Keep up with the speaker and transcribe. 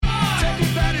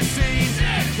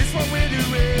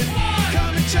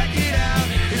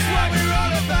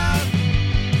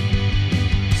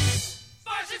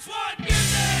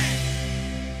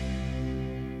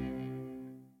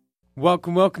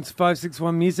Welcome to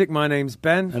 561 Music. My name's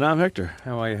Ben. And I'm Hector.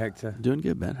 How are you, Hector? Doing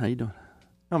good, Ben. How you doing?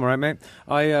 I'm all right, mate.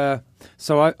 I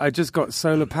just got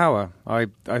solar power. I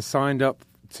signed up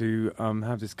to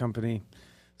have this company,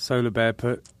 Solar Bear,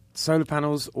 put solar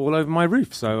panels all over my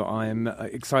roof. So I'm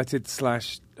excited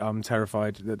 /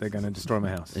 terrified that they're going to destroy my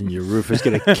house. And your roof is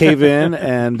going to cave in.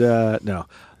 And no,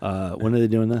 when are they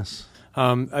doing this?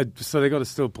 So they got to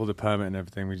still pull the permit and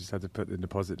everything. We just had to put the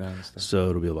deposit down and stuff. So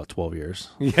it'll be about 12 years.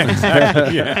 Yeah,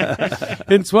 exactly. Yeah.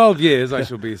 In 12 years, I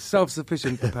shall be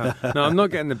self-sufficient for power. No, I'm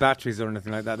not getting the batteries or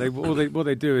anything like that. What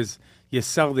they do is you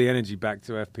sell the energy back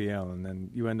to FPL, and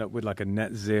then you end up with like a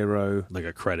net zero, like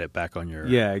a credit back on your.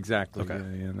 Yeah, exactly. Okay.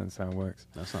 Yeah, that's how it works.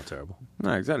 That's not terrible.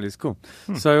 No, exactly. It's cool.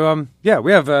 So,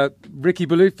 we have Ricky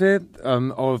Balouf here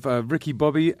of Ricky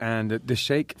Bobby and The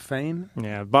Shake fame.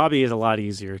 Yeah, Bobby is a lot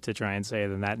easier to try and say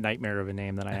than that nightmare of a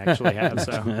name that I actually have.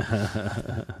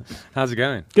 So, how's it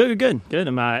going? Good.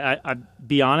 I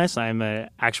be honest, I'm an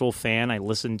actual fan. I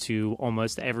listen to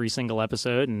almost every single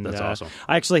episode, and that's awesome.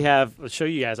 I actually have. I'll show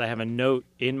you guys. I have a note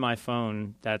in my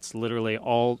phone that's literally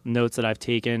all notes that I've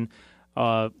taken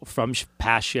from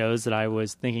past shows that I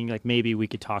was thinking like maybe we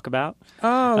could talk about.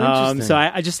 Oh, interesting. So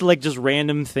I just like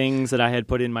random things that I had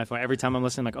put in my phone. Every time I'm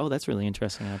listening, I'm like, oh, that's really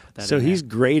interesting. I put that. So in he's there.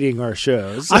 grading our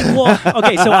shows. So I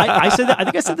said that. I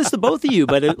think I said this to both of you,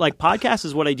 but podcast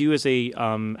is what I do as a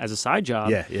side job.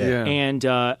 Yeah. And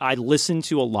I listen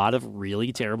to a lot of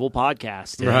really terrible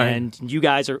podcasts, right. And you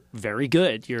guys are very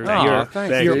good. You're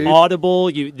dude. audible.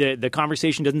 The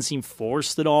conversation doesn't seem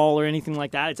forced at all or anything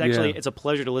like that. It's actually it's a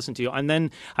pleasure to listen to. And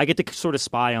then I get to sort of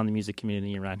spy on the music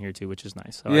community around here too, which is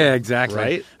nice. So exactly.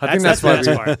 Right? I think that's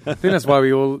why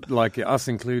we all like it, us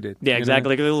included. Yeah,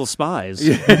 exactly. You know? Like little spies.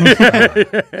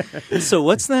 So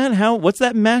what's that? What's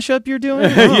that mashup you're doing?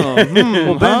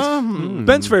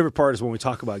 Ben's favorite part is when we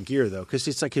talk about gear, though, because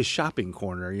it's like his shopping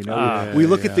corner. You know, we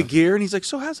look at the gear, and he's like,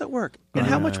 "So how's that work? And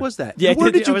how much was that? Yeah,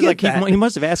 where did you get that?" He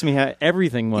must have asked me how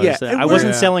everything was. Yeah, I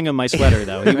wasn't selling him my sweater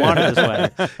though. He wanted his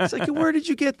sweater. It's like, "Where did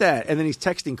you get that?" And then he's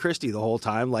texting Christy the whole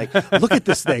time, like, "Look at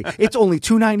this thing. It's only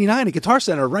 $2.99 at Guitar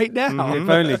Center right now." If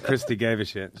only Christy gave a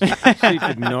shit. She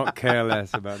could not care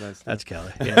less about that stuff. That's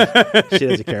Kelly. Yeah. She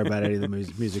doesn't care about any of the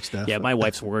music stuff. Yeah, my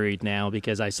wife's worried now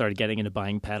because I started getting into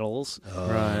buying pedals.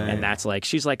 Right. And that's like,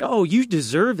 she's like, "Oh, you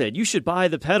deserve it. You should buy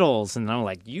the pedals." And I'm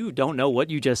like, "You don't know what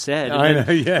you just said." And I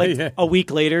know, yeah. A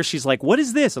week later, she's like, "What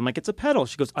is this?" I'm like, "It's a pedal."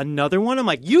 She goes, "Another one?" I'm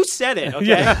like, "You said it,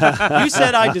 okay? You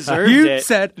said I deserved it. You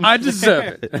said I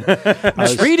deserve it.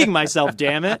 I'm treating myself,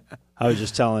 damn it." I was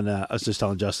just telling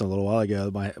Justin a little while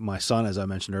ago. My son, as I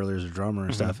mentioned earlier, is a drummer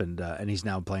and stuff, and he's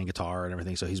now playing guitar and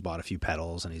everything. So he's bought a few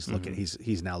pedals, and he's looking.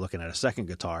 He's now looking at a second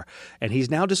guitar, and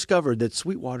he's now discovered that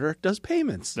Sweetwater does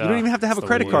payments. You don't even have to have a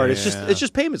credit card. It's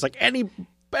just payments. Like anybody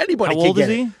How can old get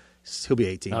is he? it. He'll be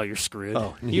 18. Oh, you're screwed.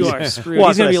 Oh, you are screwed. Well,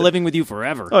 he's going to be said. living with you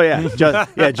forever. Oh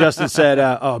yeah, Justin said,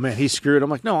 "Oh man, he's screwed." I'm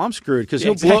like, "No, I'm screwed because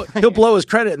he'll blow his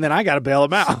credit, and then I got to bail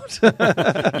him out."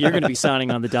 You're going to be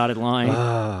signing on the dotted line.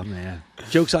 Oh man,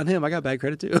 joke's on him. I got bad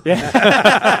credit too.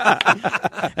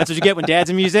 That's what you get when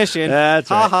Dad's a musician. That's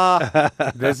right.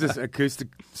 There's this acoustic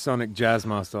sonic jazz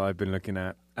master I've been looking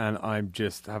at, and I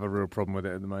just have a real problem with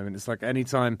it at the moment. It's like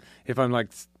anytime if I'm like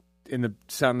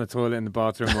sat in the toilet in the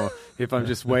bathroom, or if I'm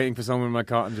just waiting for someone in my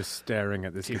car, I'm just staring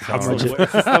at this guitar. It's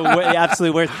the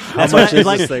absolute worst. That's much what is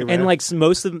like, this thing, man? and like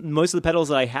most of the pedals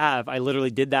that I have, I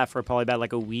literally did that for probably about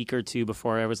like a week or two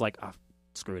before I was like, "Oh,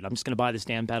 screw it, I'm just going to buy this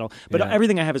damn pedal." But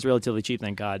everything I have is relatively cheap,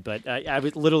 thank God. But I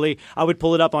would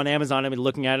pull it up on Amazon. I'd be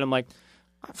looking at it, I'm like,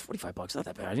 $45, not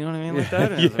that bad. You know what I mean? Like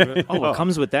that. It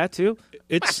comes with that too.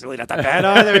 It's really not that bad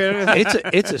either.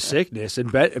 It's a sickness,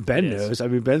 and Ben knows. I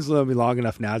mean, Ben's known me long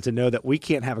enough now to know that we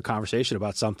can't have a conversation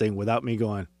about something without me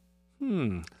going,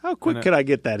 how quick could I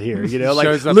get that here? You know, like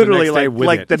literally,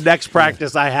 like the next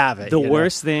practice I have it. The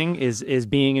worst thing is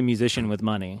being a musician with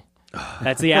money.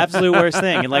 That's the absolute worst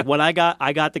thing. And like when I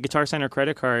got the Guitar Center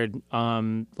credit card,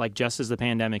 like just as the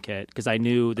pandemic hit, because I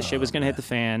knew the shit was going to hit the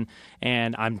fan,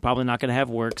 and I'm probably not going to have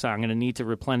work, so I'm going to need to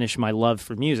replenish my love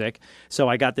for music. So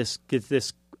I got this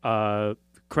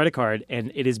credit card,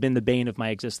 and it has been the bane of my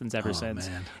existence ever since.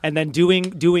 Man. And then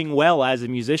doing well as a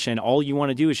musician, all you want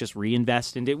to do is just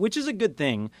reinvest into it, which is a good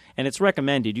thing, and it's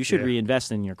recommended. You should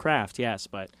reinvest in your craft, yes,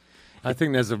 but I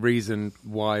think there's a reason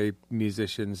why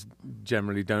musicians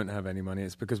generally don't have any money.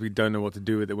 It's because we don't know what to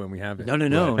do with it when we have it.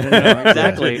 No,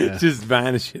 exactly. It just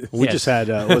vanishes. We just had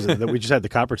the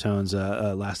Copper Tones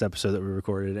last episode that we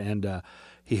recorded, and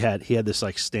he had this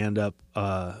like stand up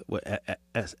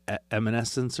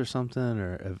Evanescence or something,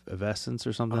 or Evanescence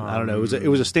or something. I don't know. It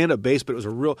was a stand up bass, but it was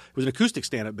an acoustic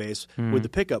stand up bass with the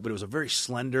pickup, but it was a very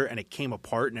slender, and it came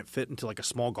apart and it fit into like a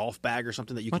small golf bag or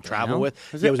something that you could travel with.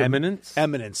 Was it Eminence?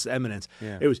 Eminence.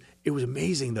 Yeah. It was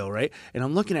amazing though, right? And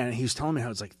I'm looking at it, and he was telling me how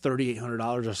it's like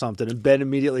 $3,800 or something, and Ben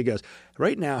immediately goes,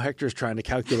 "Right now, Hector's trying to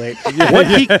calculate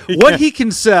what he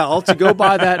can sell to go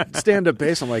buy that stand up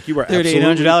bass." I'm like, "You were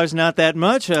 $3,800, not that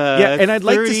much." Yeah, and I'd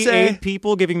like to say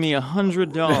people giving me $100.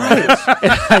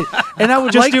 and I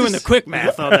would just like doing to the quick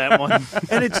math on that one.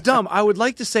 And it's dumb. I would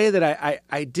like to say that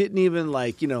I didn't even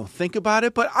think about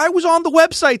it, but I was on the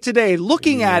website today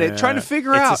looking at it, trying to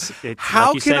figure out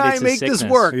how like can I make this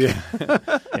work. Yeah.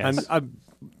 Yes. And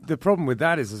the problem with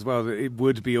that is as well that it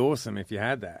would be awesome if you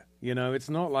had that. It's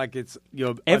not like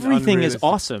you're everything is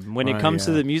awesome when it comes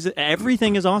to the music.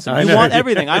 Everything is awesome. You want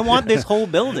everything. I want this whole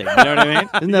building. You know what I mean?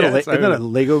 Isn't that a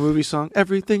Lego movie song?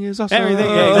 Everything is awesome. Everything.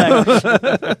 Yeah,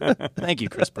 exactly. Thank you,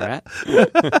 Chris Pratt.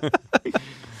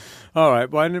 All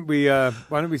right. Why don't we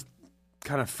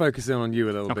kind of focus in on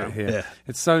you a little bit here? Yeah.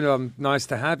 It's so nice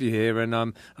to have you here,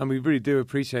 and we really do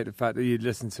appreciate the fact that you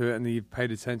listened to it and that you've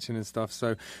paid attention and stuff.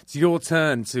 So it's your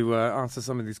turn to answer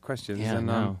some of these questions. Yeah,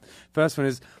 and first one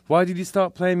is, why did you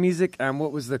start playing music, and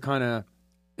what was the kind of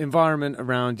environment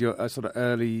around your sort of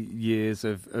early years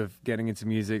of getting into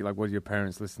music? Like, what did your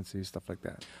parents listen to, stuff like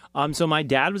that? So my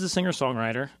dad was a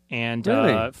singer-songwriter, and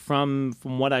Really? From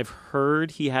what I've heard,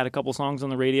 he had a couple songs on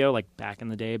the radio, like back in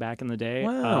the day.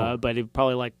 Wow. But it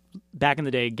probably back in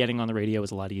the day, getting on the radio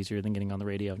was a lot easier than getting on the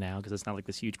radio now, because it's not like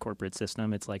this huge corporate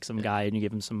system. It's like some guy and you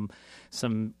give him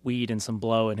some weed and some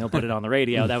blow and he'll put it on the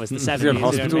radio. That was the 70s. Is it on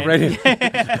hospital you know what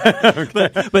I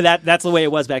mean? But that's the way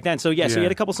it was back then. So so he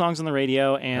had a couple songs on the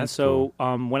radio, and That's so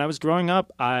when I was growing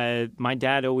up, my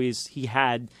dad he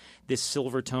had this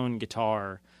Silvertone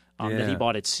guitar that he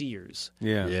bought at Sears.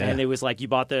 Yeah. And it was like you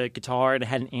bought the guitar and it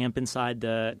had an amp inside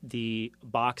the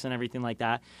box and everything like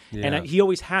that. Yeah. And he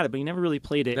always had it, but he never really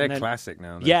played it. They're and then, classic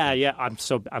now. Yeah. I'm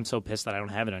so pissed that I don't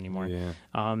have it anymore. Yeah.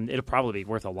 It'll probably be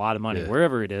worth a lot of money Yeah.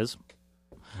 wherever it is.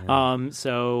 Yeah.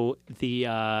 So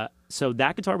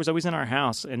that guitar was always in our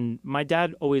house, and my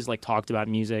dad always talked about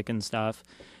music and stuff.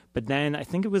 But then I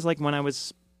think it was when I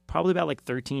was probably about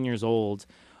 13 years old,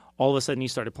 all of a sudden he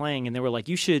started playing, and they were like,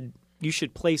 you should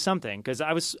play something, because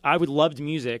I would loved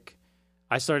music.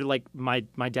 I started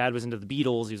my dad was into the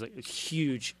Beatles. He was a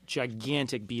huge,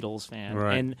 gigantic Beatles fan,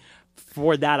 Right. and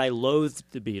for that I loathed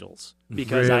the Beatles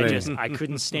because Really? I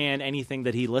couldn't stand anything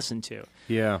that he listened to.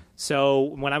 Yeah. So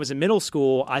when I was in middle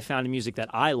school, I found a music that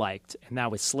I liked, and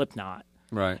that was Slipknot.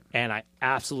 Right. And I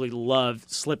absolutely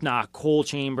loved Slipknot, Coal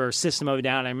Chamber, System of a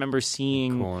Down. I remember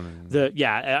seeing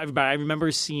I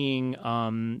remember seeing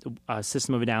a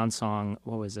System of a Down song.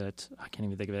 What was it? I can't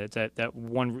even think of it. It's that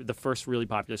one, the first really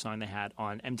popular song they had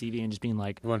on MTV, and just being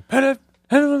like, One.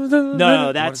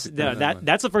 no, that's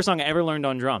the first song I ever learned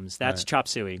on drums. That's Chop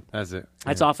Suey. That's it.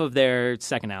 That's off of their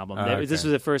second album. Okay. This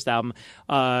was their first album.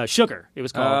 Sugar, it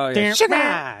was called. Oh, yeah. Sugar!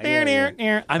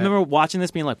 I remember watching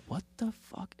this being like, what the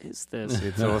fuck is this?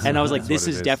 It's awesome. And I was like, That's this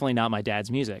what it is definitely not my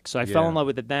dad's music. So I fell in love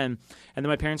with it then. And then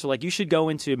my parents were like, you should go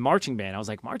into marching band. I was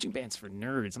like, marching band's for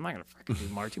nerds. I'm not going to fucking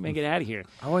do marching band. Get out of here.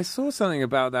 Oh, I saw something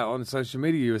about that on social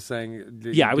media. You were saying...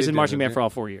 Yeah, I was in marching band for all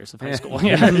 4 years of high school.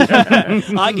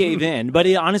 I gave in. But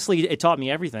honestly, it taught me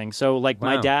everything. So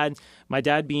my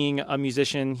dad being a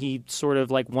musician, he sort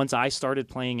of once I started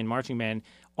playing in marching band,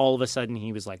 all of a sudden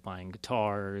he was buying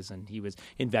guitars and he was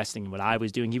investing in what I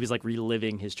was doing. He was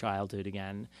reliving his childhood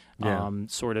again,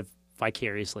 sort of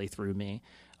vicariously through me.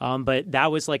 But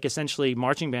that was like essentially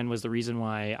marching band was the reason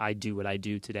why I do what I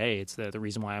do today. It's the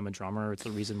reason why I'm a drummer. It's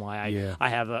the reason why I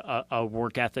have a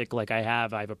work ethic like I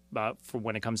have. I have for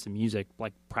when it comes to music,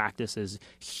 like practice is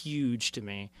huge to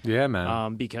me. Yeah,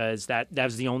 man. Because that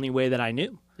was the only way that I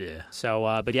knew. Yeah.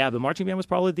 So, but marching band was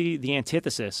probably the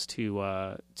antithesis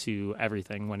to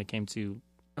everything when it came to.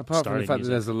 Apart from the fact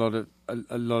music. that there's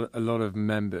a lot of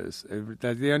members,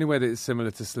 the only way that it's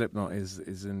similar to Slipknot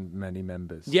is in many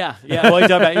members. Yeah. Well, you're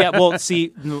talking about, Well,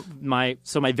 see, my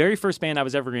very first band I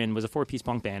was ever in was a 4-piece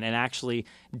punk band, and actually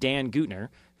Dan Gutner,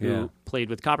 who played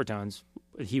with Coppertones,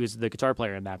 he was the guitar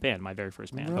player in that band. My very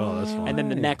first band. Oh, that's fun. And then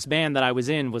the next band that I was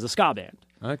in was a ska band.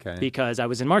 Okay. Because I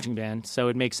was in marching band, so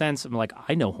it makes sense. I'm like,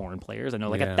 I know horn players. I know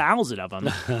 1,000 of them.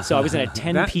 Yeah. So I was in a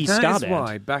 10-piece ska band. That is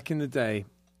why back in the day,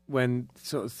 when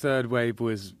sort of third wave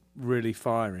was really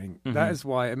firing, that is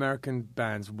why American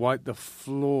bands wiped the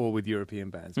floor with European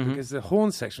bands, because the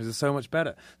horn sections are so much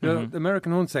better. The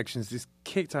American horn sections just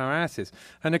kicked our asses,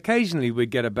 and occasionally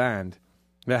we'd get a band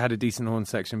that had a decent horn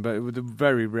section, but it was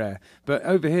very rare. But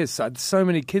over here, so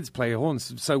many kids play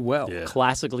horns so well. Yeah.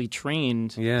 Classically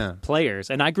trained Yeah. players.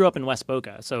 And I grew up in West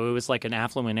Boca, so it was like an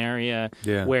affluent area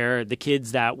where the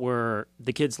kids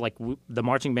the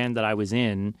marching band that I was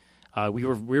in, we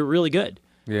were really good.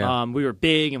 Yeah. We were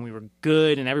big and we were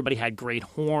good, and everybody had great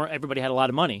horn. Everybody had a lot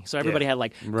of money, so everybody had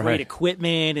like Right. great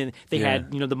equipment, and they Yeah.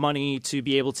 had the money to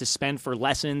be able to spend for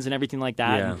lessons and everything like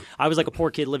that. Yeah. And I was like a poor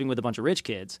kid living with a bunch of rich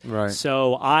kids, Right.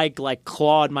 so I like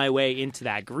clawed my way into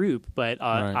that group. But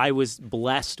Right. I was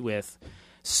blessed with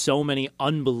so many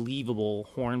unbelievable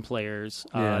horn players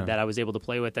that I was able to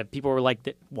play with. That people were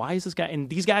like, "Why is this guy?" And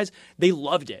these guys, they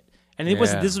loved it. And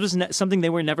this was something they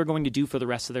were never going to do for the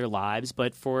rest of their lives.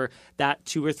 But for that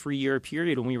 2 or 3 year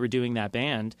period when we were doing that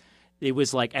band, it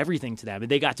was like everything to them.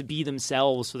 And they got to be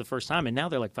themselves for the first time. And now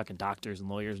they're like fucking doctors and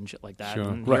lawyers and shit like that. Sure.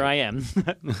 And here I am.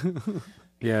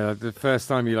 Yeah, the first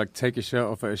time you like take your shirt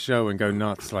off at a show and go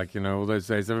nuts, like all those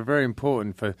days, they were very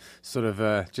important for sort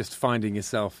of just finding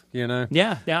yourself. Yeah.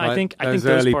 Like I think those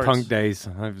those early parts, punk days.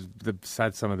 I've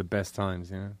had some of the best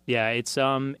times. Yeah, it's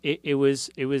it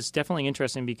was definitely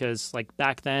interesting because like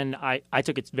back then I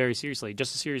took it very seriously,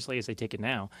 just as seriously as I take it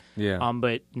now. Yeah.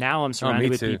 But now I'm surrounded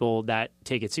with too. people that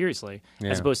take it seriously, Yeah.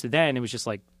 as opposed to then it was just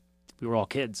like we were all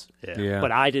kids. Yeah.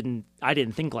 But I didn't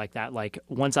think like that. Like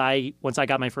once I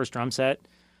got my first drum set,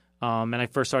 and I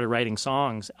first started writing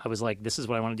songs, I was like, this is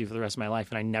what I want to do for the rest of my life,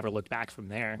 and I never looked back from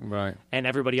there. Right. And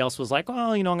everybody else was like,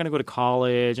 well, I'm going to go to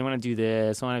college, I'm going to do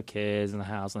this, I want to have kids in the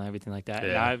house and everything like that.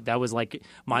 Yeah. And that was like,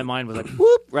 my mind was like,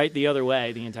 whoop, right the other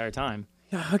way the entire time.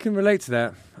 Yeah, I can relate to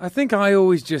that. I think I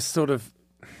always just sort of,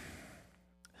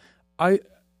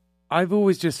 I've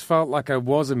always just felt like I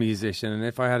was a musician, and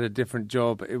if I had a different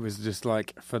job, it was just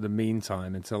like for the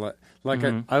meantime until I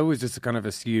always just kind of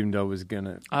assumed I was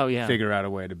gonna figure out a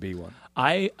way to be one.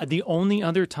 The only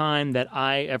other time that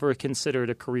I ever considered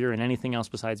a career in anything else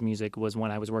besides music was when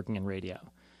I was working in radio.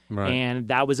 Right. And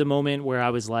that was a moment where I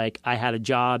was like, I had a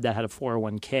job that had a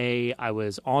 401k. I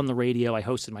was on the radio. I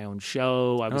hosted my own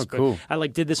show. Cool. I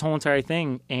like did this whole entire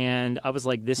thing, and I was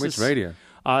like, Which radio?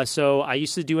 So I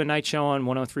used to do a night show on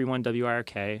 103.1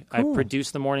 WRK. Cool. I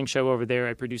produced the morning show over there.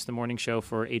 I produced the morning show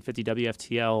for 850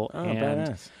 WFTL. Oh, and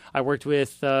badass. I worked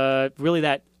with really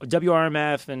that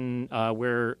WRMF and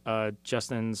where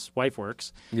Justin's wife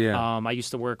works. Yeah. I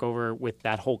used to work over with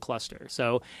that whole cluster.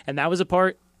 So, and that was a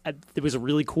part. It was a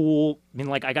really cool. I mean,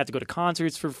 like I got to go to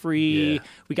concerts for free. Yeah.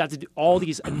 We got to do all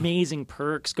these amazing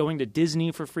perks, going to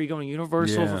Disney for free, going to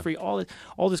Universal Yeah. for free,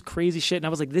 all this crazy shit. And I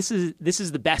was like, this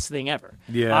is the best thing ever.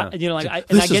 Yeah. I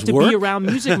get is to work? be around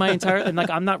music my entire and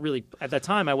like I'm not really at that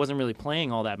time I wasn't really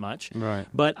playing all that much. Right.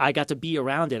 But I got to be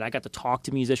around it. I got to talk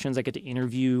to musicians. I got to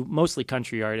interview mostly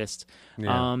country artists.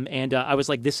 Yeah. And I was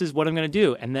like, this is what I'm going to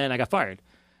do. And then I got fired.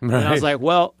 Right. And I was like,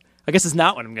 well, I guess it's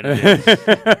not what I'm going to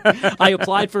do. I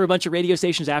applied for a bunch of radio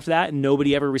stations after that, and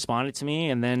nobody ever responded to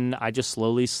me. And then I just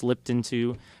slowly slipped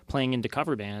into playing into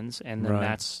cover bands, and then Right.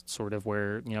 that's sort of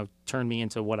where turned me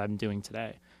into what I'm doing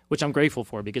today, which I'm grateful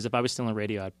for because if I was still in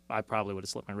radio, I probably would have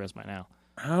slipped my wrist by now.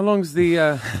 How long's the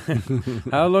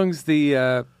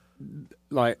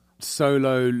like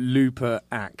solo looper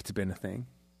act been a thing?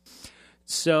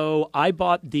 So I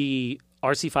bought the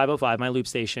RC505, my loop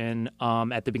station,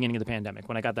 at the beginning of the pandemic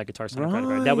when I got that Guitar Center credit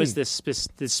card. That was this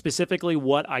specifically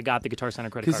what I got the Guitar Center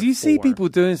credit card Because you see for. people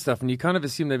doing stuff and you kind of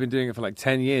assume they've been doing it for like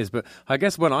 10 years. But I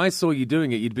guess when I saw you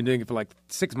doing it, you'd been doing it for like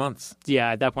 6 months. Yeah,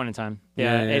 at that point in time.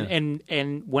 Yeah. Yeah.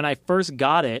 And when I first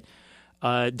got it,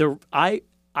 I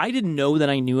didn't know that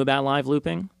I knew about live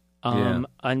looping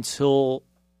until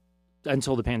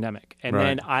the pandemic. And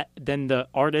Right. then the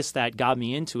artist that got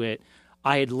me into it,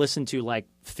 I had listened to like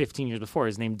 15 years before.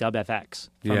 His name DubFX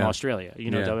from Yeah. Australia. You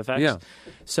know Yeah. DubFX? Yeah.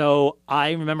 So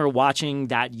I remember watching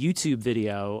that YouTube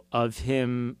video of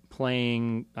him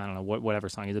playing, I don't know, whatever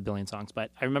song, he's a billion songs, but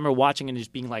I remember watching and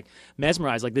just being like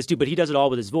mesmerized like this dude, but he does it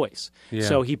all with his voice. Yeah.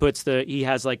 So he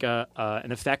has like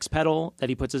an effects pedal that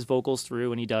he puts his vocals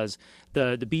through, and he does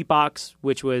the beatbox,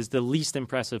 which was the least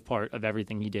impressive part of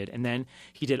everything he did. And then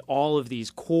he did all of these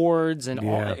chords and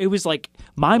Yeah. it was like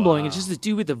mind-blowing. It's just the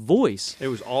dude with the voice. It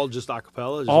was all just a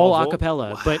cappella? Just All vocal?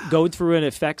 acapella, Wow. but go through an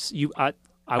effects.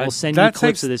 I will send you That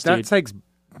clips takes, of this that dude. takes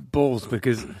balls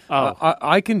because Oh.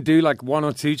 I can do like 1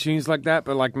 or 2 tunes like that,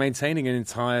 but like maintaining an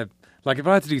entire... Like if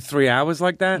I had to do 3 hours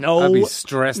like that, I'd be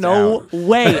stressed out. No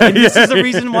way. And this is the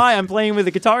reason why I'm playing with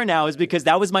the guitar now is because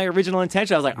that was my original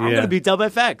intention. I was like, I'm Yeah. going to be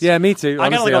DubFX. Yeah, me too. I got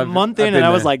Honestly, like a I've- month I've in been and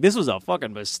I was there. like, this was a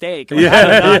fucking mistake. Like,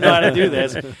 I do not know how to do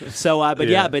this. So,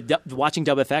 watching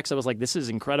DubFX, I was like, this is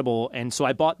incredible. And so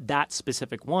I bought that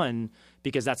specific one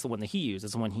because that's the one that he used.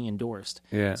 That's the one he endorsed.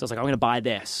 Yeah. So I was like, I'm going to buy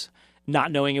this.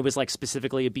 not knowing it was like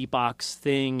specifically a beatbox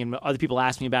thing, and other people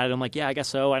asked me about it. I'm like, yeah, I guess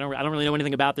so. I don't really know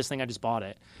anything about this thing. I just bought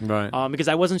it, Right. because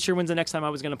I wasn't sure when's the next time I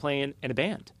was going to play in a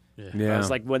band. Yeah. I was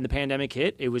like, when the pandemic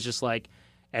hit, it was just like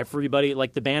everybody,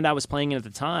 like the band I was playing in at the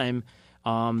time.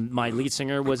 My lead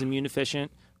singer was immune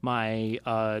deficient. My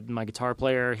guitar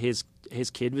player, his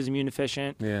kid was immune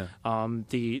deficient. Yeah.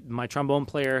 My trombone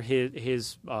player,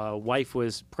 his wife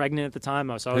was pregnant at the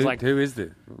time. So I was like, who is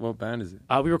it? What band is it?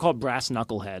 we were called Brass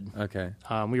Knucklehead. Okay.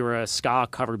 We were a ska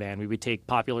cover band. We would take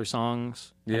popular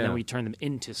songs and Yeah. then we turn them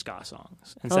into ska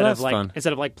songs that's fun.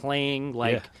 instead of like playing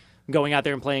going out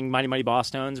there and playing Mighty Mighty Boss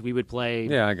Tones. We would play.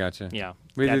 Yeah, I gotcha. Yeah.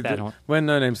 We did that when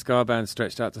No Name Ska Band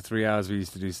stretched out to 3 hours, we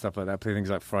used to do stuff like that, play things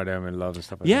like Friday I'm in Love and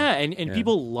stuff like Yeah, that. and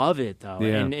people love it though.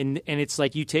 Yeah. And it's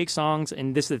like you take songs,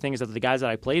 and this is the thing is that the guys that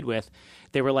I played with,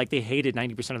 they were like they hated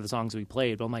 90% of the songs we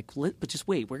played. But I'm like, but just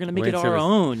wait, we're gonna make it Wait till our it's-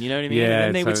 own. You know what I mean? Yeah, and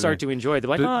then they would totally. start to enjoy it. They're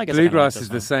like, I guess I kinda Bluegrass like is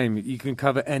this the one. same. You can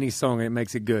cover any song and it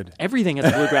makes it good. Everything has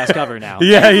a bluegrass cover now.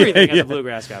 Yeah, Everything has yeah. a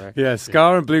bluegrass cover. Yeah,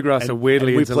 ska and bluegrass are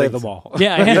weirdly and we play interlinked. them all.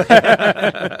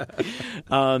 Yeah.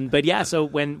 But yeah, so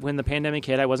when the pandemic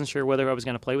hit, I wasn't sure whether I was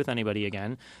going to play with anybody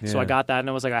again. So I Yeah. got that, and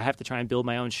I was like, I have to try and build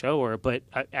my own show. But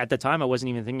at the time, I wasn't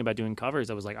even thinking about doing covers.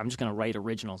 I was like, I'm just going to write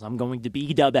originals. I'm going to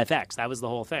be Dub FX. That was the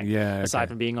whole thing. Yeah, okay. Aside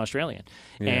from being Australian,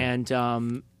 Yeah.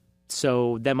 and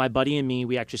so then my buddy and me,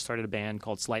 we actually started a band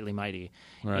called Slightly Mighty,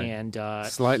 Right. and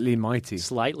Slightly mighty.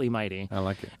 Slightly Mighty. I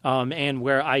like it. And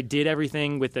where I did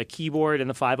everything with the keyboard and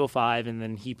the 505, and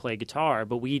then he played guitar.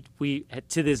 But we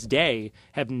to this day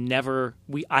have never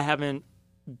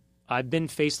I've been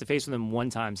face to face with him one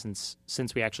time since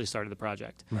we actually started the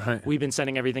project. Right. We've been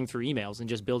sending everything through emails and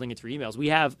just building it through emails. We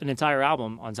have an entire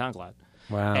album on SoundCloud.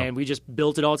 Wow. And we just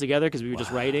built it all together because we were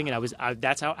just writing, and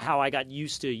that's how I got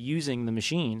used to using the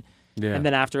machine. Yeah. And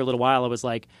then after a little while, I was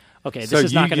like, okay, this So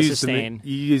is not you going to used sustain.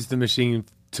 You used the machine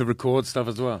to record stuff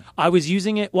as well. I was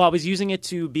using it. Well, I was using it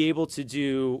to be able to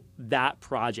do that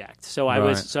project. So I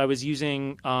was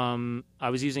using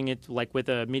it like with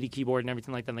a MIDI keyboard and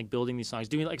everything like that, like building these songs,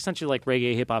 doing like essentially like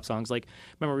reggae hip hop songs. Like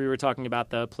remember we were talking about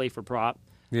the Play for Prop.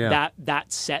 Yeah.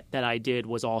 That set that I did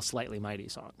was all Slightly Mighty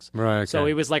songs. Right. Okay. So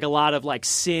it was like a lot of like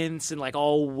synths and like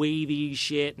all wavy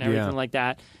shit and everything like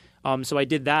that. So I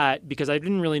did that because I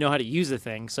didn't really know how to use the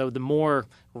thing. So the more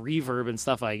reverb and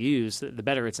stuff I used, the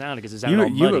better it sounded because it sounded all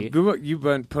muddy. You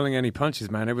weren't pulling any punches,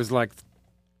 man. It was like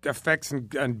effects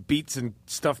and beats and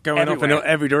stuff going off Everywhere. in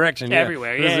every direction. Yeah.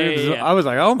 Everywhere, yeah. I was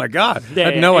like, oh my God. Yeah,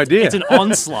 I had no idea. It's an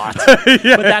onslaught. But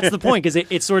that's the point because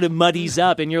it sort of muddies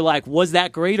up and you're like, was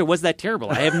that great or was that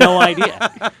terrible? I have no idea.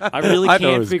 I really I thought it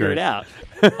can't was figure great. it out.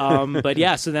 But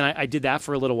yeah, so then I did that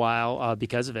for a little while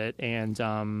because of it.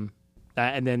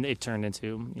 And then it turned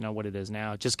into what it is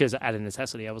now. Just because out of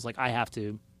necessity, I was like, I have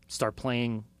to start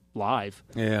playing live.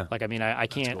 Yeah. Like I mean, I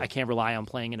can't rely on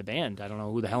playing in a band. I don't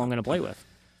know who the hell I'm going to play with.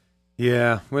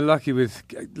 Yeah, we're lucky with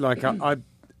like I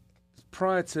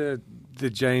prior to the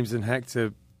James and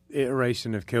Hector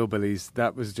iteration of Killbillies,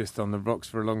 that was just on the rocks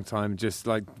for a long time, just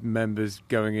like members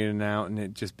going in and out and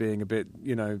it just being a bit,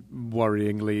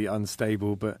 worryingly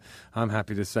unstable. But I'm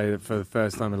happy to say that for the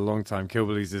first time in a long time,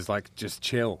 Killbillies is like just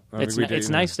chill. It's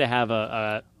nice to have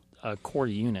a core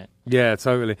unit. Yeah,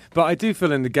 totally. But I do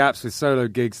fill in the gaps with solo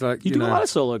gigs, like You do a lot of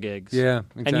solo gigs. Yeah,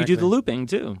 exactly. And you do the looping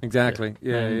too. Exactly.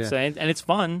 Yeah, and, yeah. so, and it's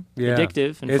fun, Yeah.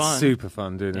 addictive, and it's fun. super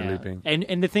fun doing the Yeah. looping.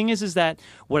 And the thing is that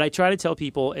what I try to tell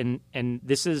people, and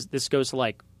this goes to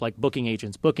like booking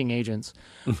agents,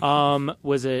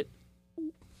 was it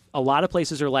a lot of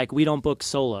places are like, we don't book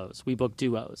solos, we book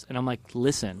duos, and I'm like,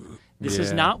 listen, this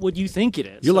is Yeah. not what you think it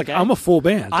is. You're like, okay? I'm a full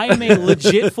band. I am a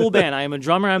legit full band. I am a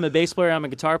drummer. I'm a bass player. I'm a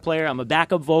guitar player. I'm a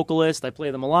backup vocalist. I play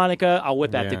the melodica. I'll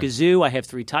whip out the Yeah. kazoo. I have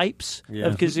 3 types Yeah.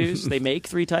 of kazoos. They make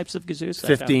 3 types of kazoos.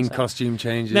 15 So- costume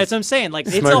changes. That's what I'm saying. Like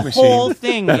it's Smoke a machine. whole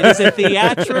thing. It is a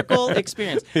theatrical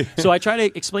experience. So I try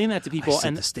to explain that to people, Set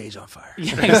and the stage on fire.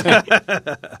 yeah, exactly.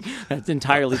 That's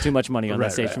entirely too much money on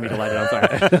that stage for me to light it on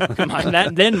fire. Come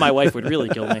on, then my wife would really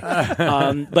kill me.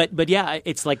 But yeah,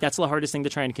 it's like that's the hardest thing to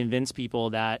try and convince people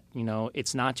that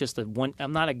it's not just one.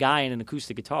 I'm not a guy in an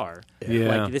acoustic guitar.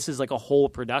 Yeah. Like this is like a whole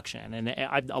production,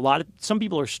 and some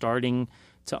people are starting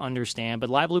to understand, but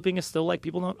live looping is still like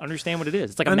people don't understand what it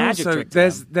is. It's like a and magic also, trick. to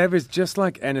them. there is just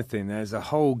like anything. There's a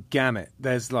whole gamut.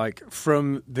 There's like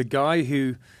from the guy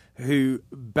who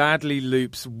badly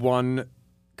loops one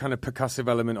kind of percussive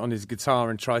element on his guitar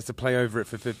and tries to play over it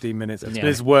for 15 minutes. But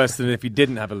it's worse than if he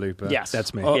didn't have a looper. Yes,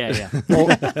 That's me. All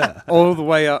the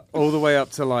way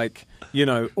up to like, you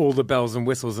know, all the bells and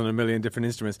whistles and a million different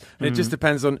instruments. And it just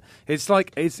depends on. It's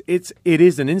like it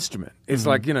is an instrument. It's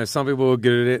like, you know, some people are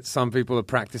good at it, some people are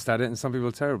practiced at it, and some people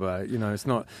are terrible at it. You know, it's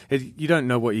not. You don't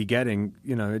know what you're getting.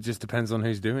 You know, it just depends on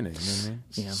who's doing it. You know what I mean?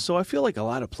 Yeah. So I feel like a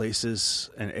lot of places,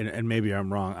 and maybe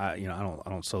I'm wrong. I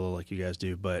don't solo like you guys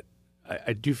do, but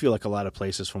I do feel like a lot of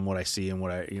places, from what I see and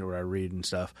what I read and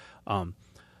stuff,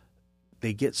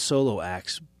 they get solo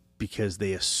acts because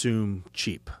they assume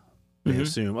cheap. They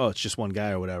assume, oh, it's just one guy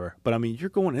or whatever. But I mean, you're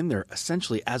going in there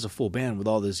essentially as a full band with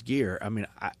all this gear. I mean,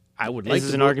 I would like. This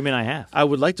is an argument I have. I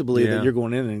would like to believe that you're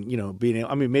going in and, you know, being able,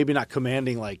 I mean, maybe not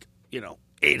commanding like, you know,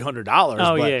 $800.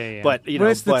 Oh, but, yeah. But you know,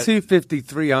 it's the 250,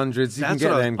 300s. You can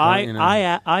get them.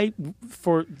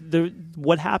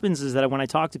 What happens is that when I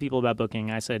talk to people about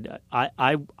booking, I said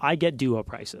I get duo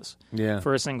prices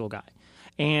for a single guy.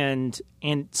 And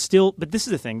still, but this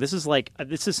is the thing. This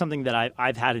is something that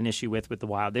I've had an issue with the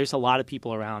Wild. There's a lot of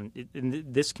people around in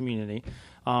this community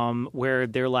where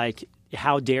they're like,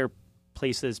 how dare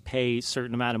places pay a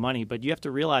certain amount of money? But you have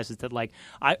to realize is that, like,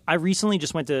 I recently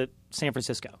just went to San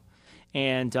Francisco,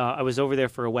 and I was over there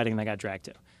for a wedding that I got dragged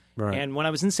to. Right. And when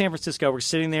I was in San Francisco, we're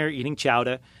sitting there eating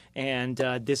chowder, and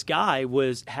this guy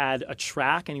had a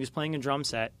track, and he was playing a drum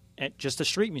set. Just a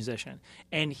street musician,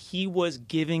 and he was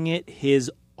giving it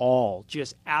his all,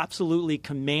 just absolutely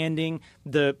commanding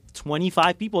the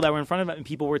 25 people that were in front of him, and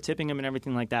people were tipping him and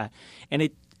everything like that. And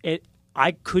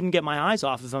I couldn't get my eyes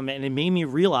off of him, and it made me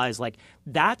realize, like,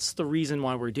 that's the reason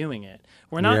why we're doing it.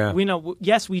 We're not,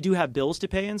 yes, we do have bills to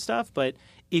pay and stuff, but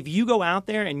if you go out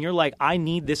there and you're like, I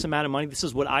need this amount of money, this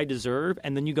is what I deserve,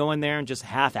 and then you go in there and just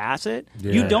half-ass it,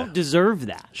 you don't deserve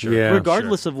that,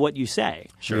 regardless of what you say.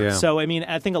 So, I mean,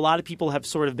 I think a lot of people have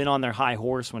sort of been on their high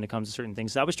horse when it comes to certain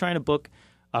things. I was trying to book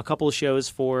a couple of shows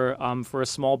for a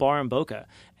small bar in Boca,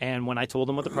 and when I told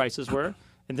them what the prices were,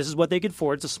 and this is what they could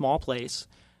afford, it's a small place,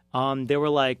 they were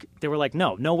like,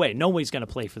 no way, nobody's going to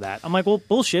play for that. I'm like, well,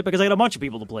 bullshit, because I got a bunch of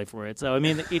people to play for it. So, I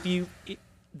mean,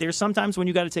 there's sometimes when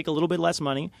you got to take a little bit less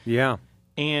money. Yeah.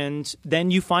 And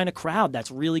then you find a crowd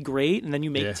that's really great, and then you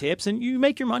make tips, and you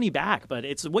make your money back. But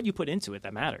it's what you put into it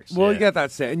that matters. Well, yeah,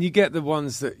 that's it. And you get the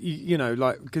ones that, you know,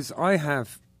 like, because I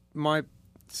have my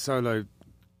solo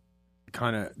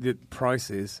kind of the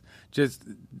prices, just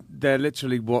they're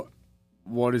literally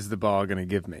what is the bar going to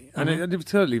give me? And it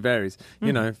totally varies.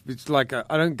 You know, it's like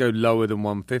I don't go lower than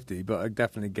 150, but I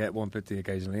definitely get 150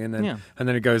 occasionally, and then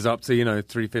it goes up to, you know,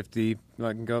 350.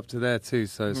 I can go up to there too,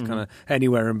 so it's kind of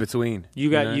anywhere in between.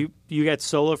 You got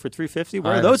solo for 350.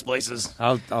 Where are those places?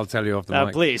 I'll tell you off the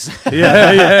mic. Please.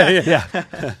 Yeah.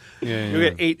 You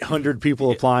get 800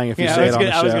 people applying if you say it on the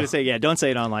show. I was going to say, don't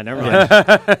say it online. Never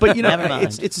mind. But you know,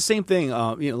 it's the same thing.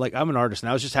 You know, like, I'm an artist, and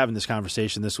I was just having this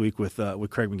conversation this week with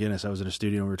Craig McGinnis. I was in a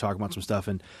studio and we were talking about some stuff,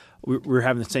 and we were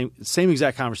having the same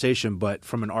exact conversation, but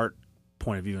from an art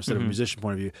point of view instead of a musician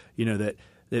point of view. You know,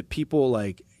 that people,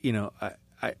 like, you know,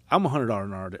 I'm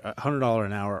 $100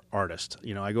 an hour artist.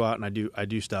 You know, I go out and I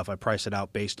do stuff. I price it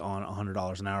out based on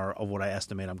 $100 an hour of what I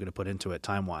estimate I'm going to put into it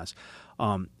time wise.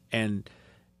 And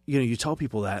you know, you tell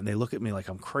people that, and they look at me like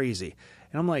I'm crazy,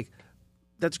 and I'm like,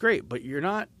 that's great, but you're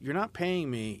not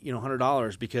paying me, you know,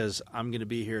 $100 because I'm going to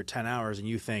be here 10 hours, and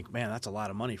you think, man, that's a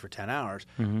lot of money for 10 hours.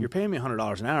 You're paying me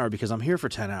 $100 an hour because I'm here for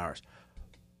 10 hours.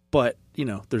 But, you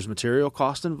know, there's material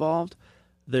cost involved.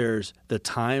 There's the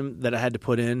time that I had to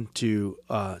put in to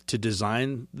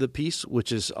design the piece,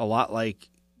 which is a lot like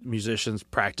musicians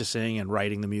practicing and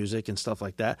writing the music and stuff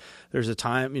like that. There's a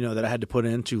time, you know, that I had to put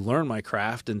in to learn my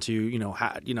craft and to, you know,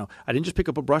 I didn't just pick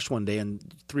up a brush one day and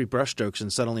 3 brush strokes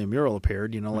and suddenly a mural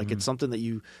appeared. You know, like, it's something that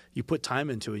you put time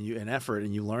into and effort,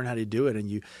 and you learn how to do it,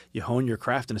 and you hone your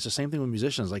craft. And it's the same thing with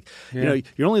musicians. Like, you know,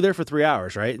 you're only there for 3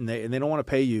 hours, right? And they don't want to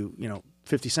pay you, you know,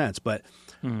 50 cents, but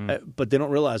they don't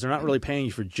realize they're not really paying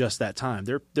you for just that time.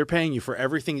 They're paying you for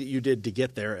everything that you did to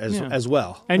get there as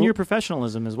well, and your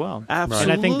professionalism as well.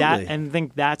 Absolutely. And I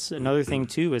think that's another thing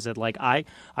too, is that, like, I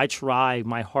try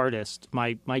my hardest,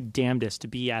 my damnedest to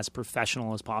be as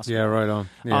professional as possible. Yeah, right on.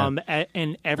 Yeah.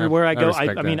 And everywhere I go,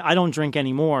 I mean, I don't drink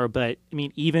anymore, but I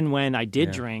mean, even when I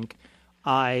did drink,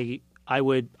 I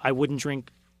wouldn't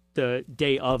drink the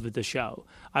day of the show.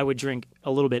 I would drink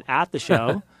a little bit at the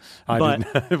show. I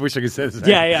wish I could say the same.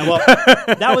 Yeah. Well,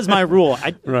 that was my rule.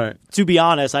 Right. To be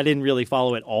honest, I didn't really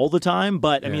follow it all the time,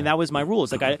 but I mean, that was my rule.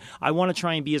 It's like I want to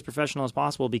try and be as professional as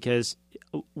possible, because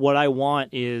what I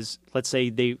want is, let's say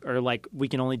they are like, we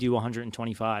can only do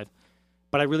 125.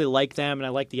 but I really like them and I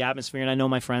like the atmosphere and I know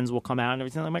my friends will come out and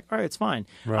everything. I'm like, all right, it's fine.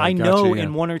 Right, I gotcha, know yeah.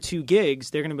 in 1 or 2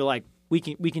 gigs they're going to be like, we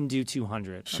can do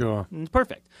 200. Sure.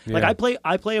 Perfect. Like Yeah.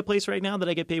 I play a place right now that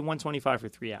I get paid $125 for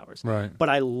 3 hours. Right. But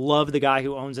I love the guy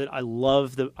who owns it. I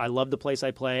love the place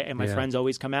I play, and my Yeah. friends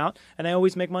always come out, and I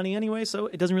always make money anyway, so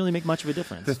it doesn't really make much of a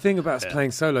difference. The thing about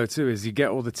playing solo too is you get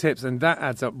all the tips, and that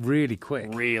adds up really quick.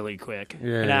 Really quick.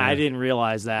 Yeah, And yeah. I didn't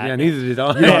realize that. Yeah, neither did I.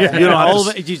 You don't have All to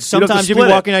of it- you sometimes don't have to you'll be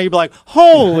split it. walking out, you'll be like,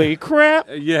 holy crap.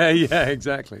 Yeah,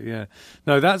 exactly. Yeah,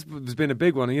 no, that's been a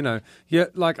big one. You know, yeah,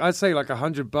 like I'd say, like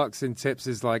 $100 in tips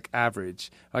is like average.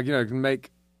 Like, you know, can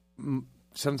make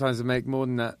sometimes I make more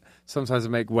than that. Sometimes I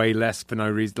make way less for no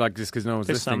reason, like just because no one's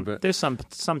listening. But There's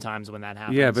sometimes when that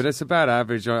happens. yeah, but it's about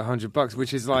average $100,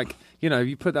 which is like, you know,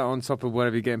 you put that on top of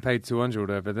whatever you're getting paid 200 or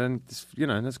whatever, then it's, you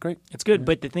know, that's great. it's good.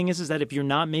 But the thing is that if you're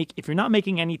not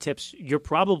making any tips, you're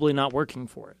probably not working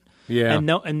for it. Yeah,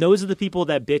 And those are the people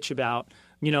that bitch about,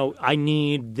 you know, I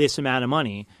need this amount of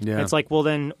money. Yeah. It's like, well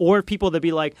then, or people that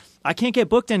be like, I can't get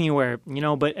booked anywhere, you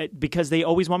know, but because they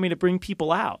always want me to bring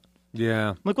people out. yeah,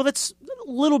 I'm like, well, that's a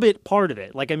little bit part of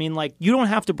it. Like, I mean, like, you don't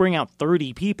have to bring out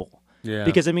 30 people. yeah.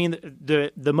 Because, I mean,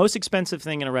 the most expensive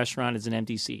thing in a restaurant is an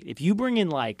empty seat. If you bring in,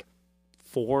 like,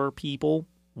 4 people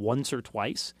once or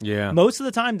twice, Yeah. most of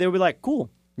the time they'll be like, cool.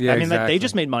 Yeah, I mean, like, they exactly.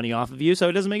 just made money off of you, so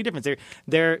it doesn't make a difference.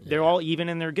 They're all even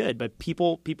and they're good. But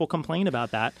people complain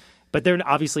about that. But they're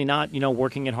obviously not, you know,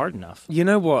 working it hard enough. You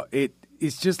know what?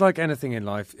 It's just like anything in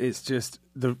life. It's just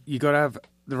you got to have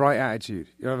the right attitude.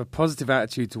 You have a positive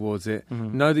attitude towards it.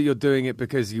 Mm-hmm. Know that you're doing it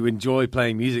because you enjoy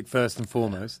playing music first and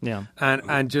foremost. Yeah.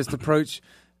 And just approach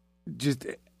just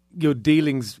your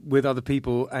dealings with other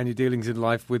people and your dealings in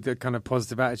life with a kind of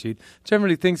positive attitude.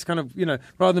 Generally, things kind of, you know,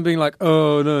 rather than being like,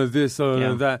 oh no, this, oh Yeah.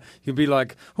 no, that, you'll be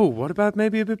like, oh, what about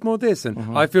maybe a bit more this? And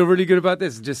Mm-hmm. I feel really good about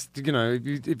this. Just, you know,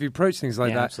 if you approach things like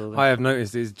Yeah, that, absolutely. I have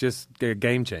noticed it's just a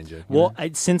game changer. you Well, know?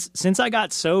 since I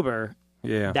got sober,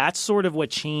 Yeah. that's sort of what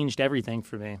changed everything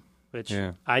for me, which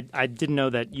Yeah. I didn't know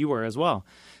that you were as well.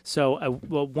 So,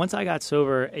 well, once I got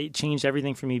sober, it changed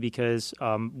everything for me because,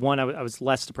 one, I was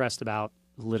less depressed about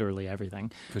literally everything.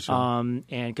 For sure. And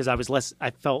because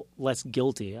I felt less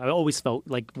guilty. I always felt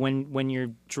like when you're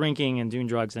drinking and doing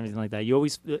drugs and everything like that, you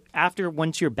always,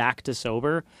 once you're back to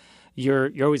sober, you're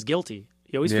always guilty.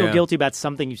 You always feel Yeah. guilty about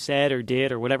something you said or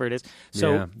did or whatever it is.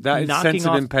 So yeah. That knocking sense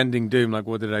of off, impending doom, like,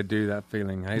 what did I do? That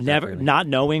feeling. I hate that never feeling. not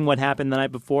knowing what happened the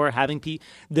night before, having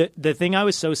the thing I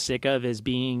was so sick of is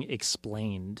being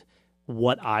explained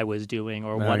what I was doing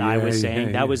or what I yeah, was yeah, saying.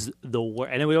 yeah. That was the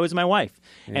worst, and it was my wife.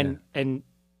 And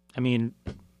I mean,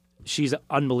 she's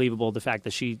unbelievable. The fact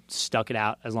that she stuck it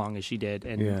out as long as she did,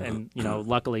 and Yeah. and you know,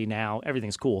 luckily now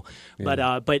everything's cool. But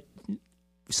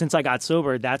since I got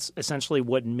sober, that's essentially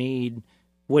what made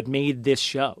this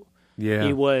show. Yeah.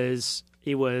 It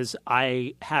was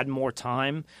I had more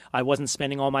time. I wasn't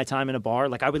spending all my time in a bar.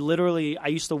 Like I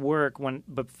used to work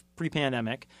but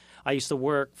pre-pandemic, I used to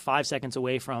work 5 seconds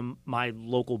away from my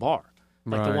local bar.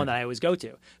 Like the Right. one that I always go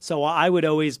to. So I would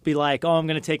always be like, oh, I'm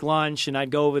going to take lunch. And I'd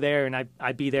go over there and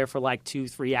I'd be there for like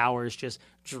 2-3 hours just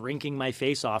drinking my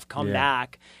face off, come Yeah.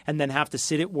 back, and then have to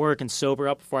sit at work and sober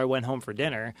up before I went home for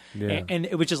dinner. Yeah. And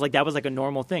it was just like, that was like a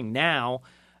normal thing. Now,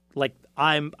 like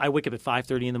I wake up at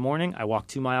 5:30 in the morning. I walk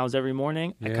 2 miles every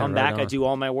morning. I Yeah, come right back. I on. do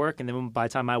all my work, and then by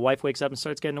the time my wife wakes up and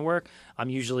starts getting to work, I'm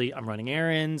running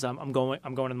errands. I'm going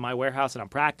into my warehouse and I'm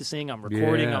practicing. I'm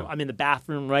recording. Yeah. I'm in the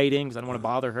bathroom writing because I don't want to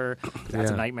bother her. 'Cause that's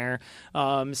a Yeah. nightmare.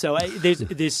 So there's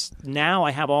this now.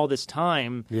 I have all this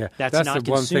time. Yeah. that's not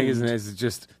the one thing, consumed. isn't it? Is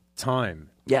just time.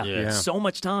 Yeah. Yeah. So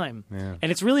much time, Yeah.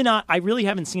 and it's really not. I really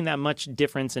haven't seen that much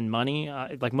difference in money.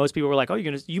 Like most people were like, "Oh,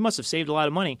 you must have saved a lot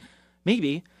of money."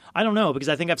 Maybe, I don't know, because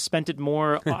I think I've spent it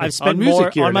more. I've spent music more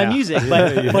here on my now. music,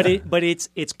 but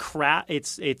it's crap.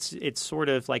 It's sort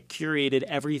of like curated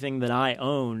everything that I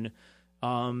own.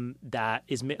 That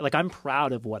is like I'm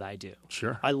proud of what I do.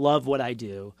 Sure. I love what I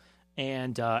do,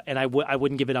 and I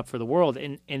wouldn't give it up for the world.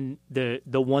 And the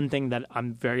one thing that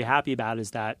I'm very happy about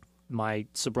is that my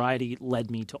sobriety led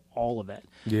me to all of it.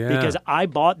 Yeah. Because I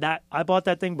bought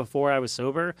that thing before I was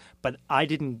sober, but it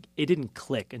didn't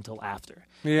click until after.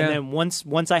 Yeah. And then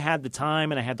once I had the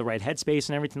time and I had the right headspace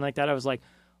and everything like that, I was like,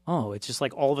 oh, it's just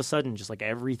like all of a sudden, just like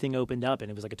everything opened up and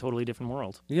it was like a totally different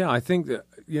world. Yeah, I think that,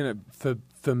 you know,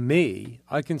 for me,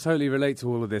 I can totally relate to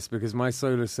all of this because my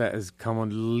solo set has come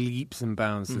on leaps and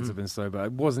bounds since I've been sober.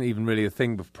 It wasn't even really a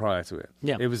thing prior to it.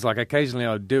 Yeah. It was like occasionally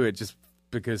I would do it just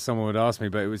because someone would ask me,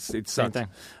 but it sucked. thing.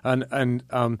 And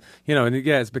you know, and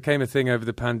it's became a thing over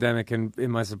the pandemic and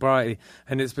in my sobriety,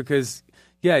 and it's because,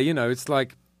 yeah, you know, it's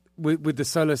like with the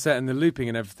solo set and the looping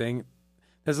and everything,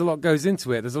 there's a lot goes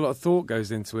into it. There's a lot of thought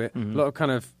goes into it. A lot of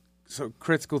kind of sort of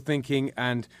critical thinking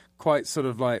and quite sort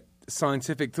of like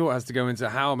scientific thought has to go into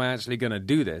how am I actually going to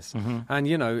do this. And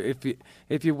you know,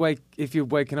 if you're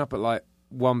waking up at like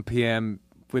 1 p.m.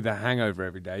 with a hangover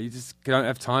every day, you just don't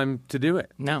have time to do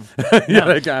it. No,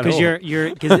 because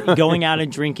you're going out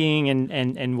and drinking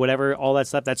and whatever, all that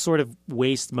stuff. That sort of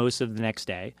wastes most of the next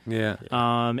day. Yeah.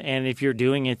 And if you're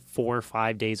doing it 4 or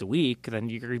 5 days a week, then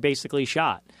you're basically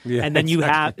shot. Yeah, and then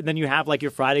exactly. you have like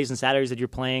your Fridays and Saturdays that you're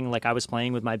playing. Like I was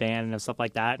playing with my band and stuff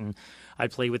like that, and I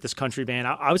played with this country band.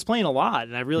 I was playing a lot,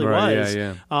 and I really was.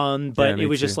 Yeah. But Yeah, it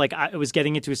was me just too. like I was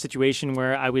getting into a situation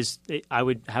where I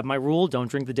would have my rule: don't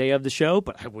drink the day of the show,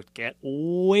 but I would get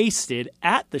wasted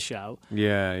at the show.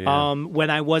 Yeah.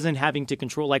 When I wasn't having to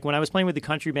control, like when I was playing with the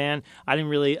country band,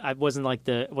 I wasn't like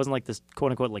the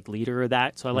quote unquote like leader of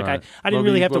that. So like Right. I didn't What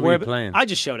really were have to you worry about. playing? I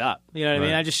just showed up. You know what I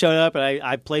mean? Right. I just showed up and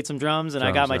I played some drums and I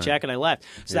got Drums, my right. check and I left.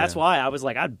 So that's why I was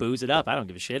like, I'd booze it up. I don't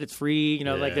give a shit. It's free. You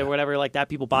know, like whatever like that.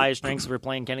 People buy us drinks. We're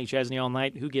playing Kenny Chesney all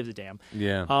night. Who gives a damn?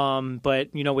 Yeah.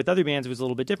 But you know, with other bands, it was a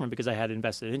little bit different because I had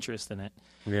invested interest in it.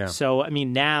 Yeah. So I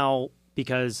mean, now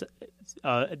because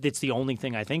it's the only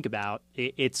thing I think about.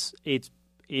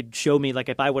 It showed me like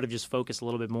if I would have just focused a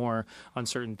little bit more on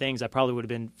certain things, I probably would have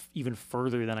been even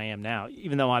further than I am now.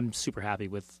 Even though I'm super happy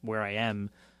with where I am,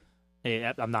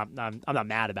 I'm not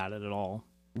mad about it at all.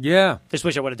 Yeah. Just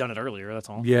wish I would have done it earlier. That's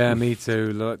all. Yeah, me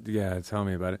too. Look, yeah, tell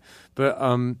me about it. But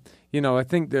you know, I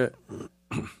think that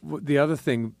the other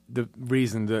thing, the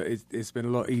reason that it's been a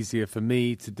lot easier for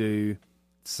me to do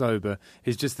sober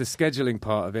is just the scheduling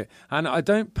part of it. And I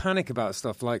don't panic about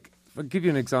stuff. Like, I'll give you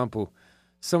an example.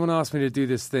 Someone asked me to do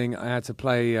this thing. I had to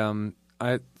play I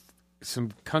had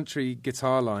some country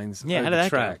guitar lines Yeah, how over did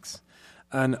that go? tracks.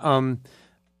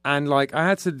 And like I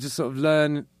had to just sort of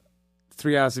learn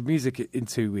 3 hours of music in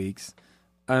 2 weeks.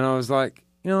 And I was like,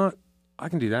 you know what? I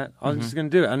can do that. I'm just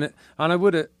going to do it. And I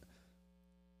would have...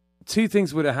 Two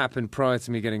things would have happened prior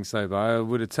to me getting sober. I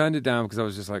would have turned it down because I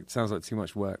was just like, sounds like too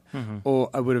much work.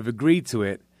 Or I would have agreed to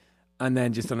it and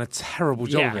then just done a terrible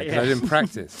job of it because I didn't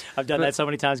practice. I've done that so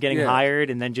many times, getting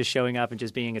hired and then just showing up and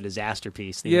just being a disaster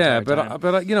piece. The entire time.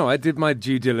 But you know, I did my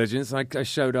due diligence. I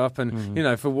showed up, and you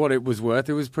know, for what it was worth,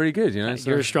 it was pretty good. You know,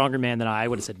 You're a stronger man than I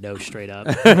would have said no straight up.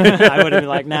 I would have been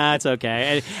like, nah, it's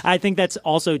okay. And I think that's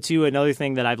also too another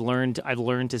thing that I've learned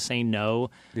to say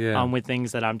no with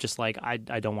things that I'm just like I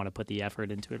don't want to put the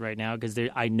effort into it right now because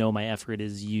I know my effort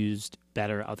is used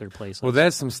better other places. Well,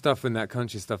 there's some stuff in that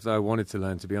country stuff that I wanted to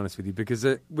learn, to be honest with you, because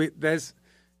there's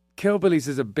Killbillies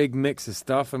is a big mix of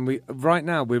stuff, and right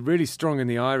now we're really strong in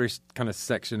the Irish kind of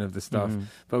section of the stuff,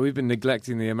 but we've been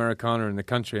neglecting the Americana in the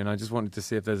country, and I just wanted to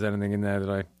see if there's anything in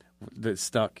there that's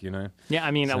stuck, you know. Yeah,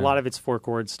 I mean, a lot of it's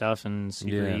 4-chord stuff and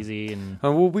super easy, and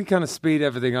well, we kind of speed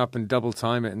everything up and double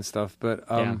time it and stuff, but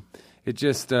it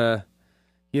just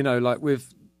you know, like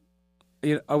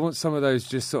I want some of those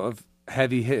just sort of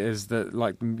heavy hitters that,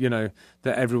 like, you know,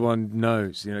 that everyone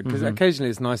knows, you know, because occasionally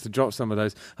it's nice to drop some of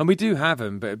those, and we do have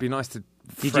them, but it'd be nice to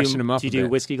freshen them up. Do you do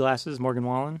whiskey glasses, Morgan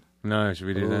Wallen? No, should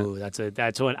we do Ooh, that's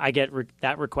what I get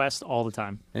that request all the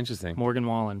time. Interesting. Morgan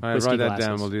Wallen. All right, whiskey write that glasses.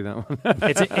 down. We'll do that one.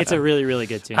 It's a really, really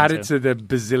good tune. Add it to the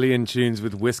bazillion tunes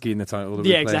with whiskey in the title. That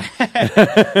we play. Exactly.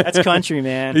 That's country,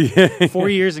 man. 4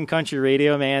 years in country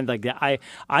radio, man. Like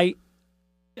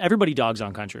everybody dogs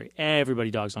on country. Everybody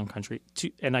dogs on country,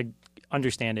 and I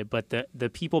understand it. But the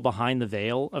people behind the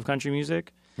veil of country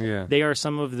music, they are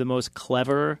some of the most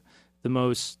clever,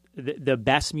 the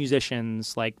best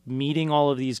musicians. Like meeting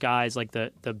all of these guys, like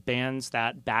the bands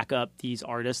that back up these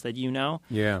artists that you know,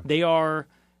 they are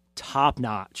top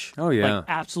notch. Oh yeah, like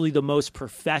absolutely the most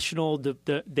professional.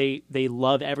 They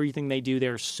love everything they do.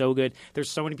 They're so good. There's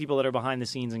so many people that are behind the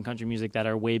scenes in country music that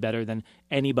are way better than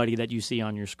anybody that you see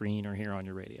on your screen or hear on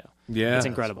your radio. Yeah, it's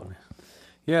incredible.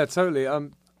 Yeah, totally.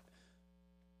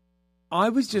 I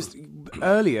was just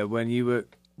earlier when you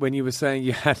were saying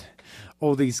you had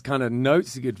all these kind of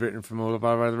notes you'd written from all of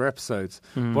our other episodes.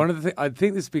 One of the I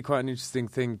think this would be quite an interesting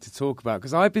thing to talk about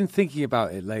because I've been thinking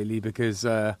about it lately because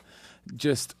I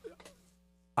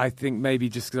think maybe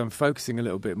just because I'm focusing a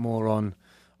little bit more on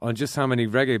just how many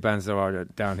reggae bands there are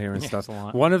down here and stuff.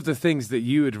 One of the things that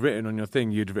you had written on your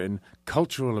thing, you'd written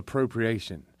cultural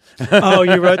appropriation. Oh,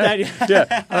 you wrote that?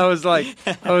 Yeah. I was like,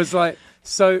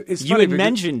 so it's you funny had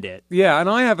mentioned it. Yeah, and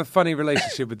I have a funny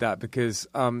relationship with that because,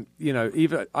 you know,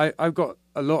 I've got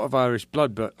a lot of Irish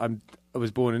blood, but I was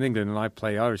born in England and I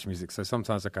play Irish music, so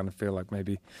sometimes I kind of feel like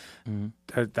maybe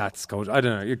that's culture. I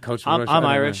don't know. You're cultural. I'm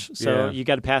Irish, so Yeah. you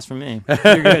got to pass from me.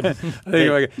 You're good.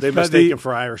 They mistake him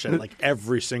for Irish at like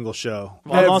every single show.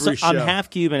 Well, Every show. I'm half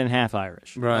Cuban and half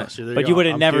Irish. Right. So there But go. you would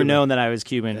have I'm never Cuban. known that I was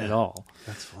Cuban at all.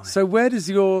 That's funny. So where does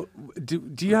your do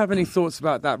you have any thoughts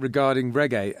about that regarding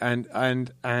reggae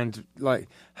and like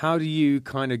how do you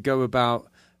kind of go about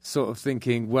sort of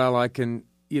thinking, well, I can,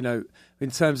 you know, in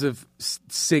terms of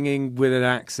singing with an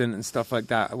accent and stuff like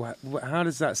that, how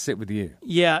does that sit with you?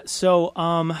 Yeah, so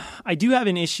I do have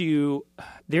an issue.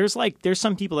 There's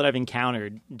some people that I've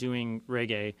encountered doing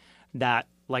reggae that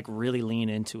like really lean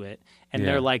into it, and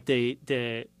Yeah. they're like the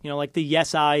you know, like the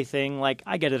yes I thing. Like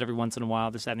I get it every once in a while,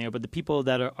 this that and the other. But the people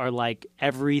that are like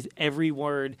every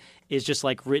word is just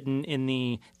like written in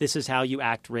the this is how you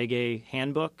act reggae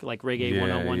handbook, like reggae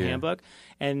 101 yeah. handbook,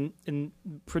 and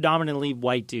predominantly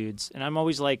white dudes. And I'm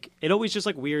always like, it always just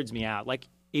like weirds me out. Like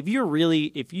if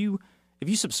you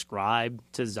subscribe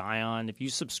to Zion, if you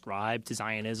subscribe to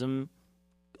Zionism,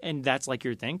 and that's like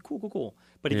your thing, cool.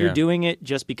 But if Yeah. you're doing it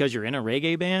just because you're in a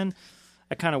reggae band,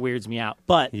 that kind of weirds me out.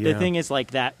 But the Yeah. thing is,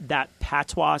 like that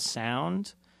patois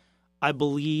sound, I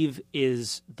believe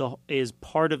is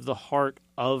part of the heart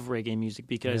of reggae music,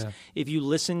 because Yeah. if you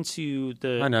listen to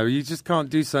I know you just can't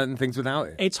do certain things without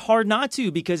it. it's hard not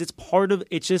to, because it's part of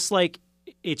it's just like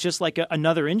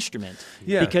another instrument.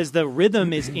 Yeah. Because the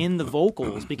rhythm is in the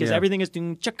vocals, because Yeah. everything is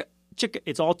doing chicka chicka.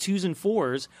 It's all 2s and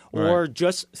 4s or Right.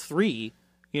 just 3.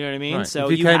 You know what I mean? Right.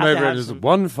 So if you have came to over have and it was some-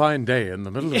 one fine day in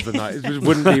the middle of the night, it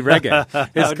wouldn't be reggae.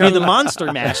 that would be the Monster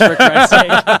Mash, for Christ's sake.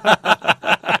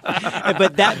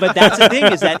 but that's the thing,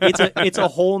 is that it's a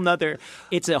whole nother I'd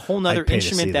pay to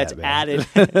instrument see that's that, man. added.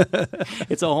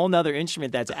 It's a whole nother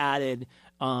instrument that's added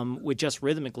with just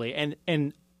rhythmically,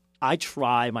 and I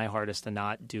try my hardest to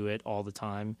not do it all the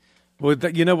time. Well,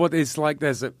 you know what it's like.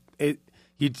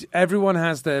 Everyone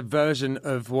has their version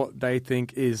of what they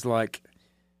think is like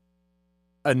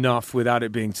enough without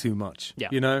it being too much. Yeah.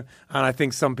 You know, and I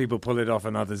think some people pull it off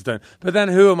and others don't. But then,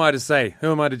 who am I to say?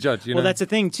 Who am I to judge? You Well, know? that's the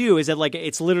thing too, is that like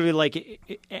it's literally like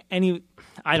any.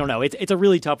 I don't know. It's a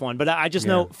really tough one, but I just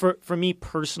know for me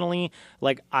personally,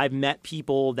 like I've met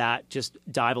people that just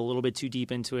dive a little bit too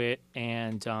deep into it,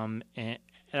 and I'm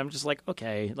just like,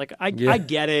 okay, like I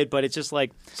get it, but it's just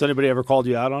like. Has anybody ever called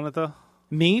you out on it though?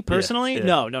 Me personally, yeah.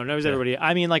 no, everybody.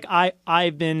 I mean, like I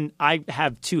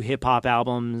have 2 hip hop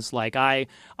albums. Like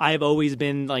I've always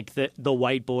been like the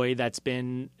white boy it's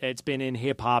been in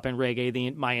hip hop and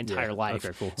reggae my entire life.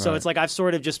 Okay, cool. So Right. it's like I've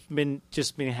sort of just been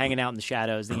hanging out in the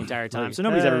shadows the entire time. So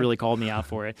nobody's ever really called me out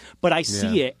for it. But I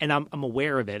see it, and I'm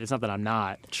aware of it. It's not that I'm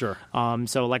not. Sure.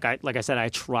 So like I said, I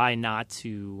try not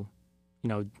to, you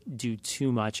know, do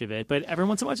too much of it, but every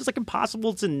once in a while it's just like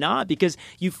impossible to not, because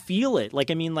you feel it.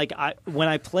 Like, I mean, like when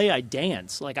I play, I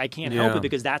dance. Like I can't help Yeah. it,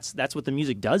 because that's what the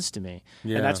music does to me,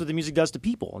 Yeah. and that's what the music does to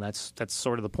people, and that's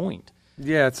sort of the point.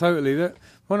 Yeah, totally.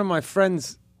 One of my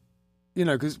friends, you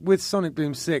know, because with Sonic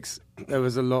Boom 6, there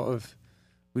was a lot of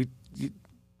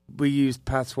we used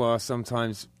patois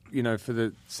sometimes, you know,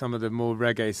 for some of the more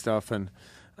reggae stuff, and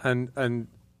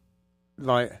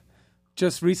like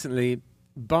just recently,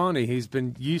 Barney, who's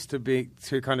been used to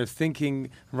kind of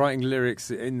writing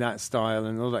lyrics in that style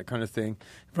and all that kind of thing,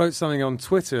 wrote something on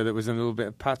Twitter that was in a little bit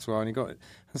of patois, and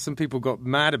some people got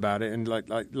mad about it, and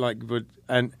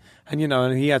and you know,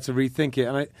 and he had to rethink it.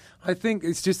 And I think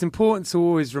it's just important to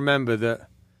always remember that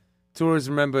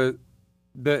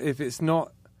if it's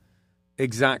not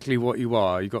exactly what you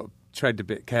are, you've got to tread a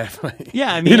bit carefully.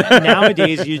 Yeah, I mean,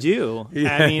 nowadays you do.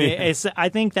 Yeah, I mean, I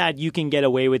think that you can get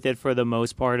away with it for the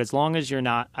most part, as long as you're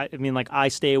not. I mean, like I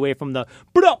stay away from the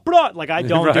blah, like I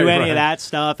don't do any of that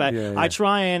stuff. I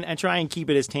try and keep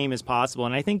it as tame as possible.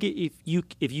 And I think if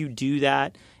you do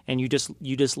that, and you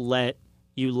just let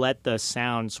the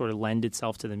sound sort of lend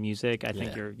itself to the music, I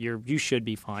think you should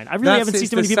be fine. I really haven't seen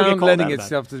too many people get called lending out about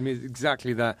itself to the music.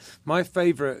 Exactly that. My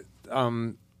favorite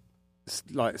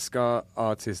like ska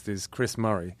artist is Chris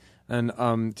Murray, and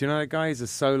do you know that guy? He's a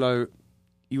solo.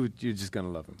 You're just gonna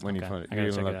love him when you find it. I gotta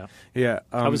You're check gonna it love out. Yeah,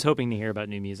 I was hoping to hear about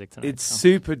new music tonight. It's so.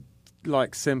 super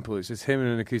like simple. It's just him and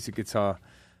an acoustic guitar,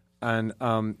 and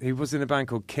he was in a band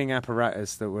called King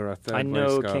Apparatus that were a third. I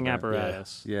know ska King band.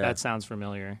 Apparatus. Yeah. That sounds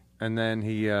familiar. And then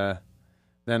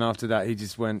then after that he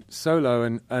just went solo,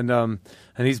 and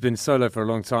he's been solo for a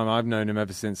long time. I've known him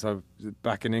ever since I was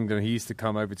back in England. He used to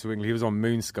come over to England. He was on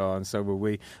Moonscar, and so were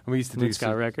we. And we used to do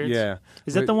Moonscar Records? Yeah,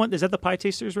 Is that the one? Is that the Pie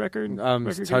Tasters record? It's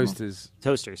record Toasters.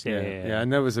 Toasters. Yeah.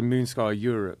 And there was a Moonscar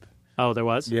Europe. Oh, there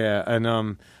was. Yeah,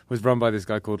 and was run by this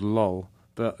guy called Lol,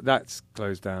 but that's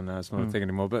closed down now. It's not a thing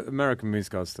anymore. But American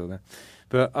Moonscar's still there.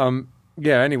 But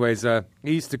yeah. Anyways, he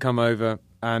used to come over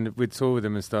and we'd tour with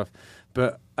him and stuff.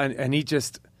 But and he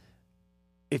just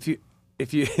if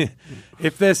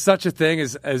there's such a thing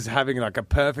as having like a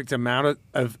perfect amount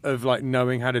of like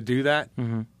knowing how to do that.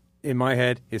 Mm-hmm. In my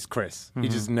head, it's Chris. He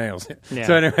just nails it. Yeah.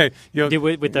 So anyway,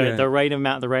 with the right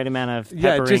amount of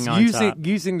peppering just on top.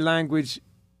 using language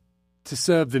to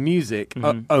serve the music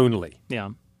only. Yeah.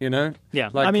 You know?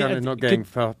 Yeah. Like I mean, kind of not getting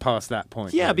past that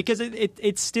point. Yeah, really. because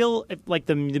it's still like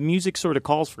the music sort of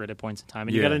calls for it at points in time,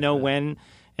 and you got to know when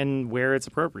and where it's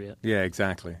appropriate. Yeah,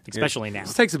 exactly. Especially now. It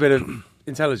just takes a bit of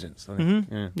intelligence. I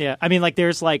think. Yeah, I mean, like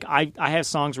there's like I have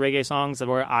songs, reggae songs,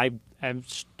 where I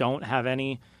don't have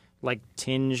any like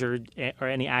tinge or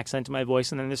any accent to my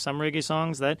voice, and then there's some reggae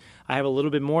songs that I have a little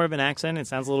bit more of an accent. It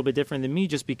sounds a little bit different than me,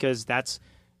 just because that's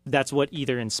what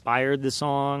either inspired the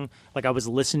song. Like I was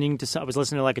listening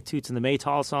to like a Toots and the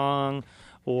Maytals song,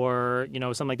 or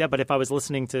something like that. But if I was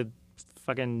listening to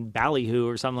fucking Ballyhoo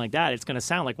or something like that, it's going to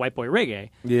sound like white boy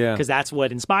reggae. Yeah, because that's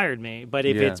what inspired me. But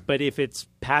if it's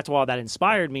patois that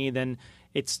inspired me, then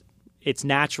it's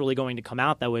naturally going to come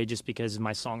out that way, just because of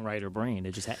my songwriter brain.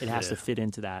 It has to fit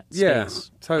into that space. Yeah,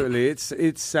 totally.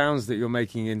 It sounds that you're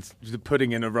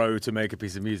putting in a row to make a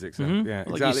piece of music. So yeah,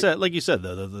 exactly. Like you said,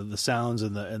 though, the sounds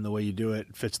and the way you do it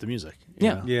fits the music.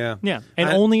 Yeah. And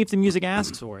only if the music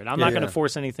asks for it. I'm not going to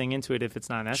force anything into it if it's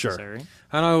not necessary. Sure.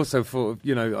 And I also thought,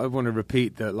 I want to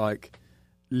repeat that, like,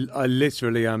 I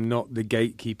literally am not the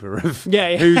gatekeeper of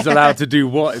who's allowed to do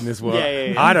what in this world.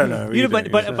 I don't know.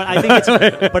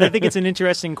 But I think it's an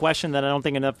interesting question that I don't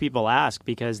think enough people ask,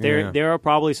 because there are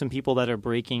probably some people that are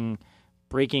breaking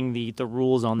the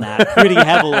rules on that pretty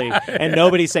heavily, and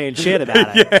nobody's saying shit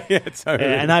about it. Yeah,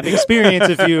 totally. And I've experienced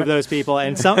a few of those people,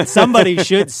 and somebody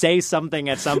should say something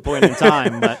at some point in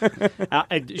time,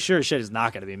 but sure shit is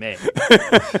not going to be made.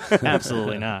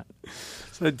 Absolutely not.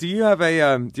 So do you have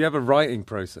a writing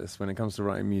process when it comes to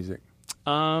writing music?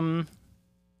 I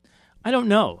don't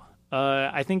know.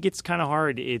 I think it's kind of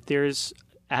hard.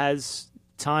 As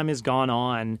time has gone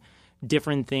on,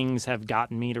 different things have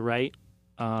gotten me to write.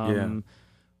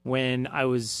 When I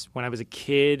was a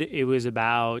kid, it was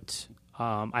about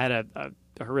I had a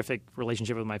horrific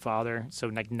relationship with my father. So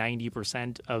like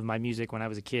 90% of my music when I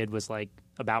was a kid was like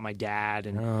about my dad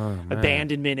and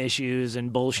abandonment issues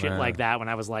and bullshit like that. When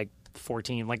I was like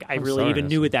 14, like I really even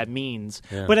knew what that means.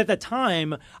 Yeah. But at the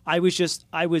time, I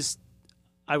was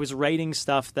writing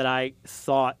stuff that I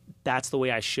thought that's the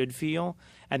way I should feel.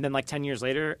 And then like 10 years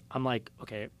later, I'm like,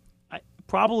 okay, I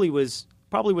probably was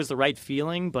the right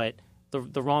feeling, but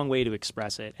the wrong way to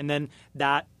express it. And then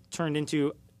that turned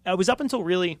into, I was up until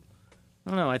really, I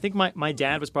don't know, I think my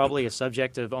dad was probably a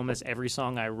subject of almost every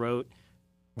song I wrote,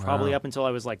 probably up until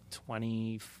I was like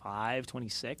 25,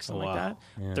 26, something like that.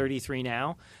 Yeah. 33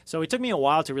 now. So it took me a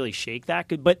while to really shake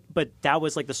that. But that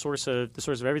was like the source of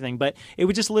everything. But it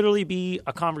would just literally be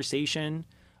a conversation.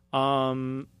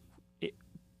 Back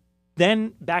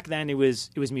then it was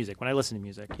music. When I listened to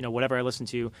music, whatever I listened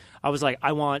to, I was like,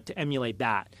 I want to emulate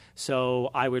that.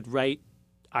 So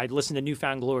I'd listen to New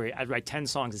Found Glory. I'd write 10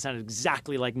 songs that sounded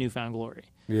exactly like New Found Glory.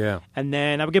 Yeah. And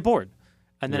then I would get bored.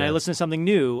 And then I listened to something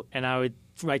new, and I would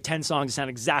write 10 songs that sound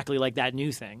exactly like that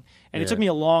new thing. And it took me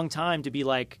a long time to be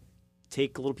like,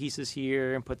 take little pieces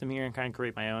here and put them here and kind of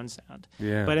create my own sound.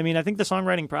 Yeah. But I mean, I think the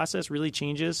songwriting process really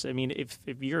changes. I mean, if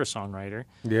you're a songwriter,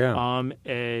 I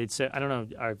don't know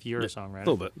if you're a songwriter.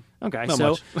 A little bit. Okay. Not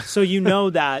much. So you know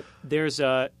that there's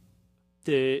at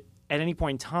any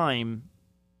point in time,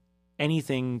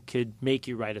 anything could make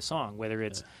you write a song, whether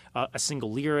it's a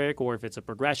single lyric or if it's a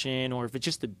progression or if it's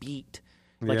just a beat.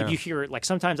 Like if you hear it, like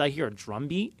sometimes I hear a drum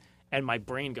beat and my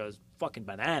brain goes fucking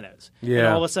bananas. Yeah. And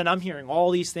all of a sudden I'm hearing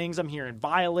all these things. I'm hearing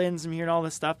violins. I'm hearing all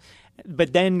this stuff.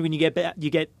 But then when you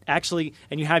get actually,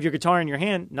 and you have your guitar in your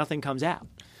hand, nothing comes out.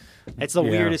 It's the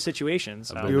weirdest situation.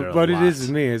 So. What it is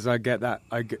with me is I get that.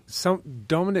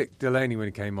 Dominic Delaney, when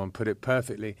he came on, put it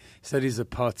perfectly. He said he's a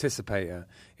participator.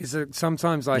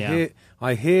 Sometimes I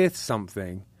hear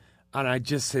something, and I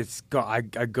just I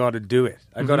got to do it.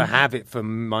 I got to have it for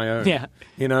my own. Yeah.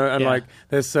 And like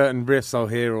there's certain riffs I'll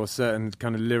hear or certain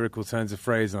kind of lyrical turns of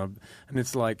phrase, and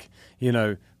it's like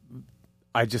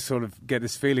I just sort of get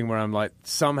this feeling where I'm like,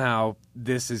 somehow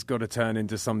this has got to turn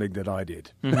into something that I did.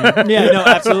 Mm-hmm. Yeah, no,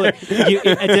 absolutely.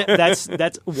 That's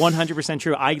 100%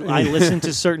 true. I listen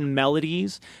to certain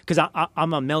melodies because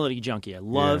I'm a melody junkie. I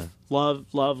love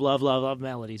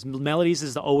melodies. Melodies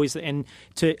is I always listen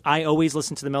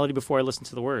to the melody before I listen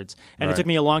to the words. And it took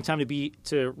me a long time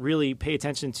to really pay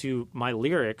attention to my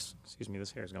lyrics. Excuse me,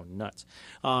 this hair is going nuts.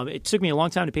 It took me a long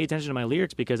time to pay attention to my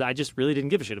lyrics because I just really didn't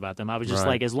give a shit about them. I was just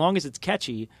like, as long as it's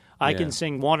catchy, I can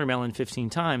sing Watermelon 15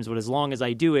 times, but as long as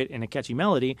I do it in a catchy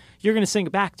melody, you're going to sing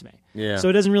it back to me. Yeah. So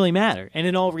it doesn't really matter. And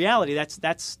in all reality,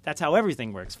 that's how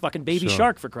everything works. Fucking Baby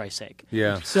Shark, for Christ's sake.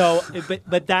 Yeah. So,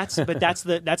 but that's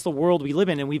the world we live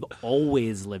in, and we've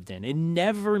always lived in. It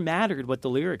never mattered what the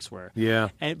lyrics were. Yeah.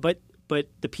 But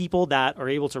the people that are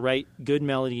able to write good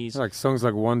melodies, Like songs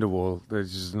like Wonderwall, they're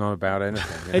just not about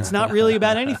anything. you know? it's not really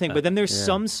about anything. But then there's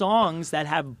some songs that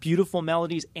have beautiful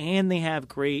melodies and they have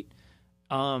great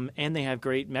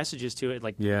messages to it.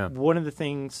 Like one of the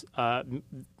things,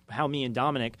 how me and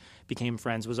Dominic became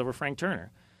friends was over Frank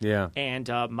Turner. Yeah. And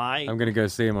I'm going to go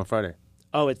see him on Friday.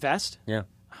 Oh, at Fest? Yeah.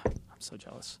 I'm so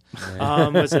jealous.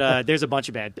 There's a bunch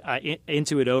of bands.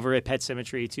 Into It Over at Pet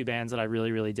Symmetry, 2 bands that I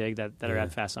really, really dig that are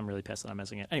at Fest. I'm really pissed that I'm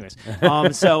missing it. Anyways,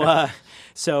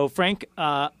 so Frank,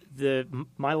 my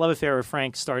love affair with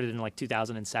Frank started in like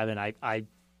 2007. I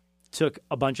took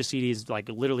a bunch of CDs, like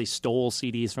literally stole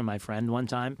CDs from my friend one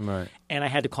time. Right. And I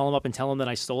had to call him up and tell him that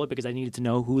I stole it because I needed to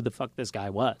know who the fuck this guy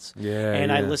was. Yeah.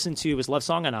 And I listened to, it was Love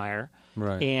Song on Ire.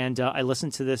 Right. And I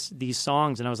listened to these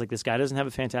songs and I was like, this guy doesn't have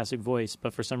a fantastic voice,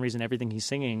 but for some reason everything he's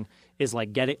singing is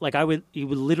like he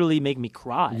would literally make me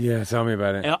cry. Yeah, tell me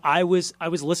about it. And I was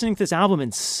listening to this album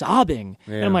and sobbing.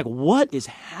 Yeah. And I'm like, what is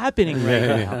happening right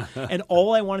now? And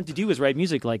all I wanted to do was write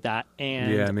music like that.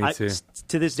 And me too.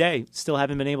 To this day, still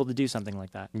haven't been able to do something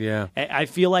like that. Yeah. I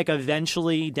feel like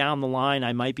eventually down the line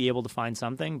I might be able to find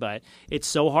something, but it's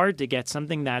so hard to get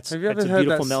something that's a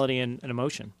beautiful melody and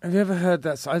emotion. Have you ever heard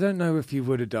that? I don't know if you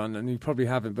would have done, and you probably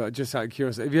haven't, but just out of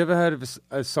curiosity, have you ever heard of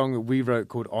a song that we wrote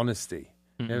called Honesty?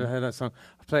 You ever heard that song?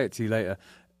 I'll play it to you later.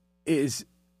 It is...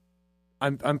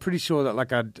 I'm pretty sure that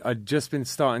like I'd just been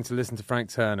starting to listen to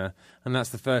Frank Turner, and that's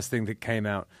the first thing that came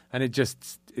out, and it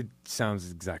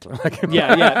sounds exactly like him.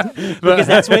 Yeah.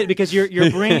 because your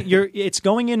brain it's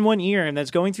going in one ear and that's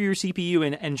going through your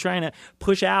CPU and trying to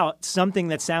push out something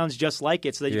that sounds just like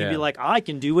it, so that you can be like, I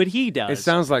can do what he does. It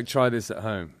sounds like Try This at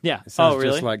Home. Yeah. It sounds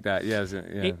really? just like that. Yeah.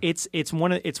 It's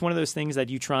one of those things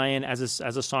that you try and as a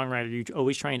songwriter you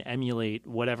always try and emulate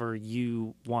whatever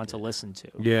you want to listen to.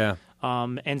 Yeah.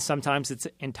 And sometimes it's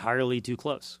entirely too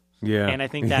close. Yeah. And I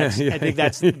think that's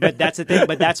but that's the thing.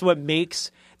 But that's what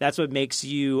makes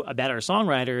you a better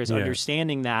songwriter is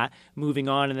understanding that, moving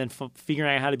on, and then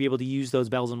figuring out how to be able to use those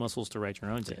bells and whistles to write your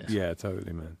own tunes. Yeah,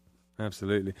 totally, man.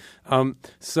 Absolutely.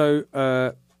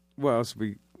 So what else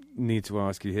we need to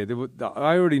ask you here?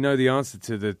 I already know the answer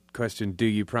to the question, do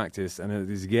you practice? And it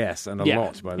is yes, and a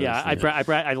lot, by the way. Yeah,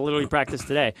 I literally practiced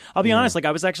today. I'll be honest, like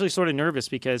I was actually sort of nervous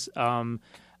because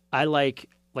I like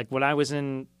when I was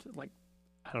in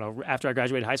I don't know, after I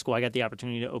graduated high school, I got the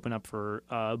opportunity to open up for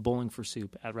Bowling for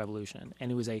Soup at Revolution,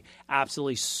 and it was a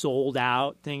absolutely sold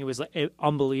out thing. It was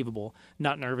unbelievable.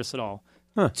 Not nervous at all.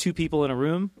 2 people in a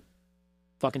room,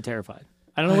 fucking terrified.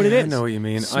 I don't know what it is. I know what you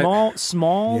mean.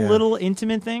 Small little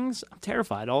intimate things. I'm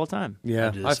terrified all the time. Yeah,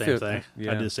 I did the same thing.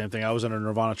 Yeah. I did the same thing. I was in a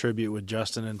Nirvana tribute with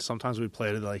Justin, and sometimes we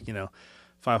played it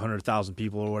 500,000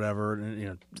 people or whatever,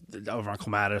 and, over on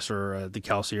Clematis or the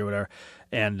Kelsey or whatever,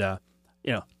 and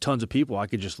tons of people. I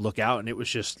could just look out, and it was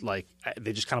just like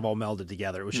they just kind of all melded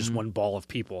together. It was just one ball of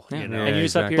people. Yeah. And you're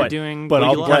just up here doing. But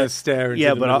I'll play stare into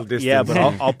the middle distance.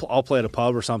 I'll play at a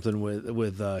pub or something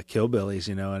with Killbillies,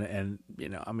 and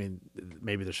I mean,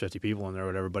 maybe there's 50 people in there or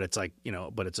whatever, but it's like,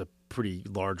 but it's a pretty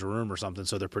large room or something,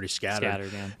 so they're pretty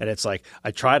scattered. Yeah. And it's like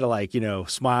I try to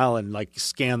smile and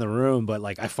scan the room, but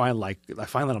I find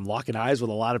that I'm locking eyes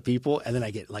with a lot of people, and then I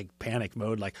get panic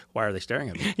mode, why are they staring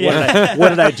at me? Yeah. What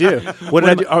did I do? What did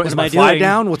I do? Is my fly doing?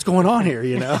 down? What's going on here?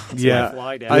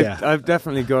 Yeah, I've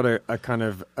definitely got a kind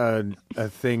of a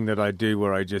thing that I do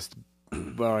where I just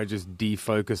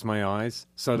defocus my eyes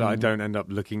so that I don't end up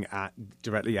looking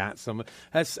directly at someone.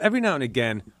 Every now and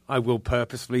again, I will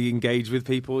purposefully engage with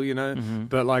people,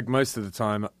 but most of the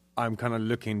time, I'm kind of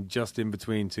looking just in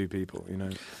between 2 people,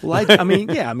 Well,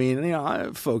 I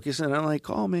focus and I'm like,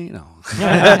 call me. No.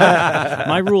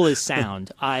 My rule is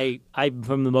sound. I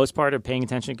from the most part, are paying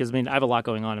attention because I have a lot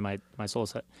going on in my solo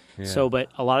set. Yeah. So, but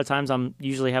a lot of times I'm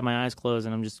usually have my eyes closed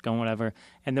and I'm just going whatever.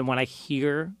 And then when I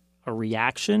hear a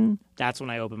reaction, that's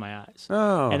when I open my eyes.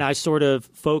 Oh. And I sort of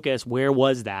focus, where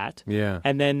was that? Yeah.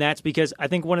 And then that's because I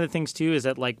think one of the things too is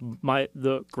that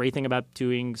the great thing about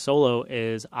doing solo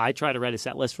is I tried to write a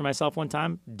set list for myself one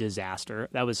time. Disaster.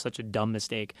 That was such a dumb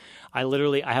mistake. I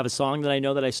have a song that I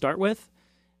know that I start with,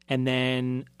 and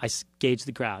then I gauge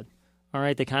the crowd. All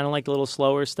right, they kind of like the little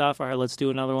slower stuff. All right, let's do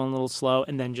another one a little slow,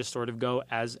 and then just sort of go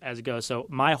as it goes. So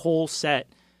my whole set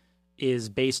is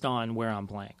based on where I'm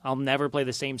playing. I'll never play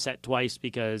the same set twice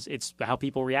because it's how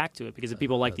people react to it. Because if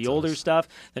people like the older stuff,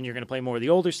 then you're going to play more of the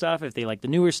older stuff. If they like the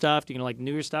newer stuff, you're going to like the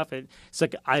newer stuff. It's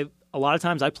like a lot of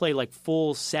times I play like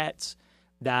full sets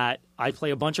that I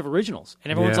play a bunch of originals,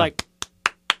 and everyone's like,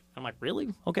 I'm like,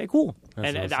 really? Okay, cool.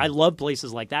 And awesome. I love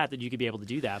places like that you could be able to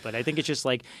do that. But I think it's just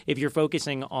like if you're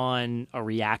focusing on a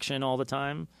reaction all the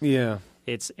time,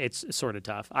 it's sort of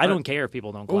tough. I don't care if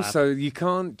people don't clap. Also, you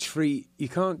can't treat these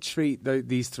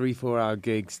 3-4 hour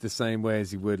gigs the same way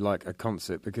as you would like a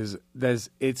concert, because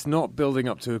it's not building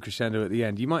up to a crescendo at the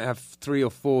end. You might have 3 or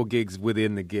 4 gigs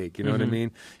within the gig. You know what I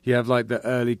mean? You have like the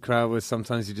early crowd where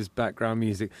sometimes you just background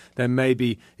music. Then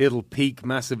maybe it'll peak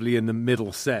massively in the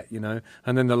middle set, you know,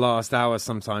 and then the last hour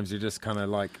sometimes you're just kind of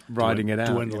like riding it out,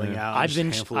 dwindling out.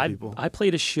 I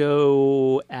played a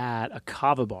show at a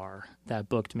kava bar that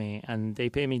booked me, and they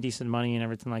paid me decent money and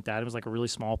everything like that. It was like a really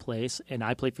small place, and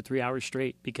I played for 3 hours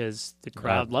straight because the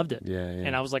crowd loved it.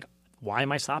 And I was like, why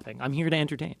am I stopping? I'm here to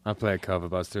entertain. I play at cover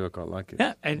bars too. I quite like it.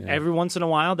 Yeah, and every once in a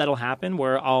while that'll happen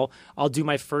where I'll do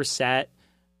my first set.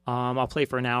 I'll play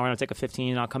for an hour and I'll take a 15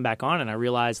 and I'll come back on, and I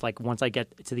realize like once I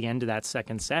get to the end of that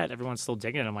second set, everyone's still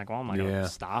digging it. I'm like, well, I'm not going to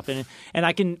stop. And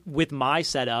I can, with my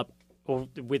setup or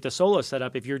with the solo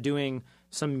setup, if you're doing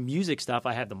some music stuff,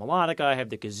 I have the melodica, I have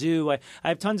the kazoo, I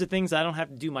have tons of things. I don't have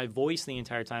to do my voice the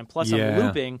entire time. Plus, I'm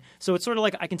looping, so it's sort of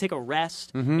like I can take a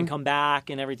rest and come back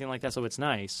and everything like that. So it's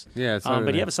nice. Yeah,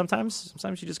 totally. But sometimes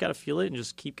you just got to feel it and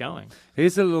just keep going.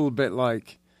 It's a little bit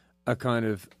like a kind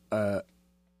of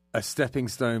a stepping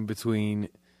stone between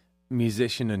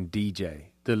musician and DJ.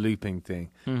 The looping thing,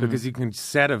 because you can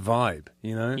set a vibe,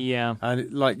 you know? Yeah.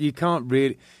 And like you can't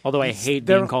really... Although I hate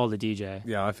being called a DJ.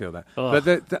 Yeah, I feel that. Ugh.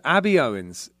 But the Abby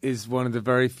Owens is one of the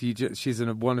very few... She's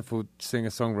a wonderful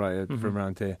singer-songwriter from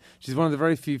around here. She's one of the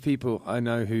very few people I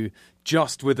know who,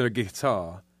 just with her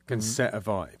guitar, can set a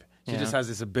vibe. She just has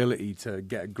this ability to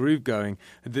get a groove going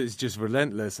that's just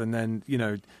relentless, and then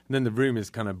then the room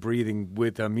is kind of breathing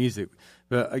with her music.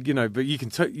 But but you can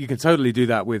totally do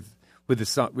that with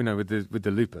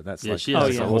the looper. That's she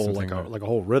has a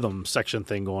whole rhythm section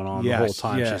thing going on the whole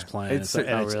time she's playing. And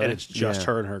it's just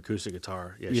her and her acoustic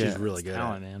guitar. Yeah, she's really good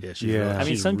at it. Man. Yeah, she's really, I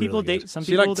mean, some people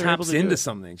she like taps into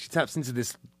something. She taps into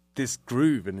this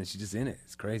groove, and then she's just in it.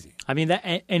 It's crazy. I mean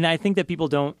and I think that people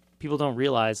don't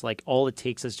realize like all it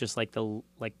takes is just like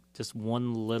just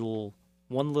one little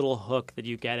hook that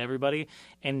you get everybody,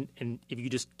 and if you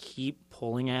just keep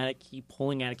pulling at it,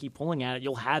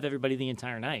 you'll have everybody the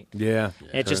entire night.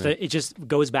 It just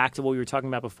goes back to what we were talking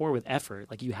about before with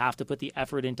effort. Like you have to put the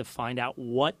effort in to find out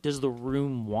what does the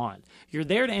room want. You're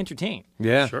there to entertain.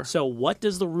 Yeah, sure. So what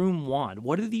does the room want?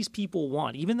 What do these people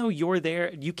want? Even though you're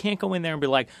there, you can't go in there and be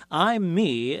like, I'm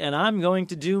me and I'm going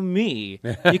to do me.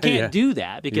 You can't do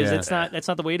that because that's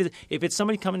not the way it is. If it's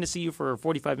somebody coming to see you for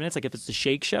 45 minutes, like if it's the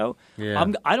Shake Show,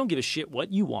 I don't give a shit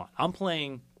what you want. I'm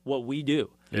playing what we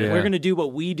do. Yeah. We're going to do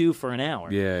what we do for an hour.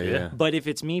 Yeah. But if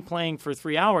it's me playing for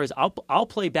 3 hours, I'll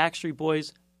play Backstreet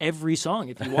Boys every song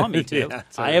if you want me to. Totally.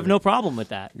 I have no problem with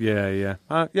that. Yeah.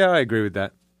 I agree with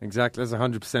that. Exactly. That's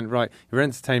 100% right. Your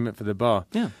entertainment for the bar.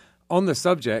 Yeah. On the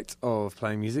subject of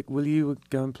playing music, will you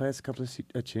go and play us a couple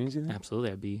of tunes? You think?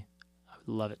 Absolutely. I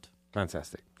would love it.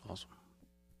 Fantastic. Awesome.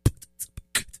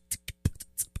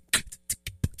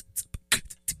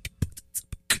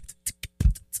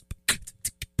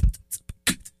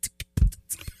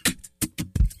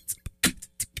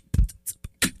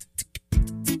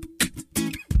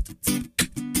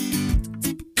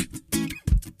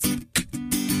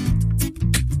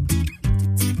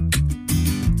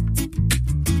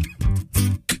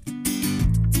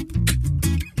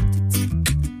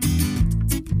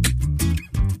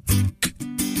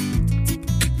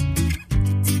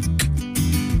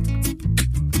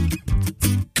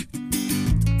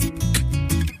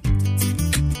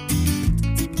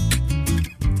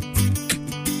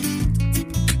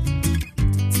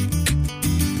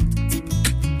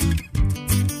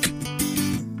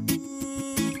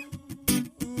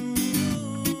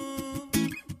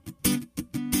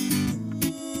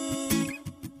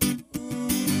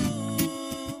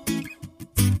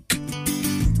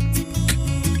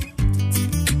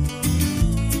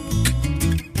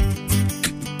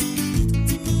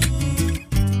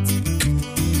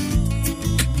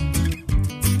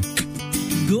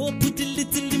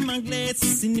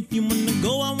 And if you wanna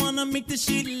go, I wanna make the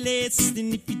shit last.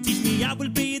 And if you teach me, I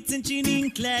will pay attention in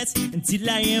class until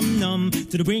I am numb,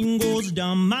 till the brain goes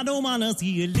dumb. I don't wanna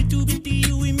see a little bit of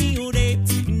you in me all day,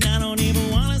 and I don't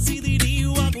ever wanna see the day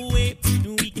you walk away.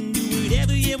 And we can do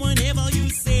whatever, yeah, whenever you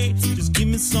say. Just give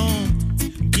me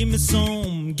some, give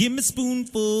me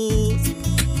spoonfuls.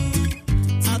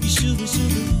 sugar,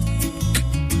 sugar.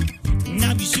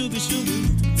 Now be sugar, sugar.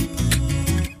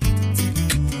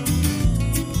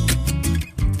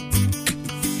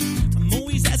 I'm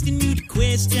always asking you the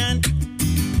question.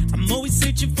 I'm always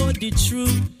searching for the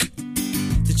truth.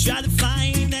 To try to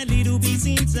find that little piece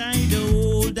inside to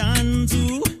hold on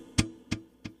to.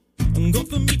 And go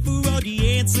for me for all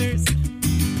the answers.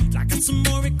 Like some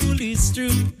oracle is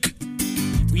true.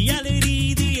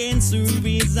 Reality, the answer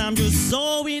is I'm just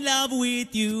so in love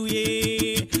with you,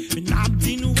 yeah. And I've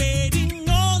been waiting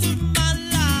all of my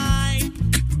life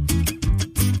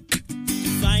to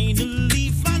finally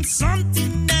find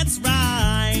something that's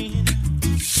right.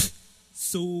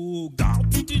 So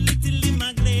God, put a little in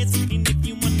my glass. And if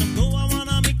you wanna go, I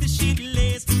wanna make the shit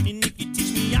last. And if you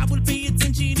teach me, I will pay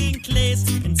attention in class.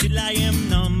 Until I am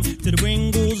numb, till the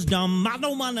brain goes dumb. I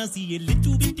don't wanna see a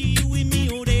little bit of you in me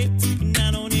all day. And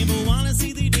I don't ever wanna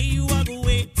see the day you walk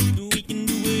away. We can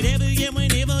do whatever, yeah,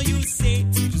 whenever you say.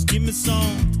 Just give me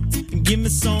some, give me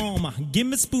some, give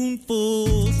me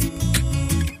spoonfuls.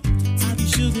 I'll be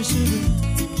sugar, sugar.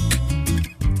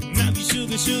 I'll be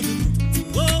sugar, sugar.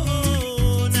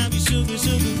 Whoa, now be sugar,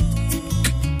 sugar.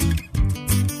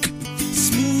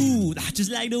 Smooth,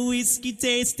 just like the whiskey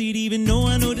tasted. Even though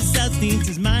I know the substance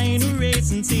is mine,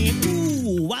 erasing, saying,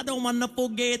 ooh, I don't wanna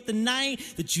forget the night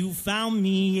that you found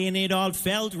me and it all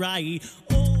felt right.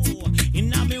 Oh,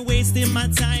 and I've been wasting my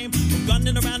time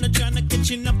running around and trying to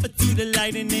catching up to the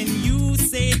light. And then you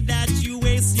say that you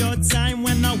waste your time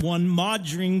when one more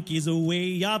drink is a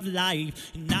way of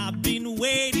life. And I've been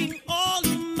waiting all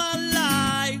of my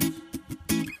life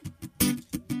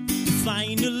to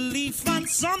finally find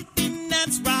something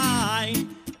that's right.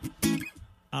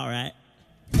 All right.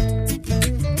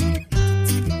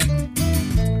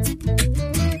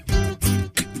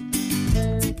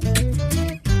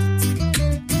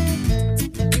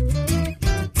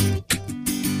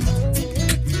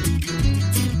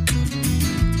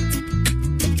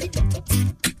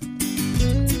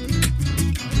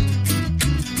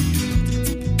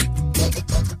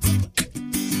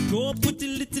 Go put a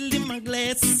little in my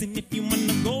glass. And if you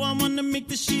wanna go, I wanna make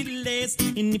the shit last.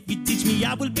 And if you teach me,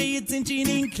 I will pay attention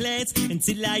in class.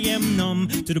 Until I am numb,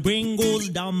 till the brain goes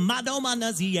dumb. I don't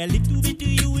wanna see a little bit of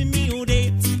you in me all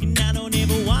day. And I don't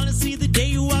ever wanna see the day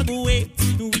you walk away.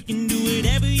 And we can do it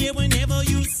every year whenever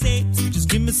you say. Just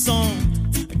give me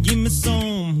some, give me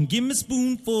some, give me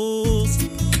spoonfuls.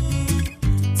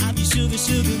 I'll be sugar,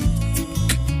 sugar.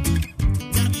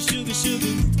 I'll be sugar,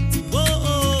 sugar.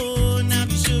 Whoa, now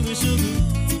be sugar, sugar.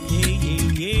 Yeah,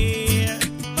 yeah, yeah.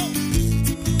 Oh.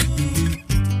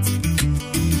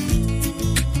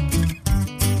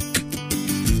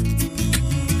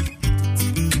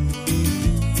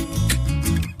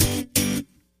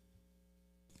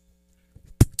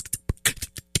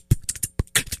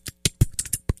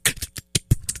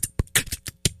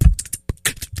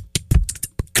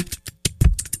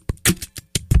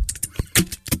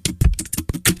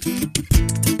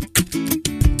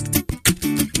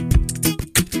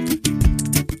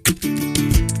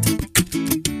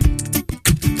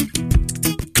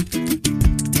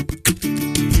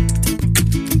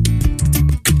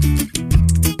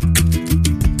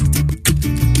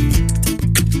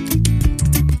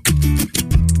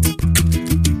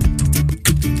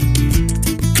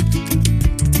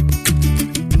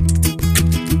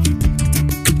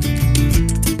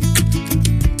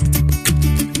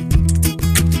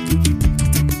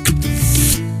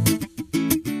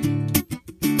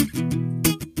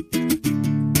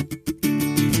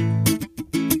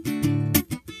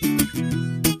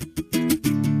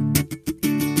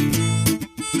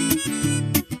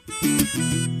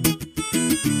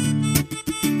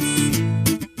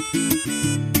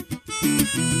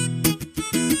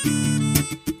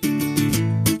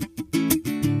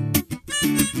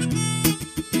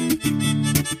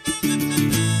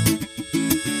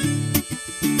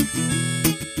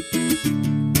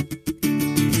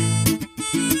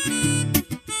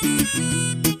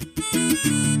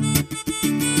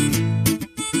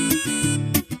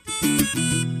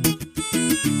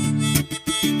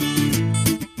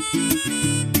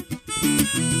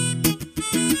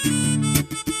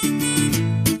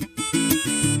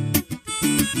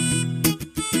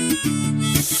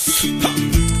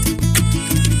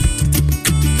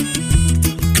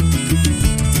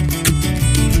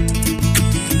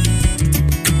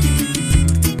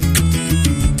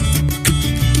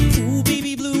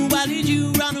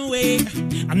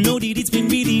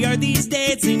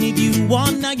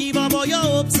 Wanna give up all your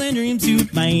hopes and dreams, you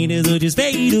might as well just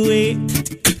fade away. Ooh,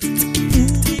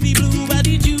 baby blue, why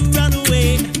did you run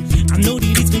away? I know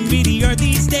that it's been really hard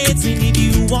these days, and if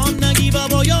you wanna give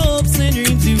up all your hopes and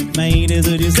dreams, you might as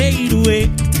well just fade away.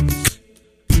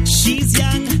 She's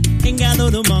young, ain't got no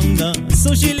among the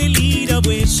socially lead up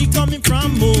where she coming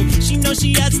from. Oh, she knows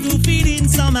she has to fit in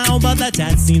somehow, but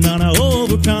that's not to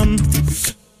overcome.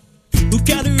 Who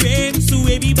got her head, so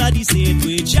everybody said,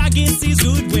 which I guess is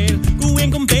good. Well, who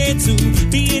ain't compared to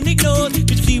being ignored,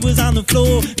 bitch, she was on the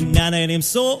floor. None of them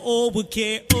so old would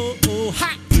care. Oh, oh,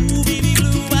 ha! Ooh, baby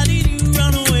blue, why did you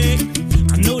run away?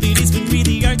 I know that it's been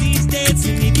really hard these days,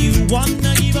 and if you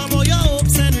wanna give up all your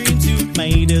hopes and dreams, you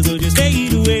might as well just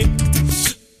fade away.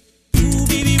 Ooh,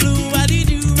 baby blue, why did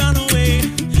you run away?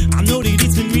 I know that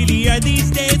it's been really hard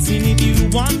these days, and if you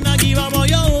wanna give up all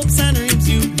your hopes and dreams,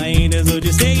 you might as well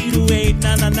just fade away.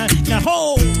 Nah, nah, nah, nah,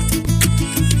 ho!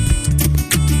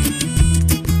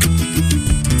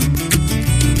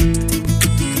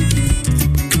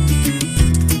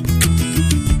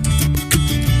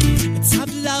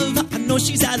 I know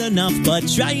she's had enough, but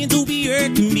trying to be her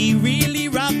can be really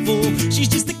rough. Oh, she's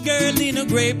just a girl in a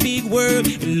great big world,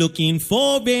 looking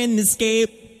for an escape.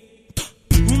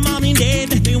 Mom and dad,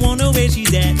 they wonder where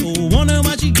she's at. Oh, wonder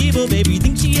what she give up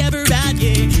everything she ever had.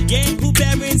 Yeah, yeah, who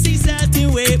parents say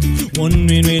certain way,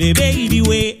 wondering where the baby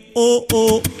went. Oh,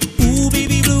 oh, ooh,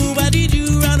 baby blue, why did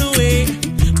you run away?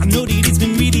 I know that it's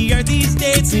been really hard these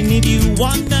days, and if you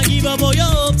wanna give up all your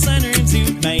hopes and dreams,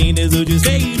 you might as well just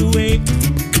fade away.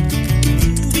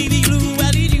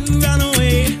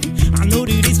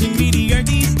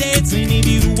 And if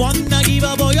you wanna give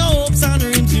up all your hopes and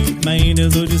dreams, you might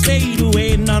as well just fade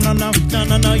away. No, no, no, no,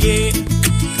 no, no, yeah.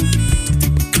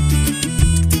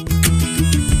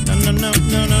 No, no, no,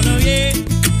 no, no, no, yeah.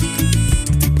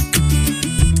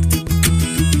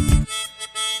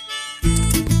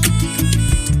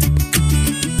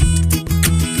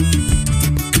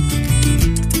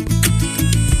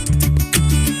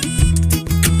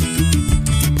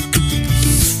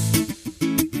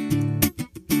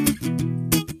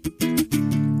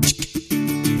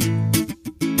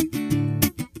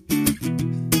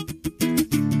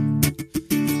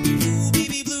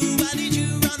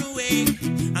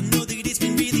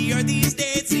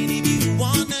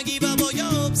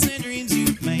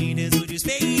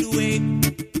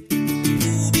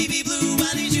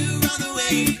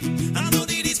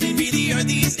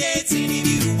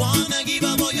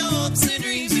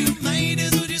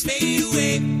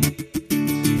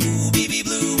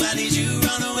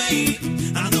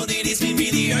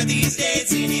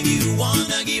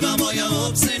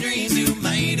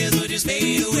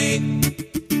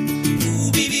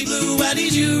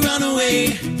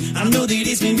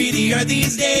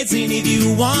 These days, and if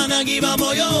you wanna give up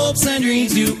all your hopes and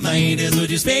dreams, you might as well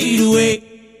just fade away.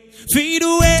 Fade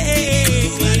away.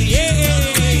 Yeah.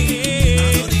 I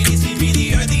know that it's been really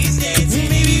hard these days,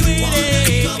 and if you wanna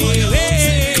give up all your hopes and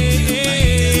dreams, you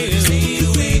might as well just fade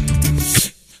away.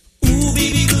 Ooh,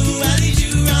 baby blue, why did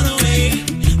you run away?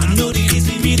 I know that it's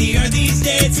been really hard these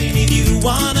days, and if you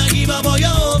wanna give up all your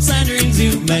hopes and dreams,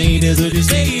 you might as well just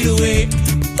fade away.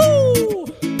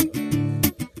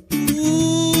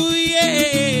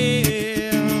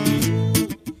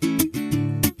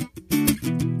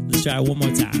 Try one more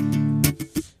time.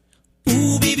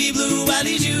 Ooh, baby blue, why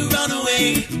did you run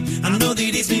away? I know that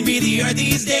it's been really hard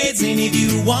these days, and if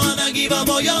you wanna give up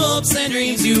all your hopes and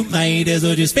dreams, you might as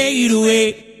well just fade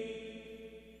away.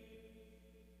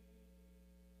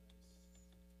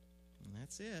 And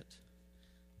that's it. That's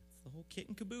the whole kit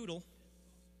and caboodle.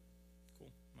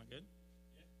 Cool. Am I good?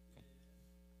 Yeah. Cool.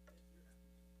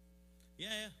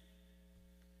 Yeah.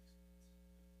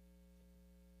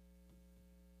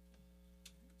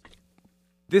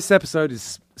 This episode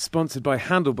is sponsored by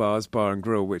Handlebars Bar and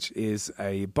Grill, which is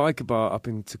a biker bar up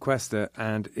in Tequesta,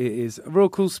 and it is a real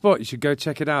cool spot. You should go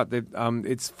check it out.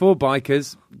 It's for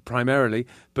bikers primarily,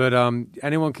 but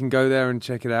anyone can go there and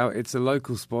check it out. It's a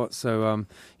local spot, so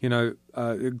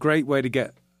a great way to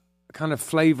get kind of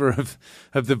flavour of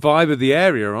the vibe of the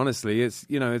area. Honestly, it's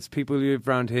people who live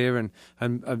around here and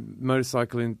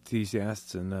motorcycle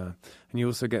enthusiasts, and you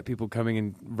also get people coming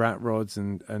in rat rods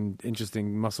and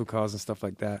interesting muscle cars and stuff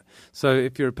like that. So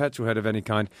if you're a petrol head of any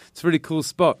kind, it's a really cool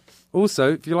spot.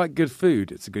 Also, if you like good food,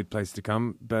 it's a good place to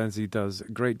come. Bernsey does a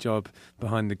great job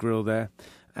behind the grill there,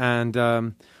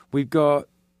 and we've got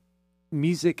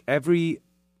music every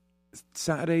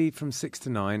Saturday from 6 to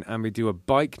 9, and we do a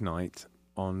bike night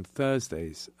on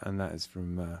Thursdays, and that is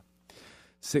from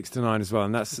 6 to 9 as well,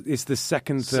 and it's the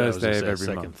second Thursday of every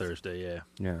month. Second Thursday,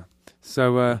 yeah.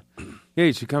 So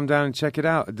you should come down and check it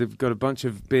out. They've got a bunch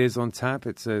of beers on tap.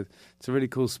 It's a really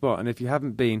cool spot, and if you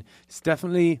haven't been, it's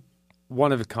definitely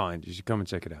one of a kind. You should come and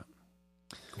check it out.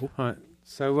 Cool. All right.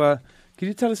 So, could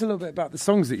you tell us a little bit about the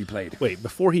songs that you played? Wait,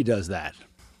 before he does that,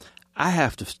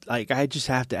 I just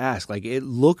have to ask. Like, it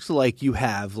looked like you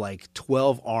have like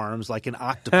 12 arms, like an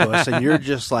octopus, and you're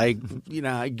just like,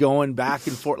 going back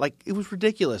and forth. Like, it was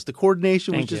ridiculous. The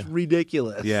coordination was just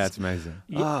ridiculous. Yeah, it's amazing.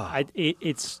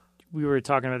 It's we were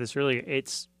talking about this earlier.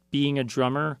 It's being a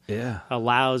drummer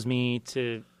allows me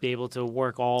to be able to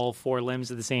work all 4 limbs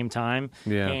at the same time.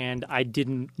 Yeah. And I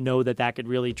didn't know that could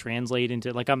really translate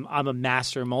into, like, I'm a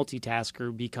master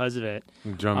multitasker because of it.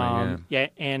 Drumming,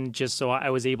 and just so I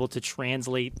was able to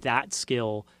translate that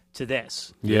skill to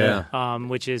this. Yeah.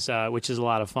 Which is a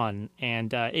lot of fun.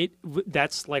 And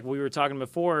that's like we were talking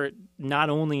before, not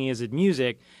only is it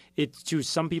music, it's to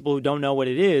some people who don't know what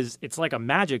it is, it's like a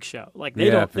magic show. Like they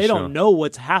don't know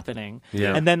what's happening.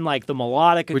 Yeah. And then like the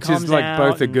melodica which comes is like out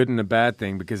both a good and a bad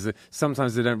thing, because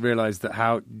sometimes they don't realize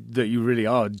that you really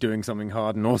are doing something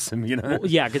hard and awesome, Well,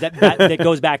 yeah, because that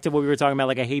goes back to what we were talking about.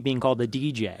 Like, I hate being called the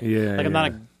DJ. Yeah, like I'm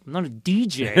not a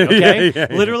DJ, okay? Yeah.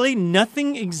 Literally,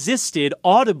 nothing existed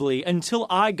audibly until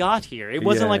I got here. It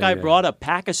wasn't like I brought a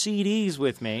pack of CDs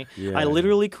with me. Yeah. I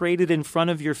literally created in front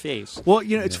of your face. Well,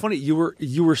 it's funny. You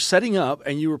were setting up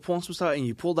and you were pulling some stuff, and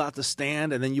you pulled out the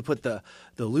stand, and then you put the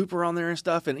looper on there and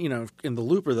stuff. And in the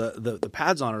looper, the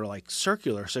pads on it are like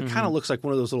circular, so it kind of looks like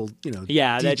one of those little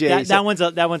DJ.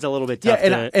 that one's a little bit tough.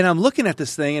 And I'm looking at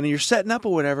this thing, and you're setting up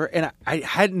or whatever, and I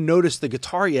hadn't noticed the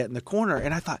guitar yet in the corner,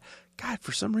 and I thought, God,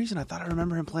 for some reason, I thought I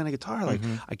remember him playing a guitar. Like,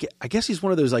 I guess he's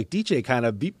one of those like DJ kind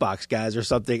of beatbox guys or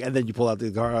something. And then you pull out the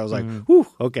guitar. I was like, whew,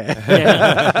 okay.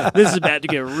 This is about to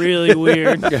get really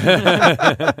weird. No,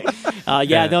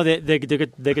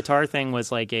 the guitar thing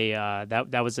was like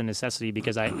that was a necessity,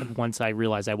 because once I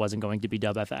realized I wasn't going to be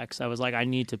DubFX, I was like, I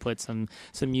need to put some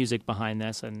music behind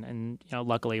this, and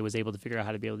luckily I was able to figure out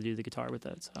how to be able to do the guitar with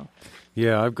it. So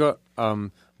yeah, I've got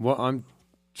what I'm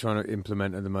trying to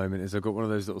implement at the moment is I've got one of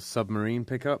those little submarine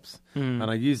pickups, and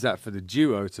I use that for the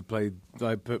duo to play.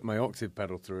 I put my octave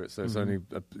pedal through it, so it's only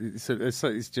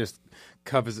it's just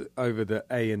covers over the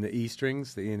A and the E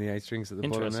strings, the E and the A strings at the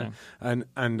bottom there.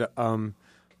 And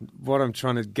what I'm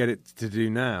trying to get it to do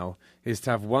now is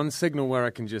to have one signal where I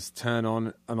can just turn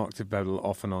on an octave pedal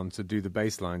off and on to do the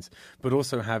bass lines, but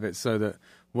also have it so that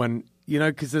when,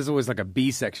 because there's always like a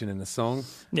B section in the song,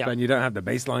 and you don't have the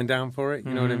bass line down for it,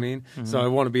 you know what I mean? So I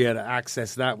want to be able to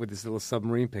access that with this little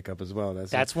submarine pickup as well.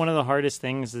 That's one of the hardest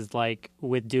things is like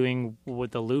with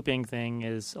the looping thing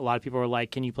is a lot of people are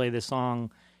like, can you play this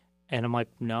song? And I'm like,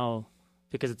 no,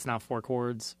 because it's not 4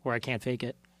 chords, or I can't fake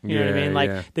it. You know what I mean?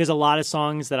 Like, there's a lot of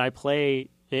songs that I play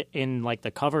in like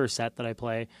the cover set that I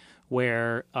play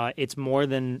where it's more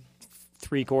than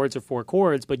 3 chords or 4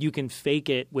 chords, but you can fake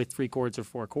it with 3 chords or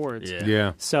 4 chords.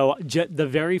 Yeah. So the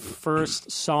very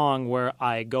first song where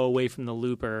I go away from the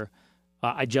looper,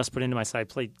 I just put into my side,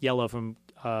 played Yellow from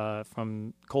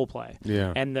Coldplay.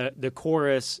 Yeah. And the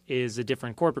chorus is a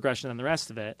different chord progression than the rest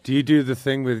of it. Do you do the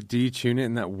thing do you tune it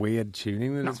in that weird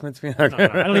tuning that it's meant to be? No, I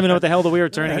don't even know what the hell the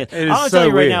weird turning is. I'll tell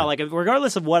you right now, like,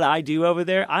 regardless of what I do over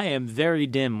there, I am very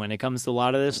dim when it comes to a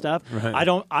lot of this stuff.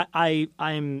 Right.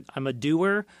 I'm a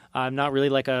doer. I'm not really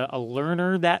like a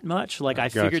learner that much. Like, I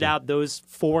figured out those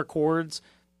 4 chords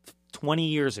 20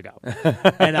 years ago.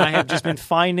 And I have just been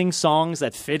finding songs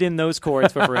that fit in those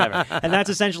chords for forever. And that's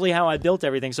essentially how I built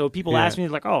everything. So people ask me,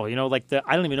 like, I don't even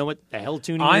know what the hell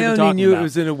tuning I you're only talking knew about. it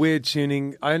was in a weird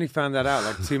tuning. I only found that out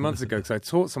like 2 months ago because I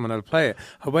taught someone how to play it.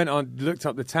 I went on, looked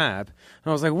up the tab, and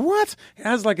I was like, what? It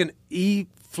has like an E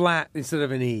flat instead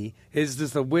of an E. It's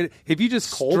just a weird... If you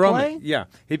just strum it...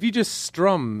 If you just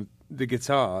strum the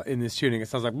guitar in this tuning, it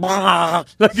sounds like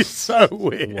like it's so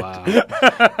weird. Wow.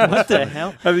 What the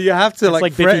hell? I mean, you have to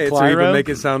like fret Vicky it to Clyro? even make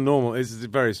it sound normal. It's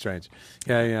very strange.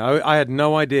 Yeah. I had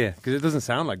no idea because it doesn't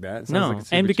sound like that. It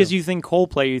sounds like And because you think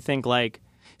Coldplay, you think like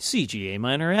C, G, A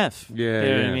minor, F. Yeah, you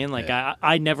know what I mean? Like,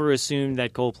 I never assumed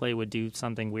that Coldplay would do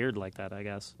something weird like that, I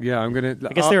guess. Yeah, I'm gonna.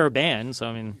 I guess they're a band, so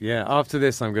I mean. Yeah, after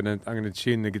this, I'm gonna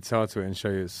tune the guitar to it and show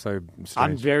you. It's so strange.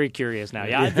 I'm very curious now.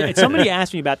 Yeah, somebody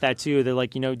asked me about that too. They're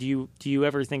like, do you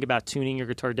ever think about tuning your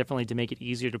guitar differently to make it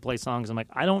easier to play songs? I'm like,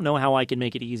 I don't know how I can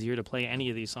make it easier to play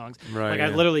any of these songs. Right. Like,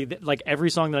 I literally like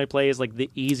every song that I play is like the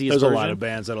easiest. There's version.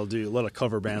 a lot of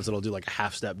cover bands that'll do like a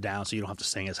half step down, so you don't have to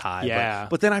sing as high. Yeah.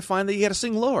 But then I find that you got to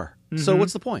sing lower. So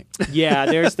what's the point? Yeah,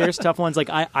 there's tough ones. Like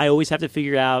I always have to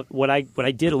figure out what I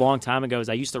did a long time ago is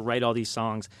I used to write all these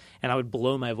songs and I would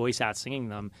blow my voice out singing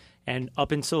them. And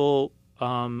up until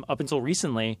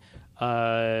recently,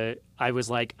 I was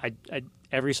like,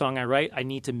 every song I write, I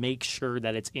need to make sure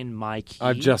that it's in my key.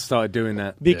 I've just started doing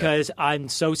that because I'm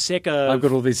so sick of. I've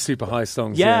got all these super high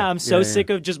songs. Yeah, I'm so sick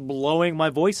of just blowing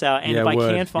my voice out. And if I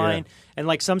can't find and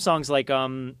like some songs like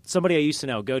somebody I used to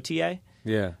know, Gautier.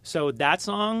 Yeah. So that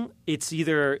song, it's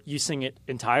either you sing it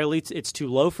entirely, it's too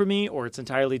low for me, or it's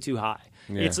entirely too high.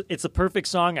 Yeah. It's a perfect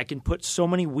song. I can put so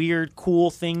many weird,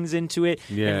 cool things into it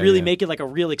Yeah, and really yeah. make it like a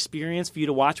real experience for you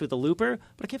to watch with a looper,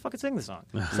 but I can't fucking sing the song.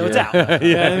 So it's out.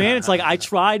 You know what I mean? It's like I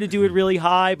try to do it really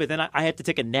high, but then I have to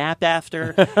take a nap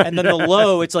after. And then the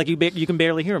low, it's like you can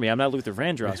barely hear me. I'm not Luther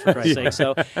Vandross, for Christ's sake.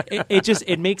 So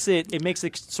it makes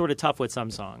it sort of tough with some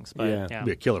songs. But Yeah. It'd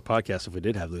be a killer podcast if we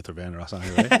did have Luther Vandross on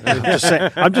here,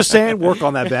 right? I'm just saying, work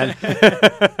on that, Ben.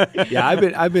 Yeah, I've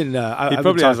been. He I've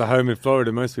probably been has a home in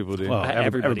Florida. Most people do. Well,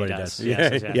 Everybody everybody does. does.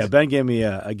 Yes. Yeah, Ben gave me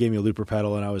a looper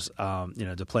pedal, and I was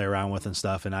to play around with and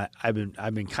stuff. And I've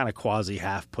been kind of quasi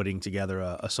half putting together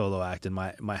a solo act. And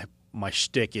my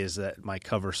shtick is that my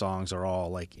cover songs are all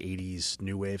like 80s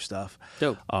new wave stuff.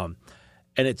 Dope.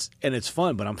 And it's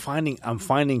fun, but I'm finding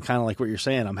kind of like what you're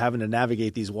saying. I'm having to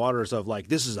navigate these waters of like,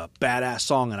 this is a badass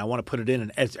song and I want to put it in,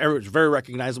 and it's very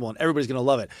recognizable and everybody's going to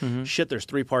love it. Shit, there's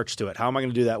 3 parts to it. How am I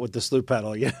going to do that with this loop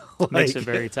pedal? You know, Makes it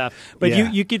very tough. But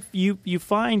Yeah. you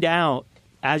find out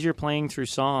as you're playing through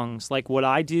songs. Like what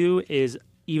I do is,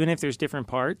 even if there's different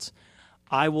parts,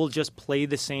 I will just play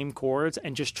the same chords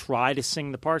and just try to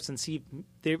sing the parts and see if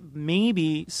there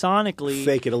maybe sonically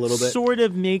Fake it a little bit. sort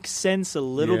of makes sense a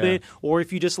little Yeah. bit, or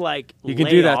if you just like You can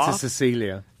lay do that off. to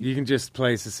Cecilia. You can just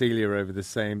play Cecilia over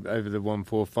the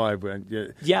 145. And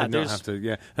Yeah, and not there's- have to.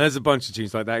 Yeah, and there's a bunch of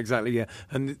tunes like that. Exactly. Yeah,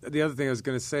 and the other thing I was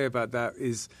going to say about that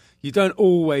is you don't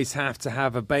always have to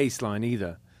have a bass line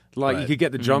either. Like you Right. could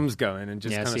get the drums going and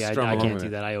just Yeah, kind see, of strum I along can't with do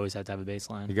it. that. I always have to have a bass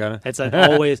line. You got it? It's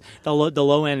always the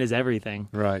low end is everything.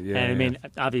 Right, yeah, And I yeah. mean,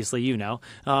 obviously,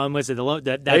 what's it? The low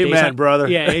that Amen, bass line, brother.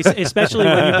 Yeah, especially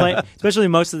when you play. Especially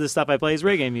most of the stuff I play is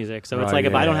reggae music. So it's Right, like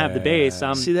if I don't yeah, have the yeah, bass, yeah.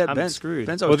 I'm See that I'm Ben's screwed.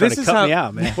 Ben's always trying to cut me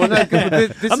out, man. Well, no,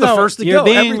 this I'm is the how- first to You're go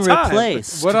being every time.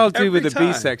 replaced. What I'll do with Every the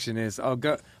B time. section is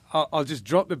I'll just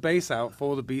drop the bass out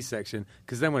for the B section,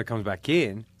 because then when it comes back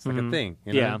in, it's like a thing.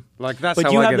 You know? Yeah. Like that's But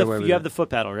how you I have get away with you it. have the foot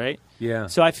pedal, right? Yeah.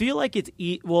 So I feel like it's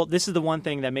well. This is the one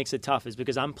thing that makes it tough, is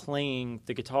because I'm playing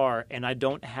the guitar and I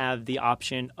don't have the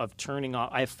option of turning off.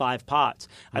 I have 5 pots.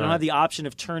 I don't Right. have the option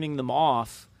of turning them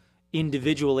off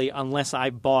individually unless I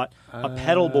bought a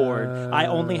pedal board. I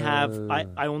only have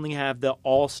the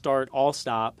all start, all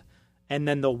stop, and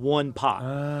then the one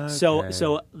pot.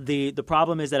 So the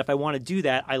problem is that if I want to do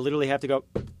that, I literally have to go.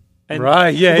 And,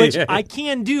 Right, yeah, which yeah. I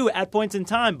can do at points in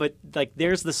time, but like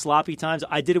there's the sloppy times.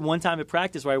 I did it one time at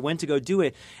practice where I went to go do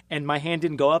it, and my hand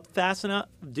didn't go up fast enough,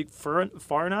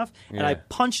 far enough, and I Yeah.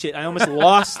 punched it. I almost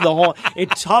lost the whole. It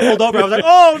toppled over. I was like,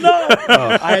 "Oh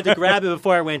no!" I had to grab it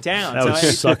before I went down. That would So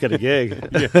suck at a gig.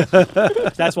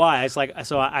 that's why it's like.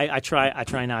 So I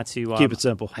try not to Keep it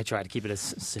simple. I try to keep it as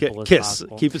simple as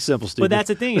possible. Keep it simple, Steve. But that's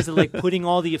the thing, is that like putting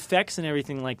all the effects and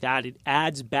everything like that, it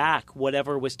adds back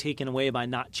whatever was taken away by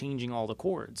not changing all the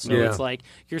chords. So Yeah. it's like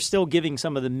you're still giving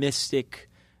some of the mystic,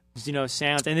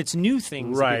 sounds, and it's new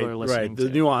things that right, people are listening right. to. The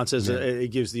nuances,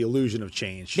 it gives the illusion of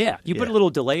change. Yeah, you put a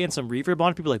little delay and some reverb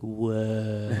on it, people are like,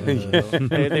 whoa.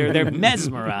 They're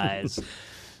mesmerized.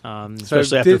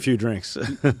 Especially after a few drinks.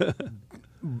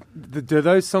 Do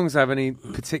those songs have any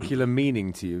particular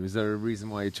meaning to you? Is there a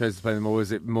reason why you chose to play them, or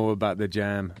is it more about the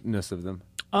jamness of them?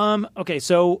 Okay,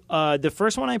 so the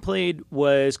first one I played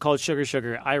was called Sugar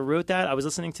Sugar. I wrote that. I was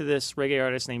listening to this reggae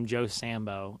artist named Joe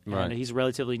Sambo, and Right. he's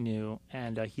relatively new,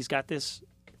 and he's got this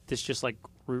just like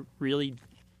really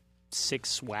sick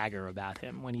swagger about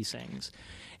him when he sings.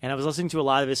 And I was listening to a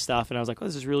lot of his stuff, and I was like, "Oh,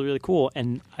 this is really, really cool."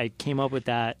 And I came up with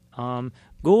that.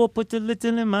 Go put a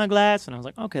little in my glass, and I was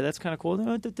like, "Okay, that's kind of cool."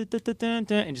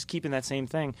 And just keeping that same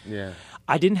thing. Yeah.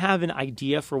 I didn't have an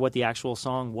idea for what the actual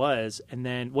song was, and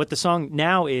then what the song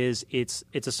now is, it's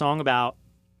a song about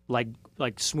like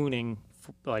swooning,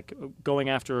 like going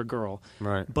after a girl,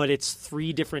 Right. but it's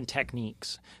 3 different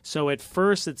techniques. So at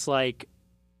first it's like,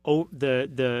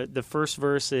 the first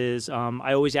verse is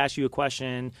I always ask you a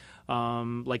question,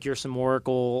 like you're some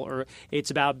oracle, or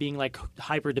it's about being like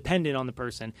hyper dependent on the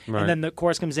person. Right. And then the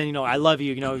chorus comes in, I love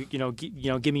you,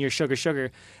 give me your sugar,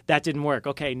 sugar. That didn't work.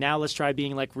 Okay, now let's try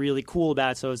being like really cool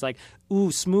about it. So it's like,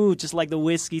 ooh, smooth, just like the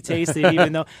whiskey tasted,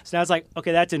 even though. So now it's like,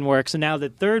 okay, that didn't work. So now the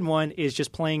third one is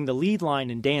just playing the lead line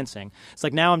and dancing. It's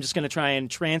like, now I'm just going to try and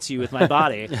trance you with my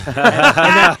body. So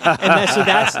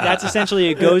that's essentially,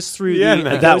 it goes through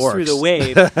through the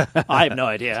wave. I have no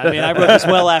idea. I mean, I wrote this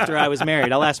well after I was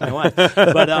married. I'll ask my wife.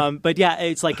 But yeah,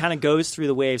 it's like kind of goes through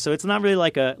the wave. So it's not really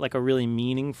like a really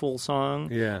meaningful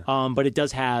song. Yeah. But it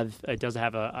does have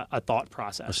a thought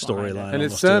process, A storyline. And it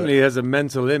almost certainly has a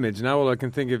mental image. Now all I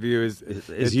can think of you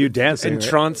is you dancing, right?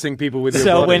 entrancing people with your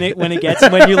So body. when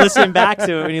you listen back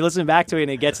to it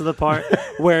and it gets to the part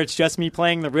where it's just me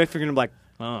playing the riff, you're gonna be like,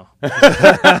 Oh.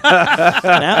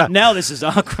 now this is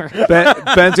awkward.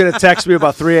 Ben's going to text me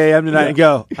about 3 a.m. tonight and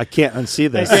go, I can't unsee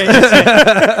this.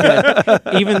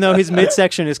 Yeah. Even though his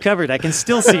midsection is covered, I can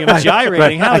still see him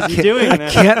gyrating. How is he doing that? I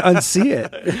can't unsee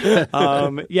it.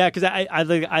 Yeah, because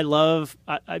I love.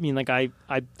 I mean, like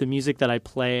the music that I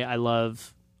play, I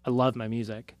love my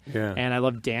music. Yeah. And I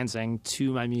love dancing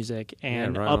to my music.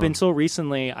 And right up on. until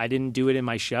recently, I didn't do it in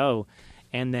my show.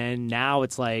 And then now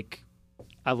it's like,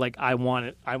 I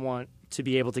want to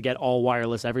be able to get all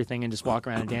wireless everything and just walk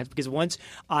around and dance, because once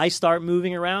I start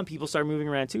moving around, people start moving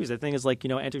around too. So the thing is, like,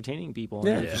 entertaining people. and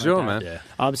Yeah, everything for sure, like man. that.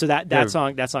 Yeah. So that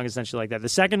song is essentially like that. The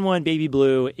second one, Baby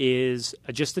Blue, is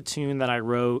just a tune that I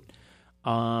wrote.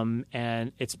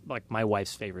 And it's like my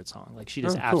wife's favorite song. Like, she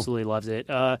just cool. absolutely loves it.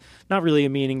 Not really a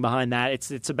meaning behind that.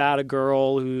 It's about a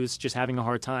girl who's just having a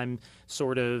hard time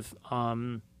sort of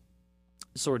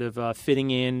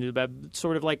fitting in, about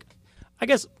sort of like, I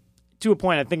guess, to a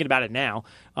point. I'm thinking about it now.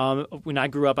 When I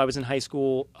grew up, I was in high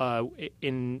school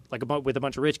in like with a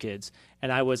bunch of rich kids,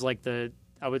 and I was like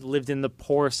lived in the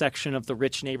poor section of the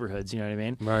rich neighborhoods. You know what I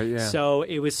mean? Right, yeah. So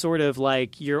it was sort of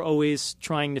like you're always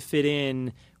trying to fit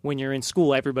in. When you're in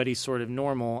school, everybody's sort of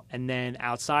normal, and then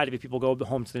outside of it, people go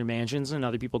home to their mansions, and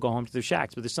other people go home to their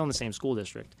shacks, but they're still in the same school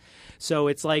district. So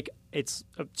it's like it's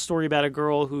a story about a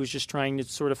girl who's just trying to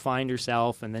sort of find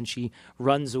herself, and then she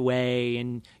runs away,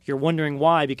 and you're wondering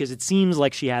why, because it seems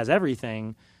like she has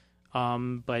everything,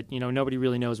 but nobody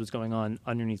really knows what's going on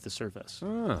underneath the surface.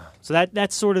 So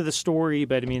that's sort of the story.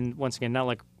 But I mean, once again, not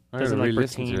like. I Doesn't gotta like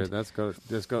re-listen to pertain. it.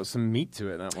 That's got some meat to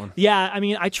it. That one. Yeah, I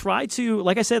mean, I try to,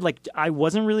 like I said, like I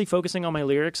wasn't really focusing on my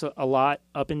lyrics a lot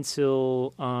up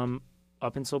until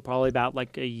probably about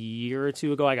like a year or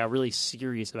two ago. I got really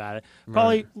serious about it.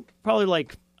 Probably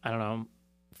like, I don't know,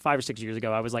 5 or 6 years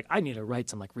ago, I was like, I need to write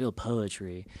some like real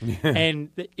poetry, and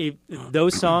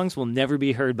those songs will never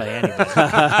be heard by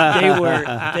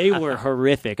anyone. They were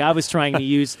horrific. I was trying to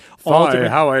use all different.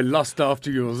 How I lust after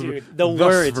you. Dude, the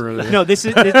words. No, this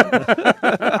is.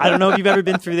 I don't know if you've ever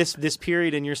been through this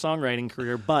period in your songwriting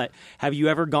career, but have you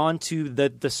ever gone to the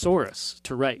thesaurus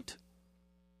to write?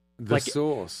 The like,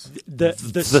 source. The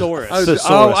thesaurus.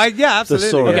 Yeah, absolutely.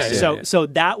 Thesaurus, Okay, yeah. so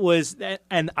that was,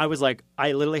 and I was like,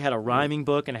 I literally had a rhyming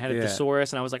book and I had a Yeah.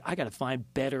 thesaurus, and I was like, I got to find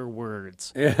better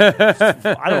words.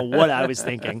 I don't know what I was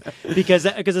thinking, because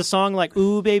a song like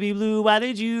 "Ooh Baby Blue, Why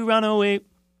Did You Run Away?"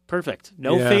 Perfect.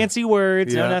 No Yeah. fancy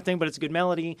words, no Yeah. nothing, but it's a good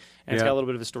melody and it's Yeah. got a little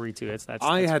bit of a story to it.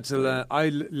 I had to learn.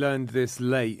 Learned this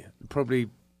late.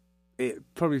 It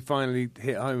probably finally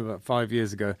hit home about 5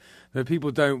 years ago. That people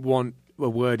don't want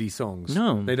wordy songs.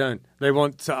 No. They don't. They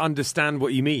want to understand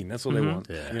what you mean. That's all they want.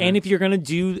 Yeah. you know? And if you're gonna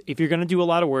do a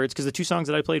lot of words, because the two songs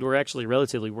that I played were actually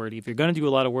relatively wordy. If you're gonna do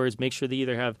a lot of words, make sure they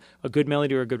either have a good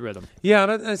melody or a good rhythm. Yeah,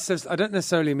 I don't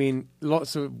necessarily mean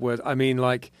lots of words. I mean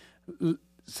like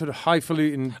sort of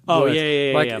highfalutin. Oh, words.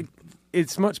 yeah. Like Yeah.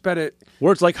 it's much better.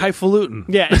 Words like highfalutin.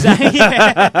 Yeah, exactly.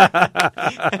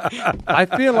 I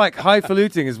feel like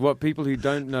highfalutin is what people who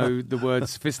don't know the word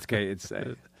sophisticated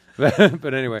say.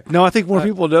 But anyway, No, I think more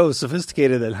people know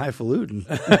sophisticated than highfalutin.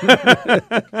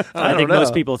 I think know.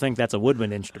 most people think that's a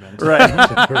woodwind instrument. Right.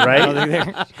 I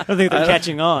Right. don't think they're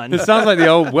catching on. it sounds like the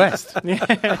old West.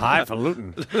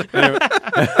 Highfalutin. Anyway.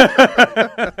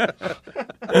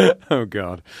 Oh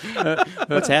God.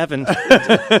 What's happened?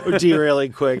 We're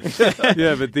derailing quick.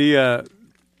 Yeah,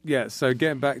 but so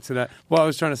getting back to that, what I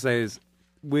was trying to say is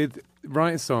with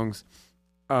writing songs,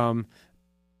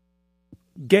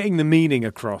 getting the meaning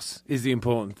across is the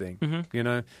important thing,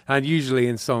 and usually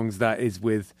in songs that is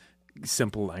with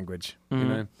simple language,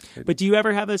 But do you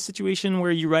ever have a situation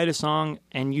where you write a song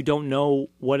and you don't know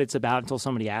what it's about until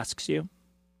somebody asks you?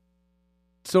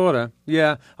 Sorta,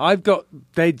 yeah.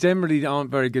 They generally aren't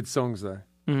very good songs though.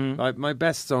 Like my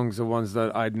best songs are ones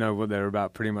that I know what they're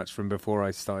about pretty much from before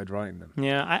I started writing them.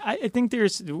 Yeah, I think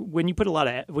there's when you put a lot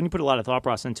of thought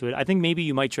process into it, I think maybe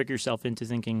you might trick yourself into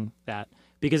thinking that,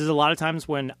 because there's a lot of times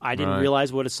when I didn't Right.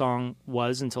 realize what a song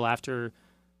was until after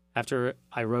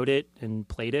I wrote it and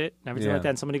played it and everything Yeah. like that,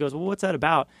 and somebody goes, "Well, what's that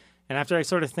about?" And after I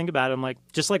sort of think about it, I'm like,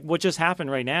 just like what just happened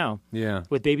right now Yeah.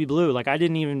 with Baby Blue. Like I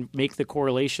didn't even make the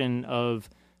correlation of,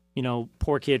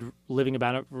 poor kid living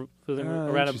around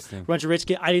a interesting. bunch of rich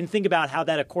kids. I didn't think about how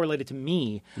that correlated to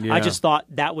me. Yeah. I just thought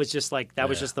that was just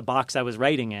was just the box I was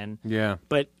writing in. Yeah.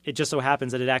 But it just so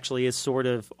happens that it actually is sort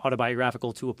of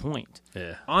autobiographical to a point.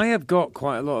 Yeah. I have got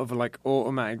quite a lot of like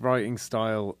automatic writing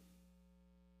style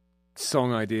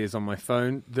song ideas on my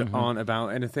phone that aren't about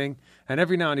anything, and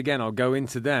every now and again I'll go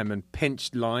into them and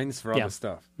pinch lines for Yeah. other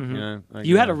stuff. Mhm. Like,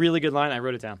 You had a really good line. I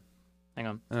wrote it down. Hang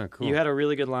on. Oh, cool. You had a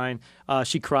really good line.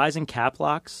 She cries in cap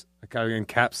locks. Okay, in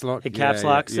caps lock. It caps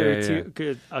locks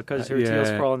because her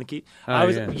tears fall on the key.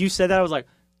 You said that, I was like,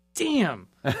 damn.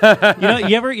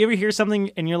 You ever hear something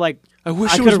and you're like, I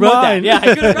wish I it could was have wrote mine. that.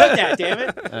 Yeah, I could have wrote that. Damn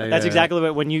it. That's yeah. exactly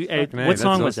what what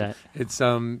song was awesome. that? It's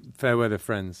Fair Weather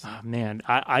Friends. Oh man,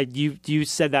 you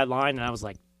said that line and I was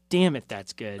like, damn it,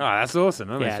 that's good. Oh, that's awesome.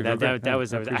 That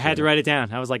was. I had to write it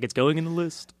down. I was like, it's going in the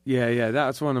list. Yeah,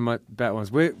 that's one of my better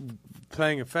ones. We're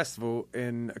playing a festival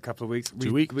in a couple of weeks.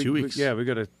 2 weeks. Yeah, we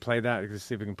got to play that to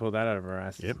see if we can pull that out of our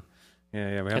asses. Yep. Yeah,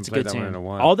 we haven't That's a played good that one tune. in a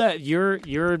while. All that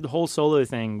your whole solo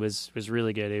thing was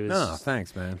really good. It was. Oh,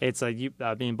 thanks, man. It's like you.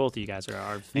 I mean, both of you guys are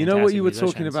fantastic. You know what you were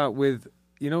musicians. talking about with.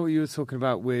 You know what you were talking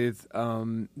about with.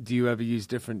 Do you ever use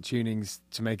different tunings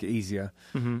to make it easier?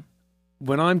 Mm-hmm.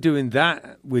 When I'm doing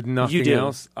that with nothing do.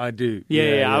 else, I do.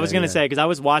 Yeah. I was gonna say because I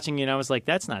was watching you and I was like,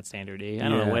 that's not standard E. I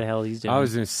don't know what the hell he's doing. I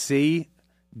was doing C,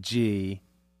 G,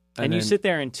 and you then- sit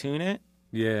there and tune it.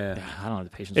 Yeah. I don't have the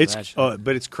patience for that shit.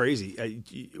 But it's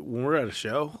crazy. When we're at a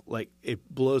show, like it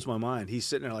blows my mind. He's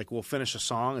sitting there, like we'll finish a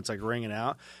song, it's like ringing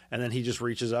out, and then he just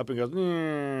reaches up and goes,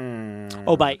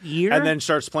 Oh, by ear, and then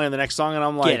starts playing the next song, and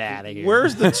I'm like, Get outta here.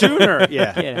 Where's the tuner?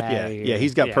 Yeah, Get outta here. yeah.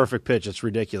 He's got Yeah. perfect pitch. It's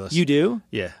ridiculous. You do?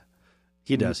 Yeah,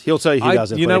 he does. He'll tell you he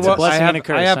doesn't. You but know it's what? blessing I and a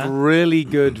curse, have huh? really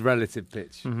good relative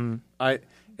pitch. Mm-hmm.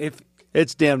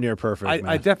 It's damn near perfect. I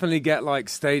man. definitely get like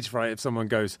stage fright if someone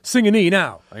goes sing an E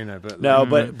now. But No,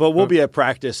 but we'll be at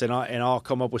practice, and I'll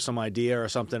come up with some idea or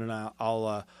something, and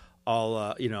I'll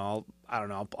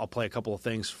play a couple of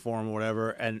things for him or whatever,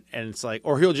 and it's like,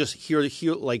 or he'll just hear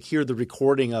the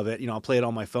recording of it. I'll play it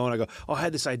on my phone. I go, oh, I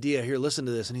had this idea here. Listen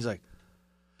to this, and he's like,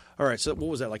 all right, so what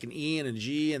was that? Like an E and a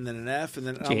G and then an F, and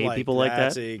then Do you hate I'm like, people like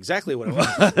that's that? exactly what it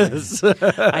was.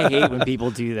 I hate when people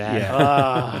do that. Yeah.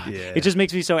 Ugh. Yeah. It just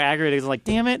makes me so aggravated. It's like,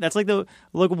 damn it, that's like the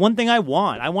one thing I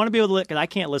want. I want to be able to, because I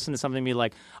can't listen to something and be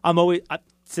like, I'm always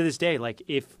to this day, like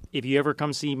if you ever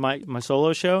come see my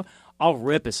solo show, I'll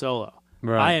rip a solo.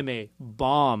 Right. I am a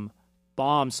bomb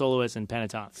soloist in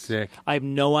pentatonic. Sick. I have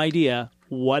no idea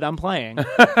what I'm playing,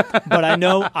 but I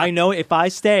know if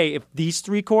these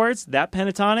three chords, that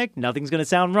pentatonic, nothing's gonna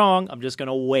sound wrong. I'm just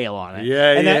gonna wail on it.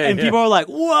 And people are like,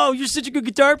 "Whoa, you're such a good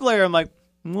guitar player." I'm like,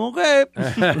 "Okay,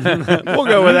 we'll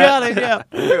go with that." Got it, yeah.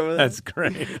 That's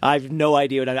great. I have no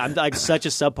idea what I'm like. Such a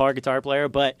subpar guitar player,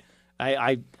 but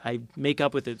I make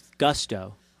up with it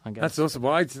gusto. I guess. That's awesome.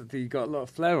 Well, I think you got a lot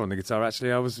of flair on the guitar.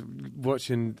 Actually, I was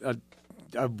watching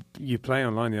you play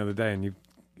online the other day, and you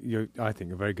I think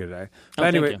you're very good at it. But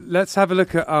anyway, let's have a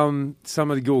look at some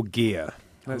of your gear.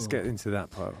 Let's get into that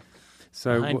part.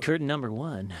 So behind curtain number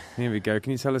 1. Here we go.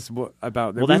 Can you tell us what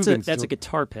about the? Well, that's a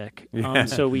guitar pick. Yeah.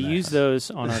 So we use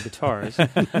those on our guitars.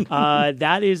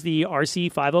 That is the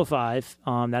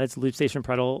RC505. That is the loop station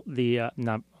pedal.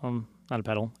 Not a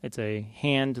pedal. It's a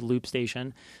hand loop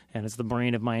station, and it's the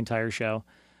brain of my entire show.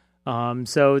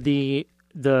 So the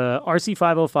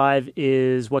RC505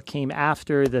 is what came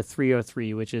after the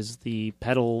 303, which is the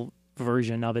pedal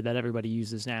version of it that everybody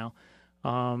uses now.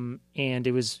 And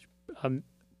it was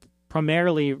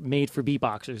primarily made for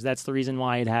beatboxers. That's the reason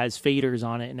why it has faders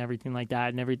on it and everything like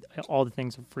that, and all the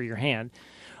things for your hand.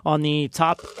 On the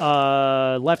top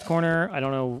left corner, I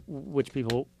don't know which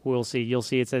people will see. You'll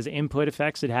see it says input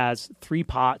effects. It has 3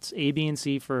 pots, A, B, and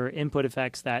C, for input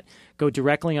effects that go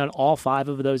directly on all 5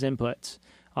 of those inputs,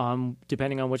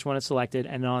 depending on which one is selected.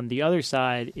 And on the other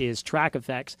side is track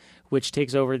effects, which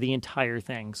takes over the entire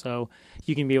thing. So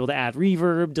you can be able to add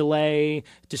reverb, delay,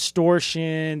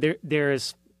 distortion.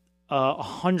 There's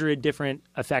 100 different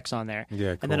effects on there.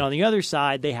 Yeah, cool. And then on the other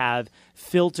side, they have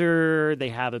filter, they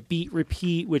have a beat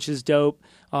repeat, which is dope.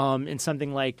 And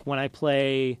something like when I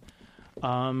play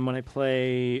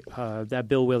that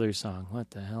Bill Withers song, what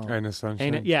the hell? Ain't No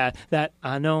Sunshine. Yeah, that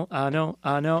I know.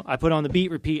 I put on the beat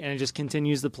repeat, and it just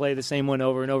continues to play the same one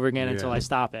over and over again until I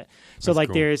stop it. So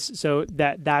That's cool.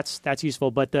 That's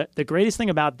useful. But the greatest thing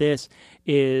about this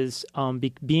is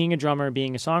being a drummer,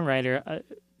 being a songwriter.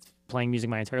 Playing music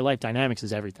my entire life, dynamics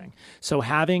is everything. So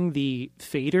having the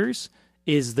faders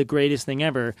is the greatest thing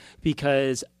ever,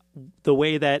 because the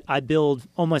way that I build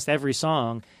almost every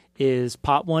song is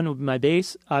pot 1 would be my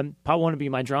bass, pot 1 would be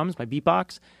my drums, my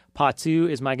beatbox, pot 2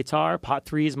 is my guitar, pot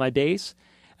 3 is my bass,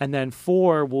 and then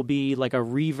 4 will be like a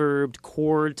reverbed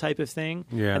chord type of thing,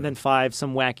 and then 5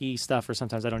 some wacky stuff, or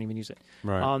sometimes I don't even use it.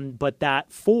 Right. But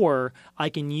that 4 I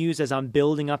can use as I'm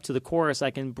building up to the chorus.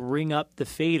 I can bring up the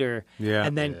fader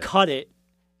and then cut it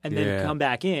and then come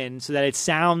back in so that it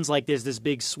sounds like there's this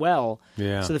big swell.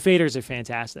 Yeah. So the faders are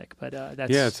fantastic. But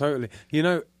that's Totally. You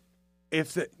know,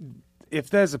 if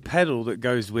there's a pedal that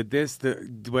goes with this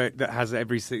that has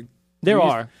every There You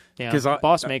are. Yeah. 'cause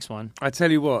Boss makes one. I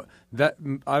tell you what,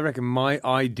 I reckon my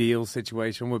ideal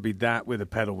situation would be that with a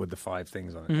pedal with the 5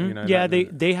 things on it. You know, Yeah,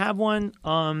 that- they have one.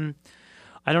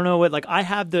 I don't know what. Like I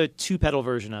have the 2-pedal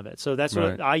version of it, so that's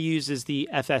Right. what I use is the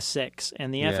FS6,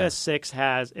 and the Yeah. FS6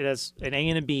 has an A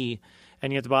and a B,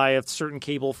 and you have to buy a certain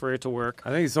cable for it to work.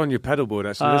 I think it's on your pedal board,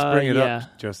 actually. Let's bring it yeah.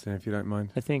 up, Justin, if you don't mind.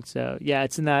 I think so. Yeah,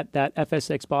 it's in that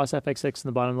FS6 Boss FX6 in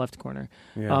the bottom left corner.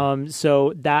 Yeah.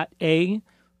 So that A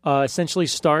essentially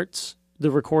starts the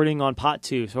recording on pot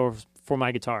 2. So for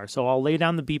my guitar, so I'll lay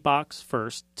down the beatbox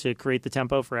first to create the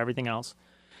tempo for everything else,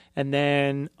 and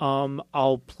then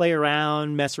I'll play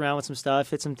around, mess around with some stuff,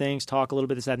 hit some things, talk a little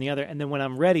bit this, that, and the other, and then when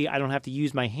I'm ready, I don't have to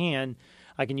use my hand.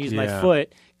 I can use my Yeah.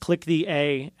 foot, click the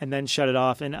A, and then shut it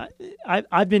off. And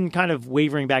I've been kind of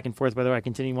wavering back and forth whether I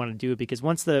continue want to do it, because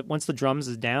once the drums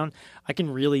is down, I can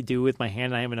really do it with my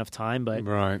hand. I have enough time, but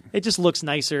Right. it just looks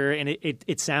nicer and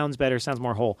it sounds better, sounds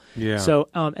more whole. Yeah. So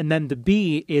and then the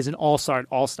B is an all start,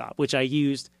 all stop, which I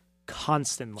used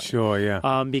constantly. Sure,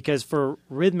 yeah. Because for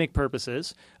rhythmic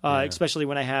purposes, especially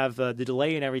when I have the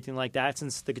delay and everything like that,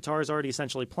 since the guitar is already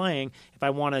essentially playing, if I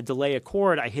want to delay a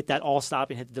chord, I hit that all stop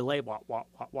and hit the delay, wah, wah,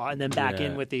 wah, wah, and then back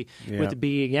in with the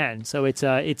B again. So it's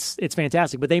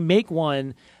fantastic. But they make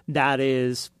one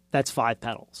that's 5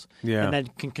 pedals, Yeah. and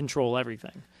that can control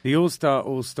everything. The all-start,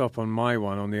 all-stop on my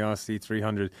one, on the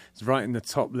RC300, is right in the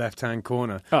top left-hand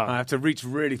corner. Oh. I have to reach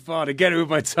really far to get it with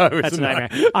my toe. That's a isn't it?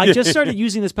 nightmare. I just started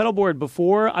using this pedal board.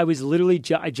 Before I was literally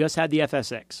I just had the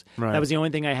FS6. Right. That was the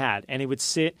only thing I had, and it would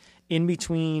sit in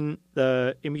between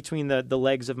the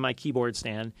legs of my keyboard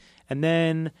stand. And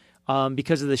then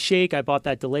because of the shake, I bought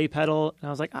that delay pedal, and I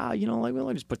was like, let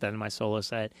me just put that in my solo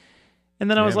set.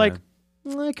 And then I was like,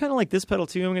 I kind of like this pedal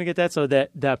too. I'm going to get that. So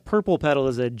that purple pedal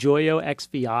is a Joyo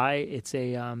XVI. It's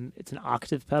an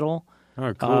octave pedal.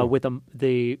 Oh, cool. With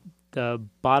the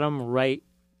bottom right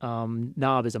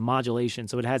knob is a modulation,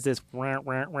 so it has this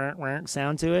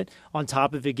sound to it on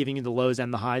top of it, giving you the lows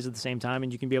and the highs at the same time,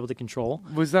 and you can be able to control.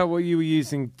 Was that what you were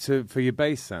using for your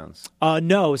bass sounds?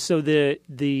 No. So the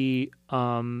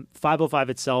 505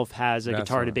 itself has a That's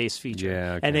guitar to right. bass feature,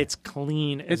 Yeah, okay. and it's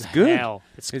clean as It's good. hell.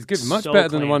 It's good. Much so better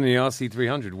than the clean. one in the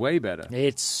RC300. Way better.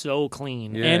 It's so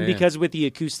clean, Yeah, and yeah. because with the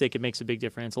acoustic, it makes a big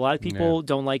difference. A lot of people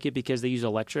don't like it because they use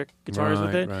electric guitars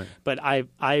with it. Right. But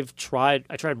I've tried.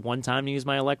 I tried one time to use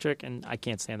my electric, and I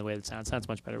can't stand the way it sounds. It sounds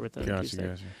much better with the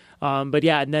acoustic. Gotcha. But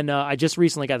yeah, and then I just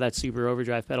recently got that Super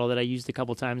Overdrive pedal that I used a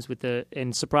couple times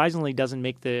and surprisingly doesn't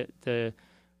make the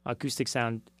acoustic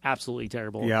sound absolutely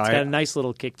terrible. Yeah, it's got a nice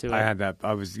little kick to it. I had that.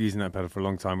 I was using that pedal for a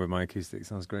long time with my acoustic.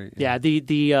 Sounds great. Yeah, the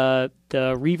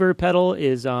reverb pedal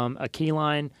is a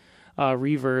K-Line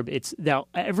reverb. It's now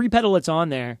every pedal that's on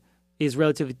there is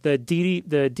relatively the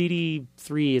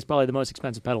DD3 is probably the most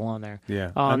expensive pedal on there.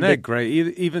 Yeah, and they're great.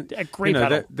 Even A great you know,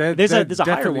 pedal. they're There's a higher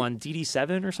definitely- one,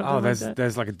 DD7 or something Oh, like that.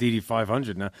 there's like a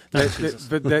DD500 now.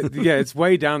 Yeah, it's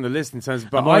way down the list in terms.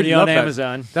 But I'm already I love on that.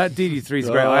 Amazon. That DD3 is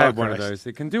great. Oh, I had one of Christ. those.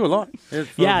 It can do a lot. For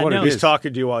Yeah, what no. it He's is.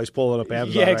 talking to you while he's pulling up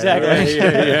Amazon. Yeah, right? exactly.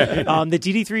 Yeah. The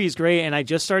DD3 is great, and I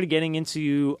just started getting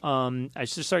into.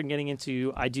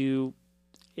 I do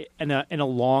in a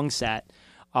long set.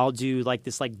 I'll do like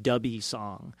this dubby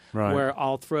song Right. where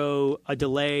I'll throw a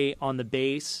delay on the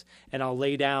bass and I'll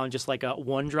lay down just like a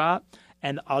one drop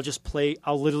and I'll just play.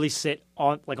 I'll literally sit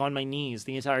on my knees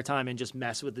the entire time and just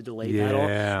mess with the delay pedal.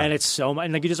 Yeah. And it's so much.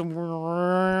 And like you just,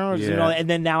 Yeah. and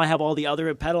then now I have all the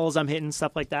other pedals I'm hitting,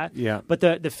 stuff like that. Yeah. But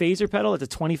the phaser pedal, it's a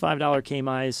 $25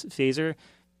 K-Mize phaser.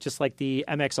 Just like the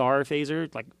MXR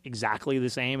phaser, like exactly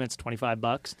the same. It's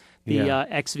 $25. The Yeah.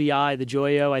 XVI, the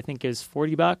Joyo, I think is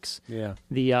 $40. Yeah.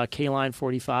 The K-Line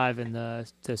 45 and the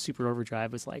Super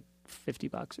Overdrive was like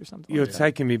 $50 or something. You're like that.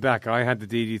 taking me back. I had the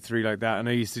DD3 like that, and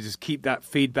I used to just keep that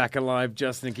feedback alive,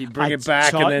 Justin, and keep bringing I it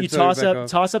back. ta- And then you throw it toss back up off.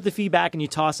 toss up the feedback and you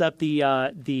toss up the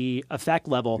effect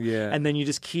level, Yeah. and then you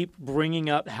just keep bringing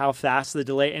up how fast the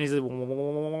delay, and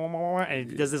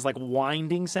it does this like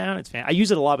winding sound. It's I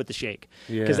use it a lot with the shake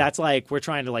because Yeah. that's like we're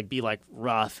trying to like be like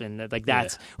rough and like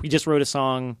that's we just wrote a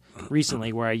song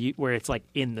recently where it's like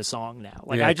in the song now.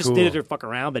 Like Yeah, I just cool. did it to fuck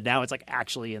around, but now it's like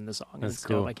actually in the song. That's It's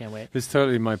cool. dope. I can't wait. It's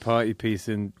totally my party piece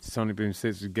in Sonic Boom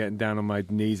 6 was getting down on my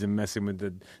knees and messing with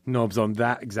the knobs on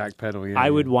that exact pedal. Yeah, I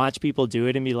would yeah. watch people do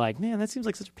it and be like, man, that seems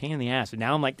like such a pain in the ass. But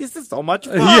now I'm like, this is so much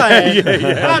fun.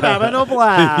 I'm having a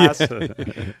blast.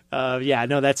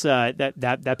 That's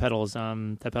that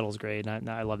pedal's great. And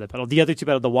I love that pedal. The other two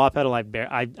pedals, the wah pedal,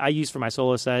 I use for my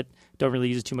solo set. Don't really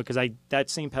use it too much because that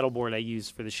same pedal board I use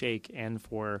for the shake and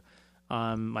for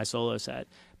my solo set.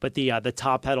 But the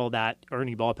top pedal, that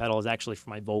Ernie Ball pedal, is actually for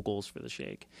my vocals for the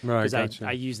shake. Right, Because gotcha.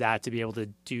 I use that to be able to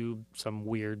do some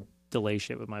weird delay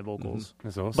shit with my vocals.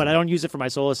 That's awesome. But I don't use it for my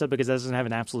solo set because that doesn't have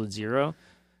an absolute 0.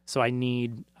 So I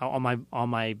need on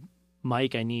my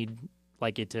mic, I need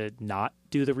like it to not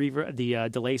do the reverb, the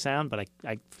delay sound, but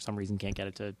I for some reason can't get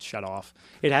it to shut off.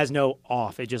 It has no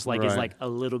off. It just like is like a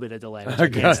little bit of delay, which I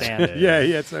can't stand.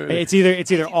 Yeah, totally. It's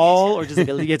either all or just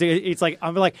like it's like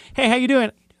I'm like, hey, how you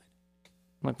doing?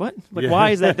 I'm like, what? Like, why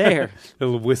is that there?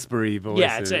 Little whispery voice.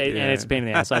 Yeah, and it's a pain in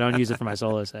the ass. So I don't use it for my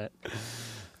solo set.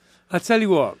 I tell you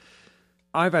what,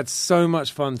 I've had so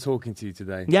much fun talking to you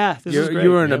today. Yeah, this is great.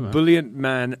 You're an ebullient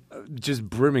man, just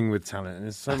brimming with talent, and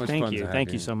it's so much fun.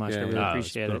 Thank you so much. I really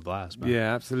appreciate it. It's been a blast, man.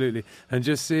 Yeah, absolutely. And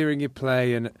just hearing you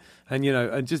play, and you know,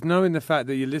 and just knowing the fact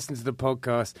that you listen to the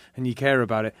podcast and you care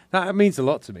about it, that means a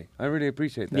lot to me. I really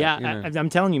appreciate that. Yeah, you know. I'm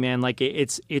telling you, man. Like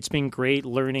it's been great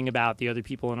learning about the other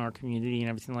people in our community and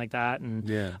everything like that.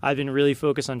 And I've been really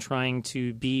focused on trying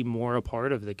to be more a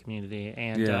part of the community.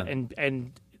 And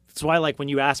and that's why, like, when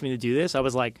you asked me to do this, I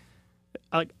was like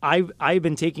I've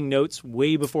been taking notes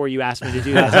way before you asked me to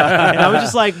do that. And I was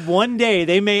just like, one day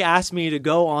they may ask me to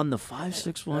go on the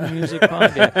 561 Music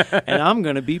Podcast, and I'm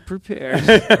going to be prepared.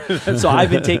 So I've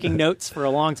been taking notes for a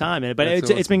long time, but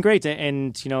it's been great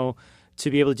and you know, to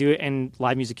be able to do it. And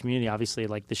live music community, obviously,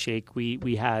 like the Shake,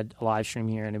 we had a live stream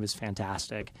here and it was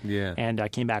fantastic. Yeah, and I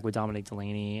came back with Dominic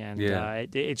Delaney, and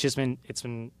it's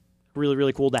been really,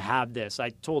 really cool to have this. I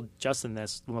told Justin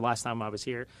this the last time I was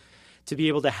here. To be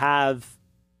able to have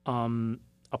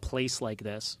a place like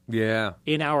this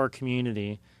in our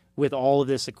community with all of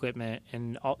this equipment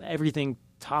and everything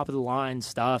top of the line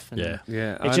stuff. And I it's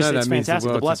know it's that means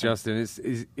fantastic. the The world to blessing.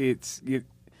 Justin.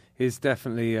 It's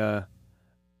definitely it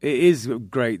is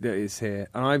great that it's here,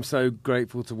 and I'm so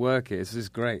grateful to work here. It's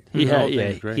just great. He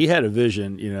had a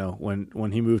vision, you know,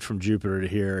 when he moved from Jupiter to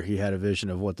here. He had a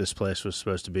vision of what this place was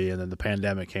supposed to be, and then the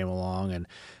pandemic came along,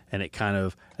 and it kind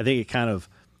of, I think it kind of,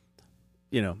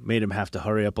 you know, made him have to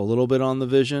hurry up a little bit on the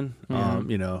vision,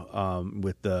 you know,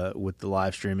 with the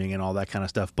live streaming and all that kind of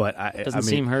stuff. But it doesn't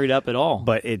seem hurried up at all.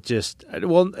 But it just,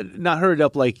 well, not hurried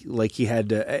up like he had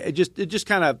to. It just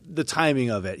kind of the timing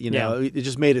of it, you know, it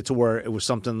just made it to where it was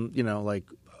something, you know, like,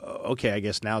 okay, I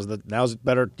guess now's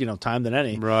better, you know, time than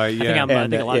any. Right. Yeah. I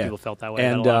think a lot of people felt that way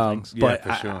about a lot of things. But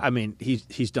for sure. I mean,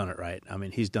 he's done it right. I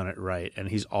mean, he's done it right, and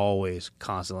he's always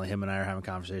constantly. Him and I are having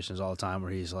conversations all the time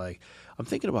where he's like, I'm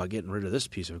thinking about getting rid of this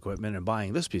piece of equipment and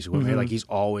buying this piece of equipment. Like he's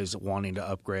always wanting to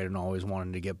upgrade and always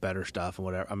wanting to get better stuff and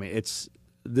whatever. I mean, this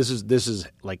is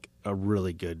like a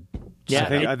really good.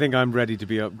 I think I'm ready to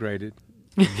be upgraded.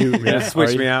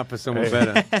 Switch me out for someone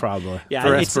better, probably.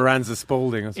 For Esperanza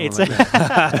Spalding or something like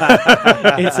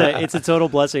that. It's a total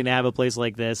blessing to have a place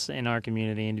like this in our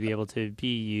community and to be able to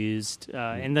be used.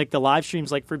 And like the live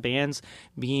streams, like for bands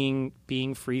being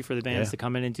free for the bands to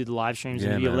come in and do the live streams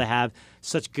and to be able to have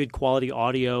such good quality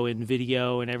audio and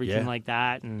video and everything like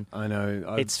that. And I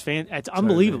know it's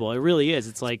unbelievable. It really is.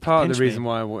 It's like part of the reason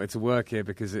why I wanted to work here,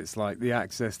 because it's like the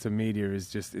access to media is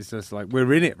just like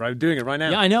we're in it, right? Doing it right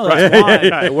now. Yeah, I know. That's why.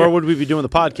 Right, where would we be doing the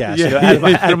podcast? You know,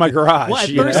 out of my garage. Well, at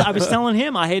first I was telling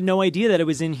him I had no idea that it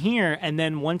was in here, and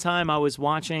then one time I was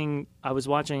watching a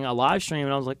live stream,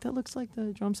 and I was like, "That looks like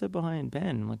the drum set behind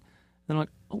Ben." I'm like,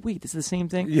 "Oh wait, this is the same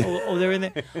thing." Yeah. Oh, they're in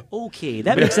there. Okay,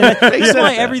 that makes sense. That's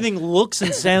why everything looks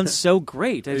and sounds so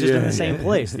great. It's just in the same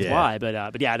place. That's why.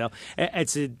 But yeah, no,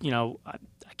 it's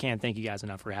I can't thank you guys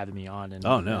enough for having me on. And,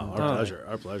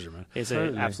 our pleasure, man. It's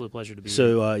an absolute pleasure to be here.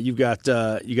 So you got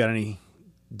any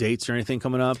dates or anything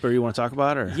coming up, or you want to talk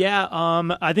about? Or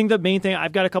I think the main thing,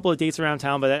 I've got a couple of dates around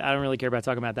town, but I don't really care about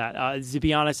talking about that. To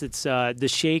be honest, it's the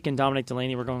Shake and Dominic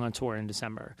Delaney. We're going on tour in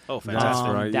December. Oh,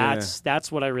 fantastic!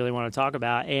 That's what I really want to talk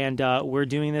about, and we're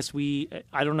doing this.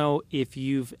 I don't know if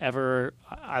either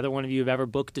one of you have ever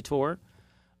booked a tour.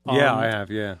 I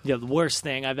have, yeah. The worst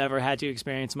thing I've ever had to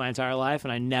experience in my entire life,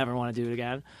 and I never want to do it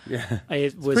again. Yeah.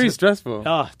 It's pretty stressful.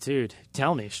 Oh, dude,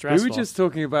 tell me, stressful. We were just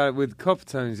talking about it with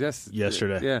Coppertones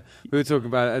yesterday. Yeah, we were talking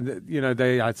about it, and you know,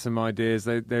 they had some ideas.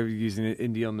 They were using it,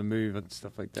 Indie on the Move and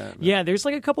stuff like that. Yeah, there's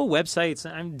like a couple websites.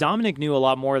 Dominic knew a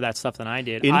lot more of that stuff than I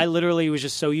did. I literally was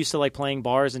just so used to like playing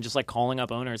bars and just like calling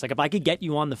up owners. Like if I could get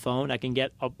you on the phone, I can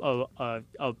get a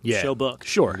show book.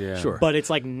 Sure. But it's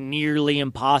like nearly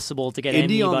impossible to get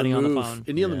anybody on the phone.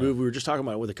 Indie on the Move, we were just talking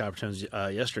about it with the Coppertones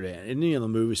yesterday. Indie on the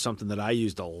Move is something that I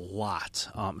used a lot.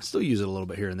 Still use it a little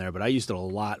bit here and there, but I used it a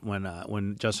lot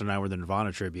when Justin and I were the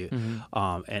Nirvana tribute. And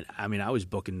I mean, I was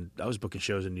booking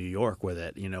shows in New York with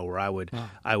it. You know, where I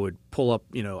would pull up.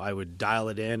 You know, I would dial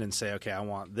it in and say, okay, I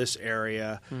want this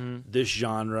area, this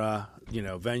genre,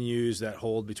 venues that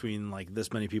hold between like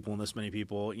this many people and this many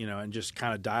people, and just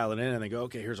kind of dial it in and they go,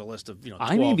 okay, here's a list of 12.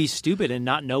 I may be stupid and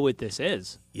not know what this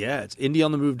is. Yeah, it's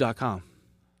indieonthemove.com.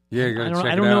 Yeah, you gotta check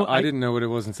I it don't out. know. I didn't know what it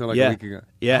was until like Yeah. a week ago.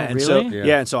 Yeah, Oh, and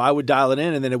really? and so I would dial it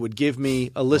in, and then it would give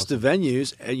me a list of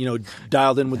venues,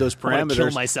 dialed in with those I'm gonna kill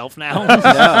parameters. myself now.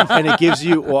 No, and it gives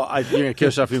you. Well, you're gonna kill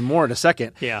yourself even more in a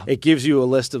second. Yeah. It gives you a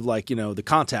list of the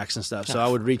contacts and stuff. So I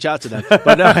would reach out to them.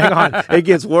 But no, hang on, it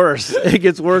gets worse. It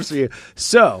gets worse for you.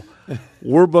 So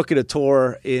we're booking a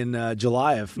tour in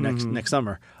July of next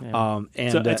summer. Yeah.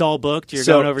 And So it's all booked. You're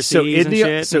going overseas and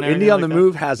shit. So and everything Indie on like the that?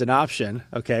 Move has an option.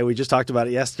 Okay, we just talked about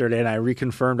it yesterday, and I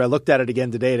reconfirmed. I looked at it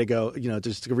again today to go,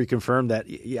 just to reconfirm that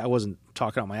I wasn't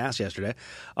talking on my ass yesterday.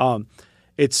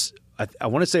 It's I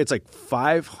want to say it's like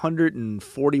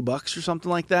 $540 or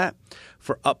something like that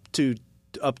for up to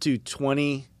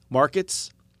 20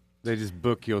 markets. They just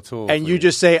book your tour. And for you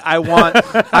just say, I want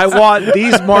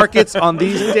these markets on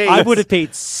these dates. I would have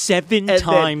paid 7 then-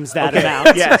 times that okay.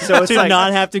 amount Yeah, so it's to like-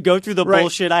 not have to go through the Right.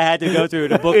 bullshit I had to go through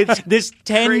to book It's this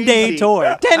 10-day crazy.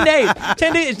 tour. 10 days.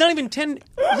 10 days. It's not even 10.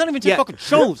 It's not even 10 Yeah. fucking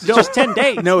shows. It's No. just 10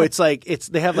 days. No,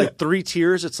 they have like 3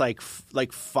 tiers. It's like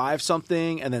 5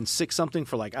 something and then 6 something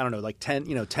for like, I don't know, like 10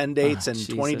 dates and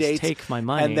 20 Jesus, dates. take my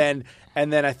money.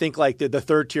 And then I think like the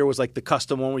third tier was like the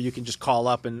custom one where you can just call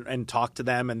up and talk to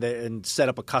them and set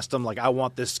up a custom, like I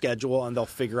want this schedule, and they'll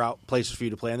figure out places for you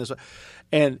to play in this.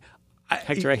 And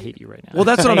Hector, I hate you right now. well,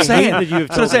 that's what I'm I hate saying. that you have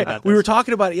That's what I'm told me saying. about We this. were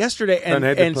talking about it yesterday, and, Don't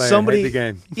hate the and player, somebody, hate the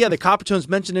game. yeah, the Coppertones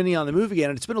mentioned Indie on the Move again,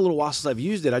 and it's been a little while since I've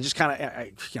used it. I just kind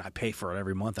of, I pay for it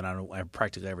every month, and I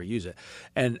practically ever use it,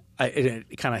 and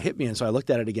it kind of hit me, and so I looked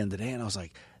at it again today, and I was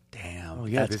like, damn, Oh,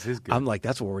 yeah, this is good. I'm like,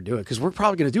 that's what we're doing, because we're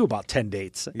probably going to do about 10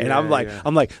 dates, and Yeah, I'm like,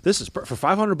 yeah. this is for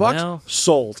 $500, Well.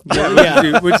 sold.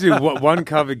 Yeah, we'll do one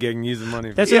cover gig and use the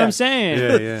money. That's Yeah. what I'm saying.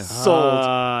 Yeah, yeah. Sold.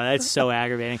 That's so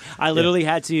aggravating. I literally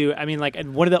had to. I mean, like,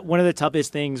 and one of the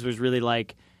toughest things was really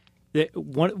like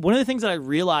one of the things that I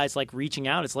realized, like reaching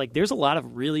out, it's like there's a lot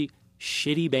of really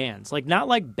shitty bands, like not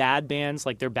like bad bands,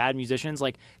 like they're bad musicians,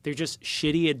 like they're just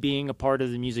shitty at being a part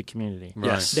of the music community.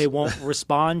 Yes. They won't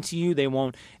respond to you. They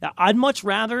won't. I'd much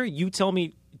rather you tell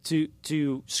me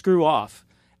to screw off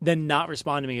than not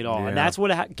respond to me at all. Yeah. And that's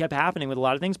what kept happening with a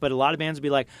lot of things. But a lot of bands would be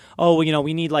like, oh, well,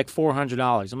 we need like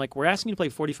 $400. I'm like, we're asking you to play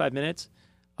 45 minutes,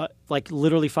 like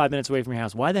literally 5 minutes away from your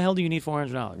house. Why the hell do you need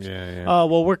 $400? Yeah. Oh,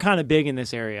 well, we're kind of big in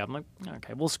this area. I'm like,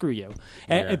 okay, well, screw you.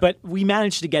 Yeah. But we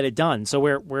managed to get it done. So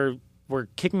we're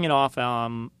kicking it off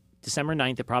December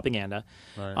 9th at Propaganda.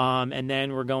 Right. And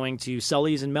then we're going to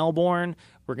Sully's in Melbourne.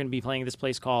 We're going to be playing at this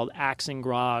place called Axe and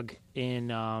Grog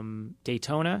in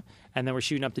Daytona. And then we're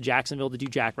shooting up to Jacksonville to do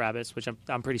Jackrabbits, which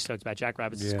I'm pretty stoked about.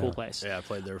 Jackrabbits is a Yeah. cool place. Yeah, I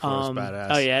played there for us, badass.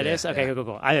 Oh yeah, it is. Okay, yeah.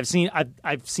 cool. I've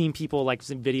seen people, like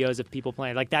some videos of people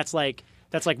playing. Like that's like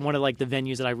one of like the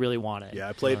venues that I really wanted. Yeah,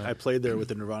 I played there with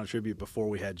the Nirvana tribute before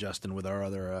we had Justin with our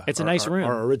other. It's a nice room.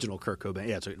 Our original Kurt Cobain.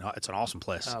 Yeah, it's an awesome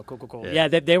place. Oh, cool. Yeah.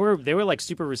 Yeah, they were like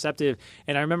super receptive,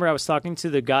 and I remember I was talking to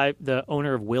the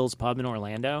owner of Will's Pub in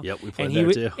Orlando. Yep, we played and there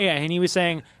he too. Yeah, and he was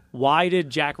saying, "Why did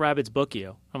Jackrabbits book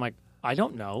you?" I'm like, "I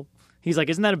don't know." He's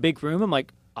like, "Isn't that a big room?" I'm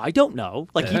like, "I don't know."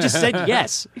 Like he just said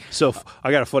yes. So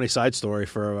I got a funny side story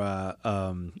for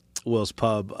Will's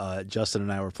Pub. Justin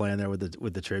and I were playing there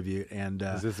with the tribute, and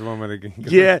Is this the one where they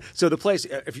yeah. So the place,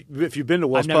 if you've been to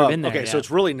Will's I've never Pub, been there, okay, so yeah.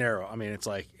 it's really narrow. I mean, it's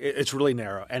like it's really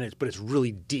narrow, but it's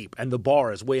really deep, and the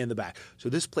bar is way in the back. So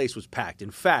this place was packed.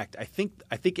 In fact, I think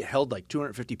it held like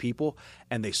 250 people,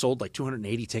 and they sold like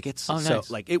 280 tickets. Oh, nice. So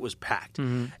like it was packed,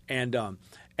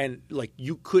 and like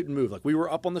you couldn't move. Like we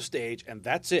were up on the stage, and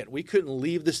that's it. We couldn't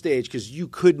leave the stage because you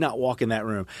could not walk in that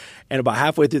room. And about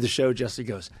halfway through the show, Jesse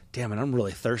goes, "Damn it, I'm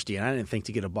really thirsty," and I didn't think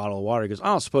to get a bottle of water. He goes, "I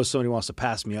don't suppose somebody wants to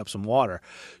pass me up some water."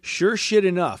 Sure shit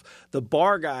enough, the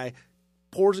bar guy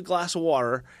pours a glass of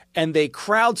water, and they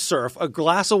crowd surf a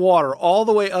glass of water all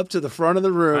the way up to the front of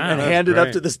the room Wow, and that's hand it up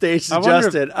great. to the stage to I wonder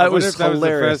Justin. if, I It wonder was if that was the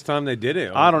hilarious. first time they did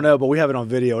it. I don't know, but we have it on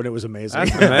video, and it was amazing.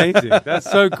 That's amazing.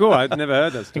 That's so cool. I'd never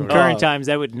heard that story. In current times,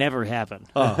 that would never happen.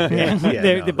 Oh, yeah,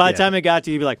 no, By the yeah. time it got to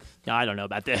you, you'd be like, "No, I don't know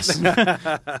about this."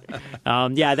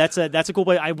 Yeah, that's a cool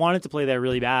place. I wanted to play there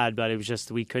really bad, but it was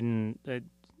just we couldn't.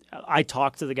 I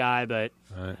talked to the guy, but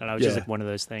I don't know, it was just Yeah. like one of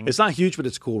those things. It's not huge, but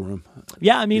it's a cool room.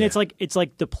 Yeah, I mean, Yeah. it's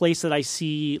like the place that I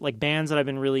see like bands that I've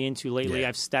been really into lately.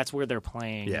 Yeah. That's where they're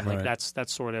playing. Yeah. And, like Right.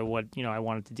 that's sort of what I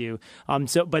wanted to do.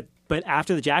 But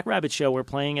after the Jackrabbit show, we're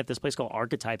playing at this place called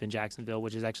Archetype in Jacksonville,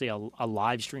 which is actually a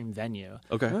live stream venue.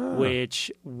 Okay.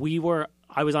 Which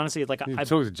I was honestly like You I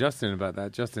talked to Justin about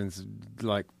that. Justin's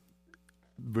like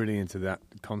really into that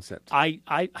concept. I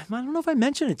don't know if I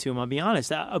mentioned it to him. I'll be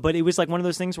honest, but it was like one of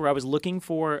those things where I was looking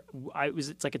for.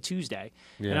 It's like a Tuesday,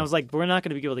 and I was like, we're not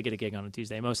going to be able to get a gig on a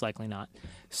Tuesday, most likely not.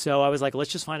 So I was like,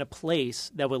 let's just find a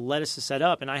place that would let us to set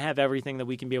up, and I have everything that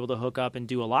we can be able to hook up and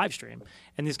do a live stream.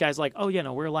 And this guy's like, oh yeah,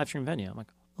 no, we're a live stream venue. I'm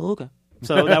like, oh, okay.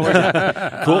 So that works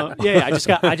out. Cool. Yeah.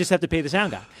 I just have to pay the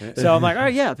sound guy. So I'm like, all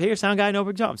right, yeah, pay your sound guy, no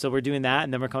big job. So we're doing that,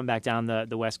 and then we're coming back down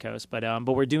the West Coast. But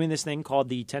we're doing this thing called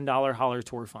the $10 Holler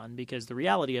Tour Fund, because the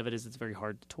reality of it is it's very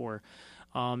hard to tour.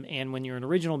 And when you're an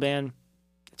original band,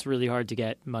 it's really hard to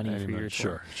get money for your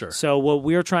tour. Sure. So what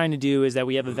we're trying to do is that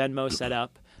we have a Venmo set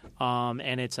up,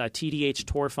 and it's a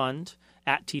TDH Tour Fund,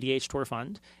 at TDH Tour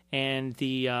Fund, and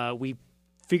we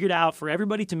figured out for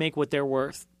everybody to make what they're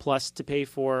worth, plus to pay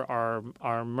for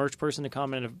our merch person to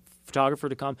come and a photographer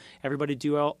to come, everybody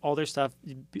do all their stuff,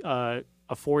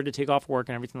 afford to take off work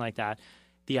and everything like that.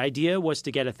 The idea was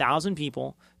to get 1,000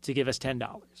 people to give us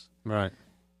 $10. Right.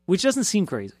 Which doesn't seem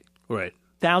crazy. Right.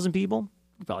 1,000 people?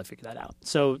 We probably figure that out.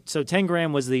 So 10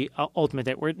 grand was the ultimate.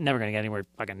 That we're never going to get anywhere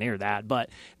fucking near that, but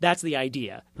that's the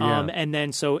idea. Yeah. And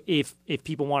then so if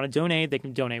people want to donate, they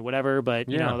can donate whatever. But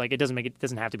you know, like it doesn't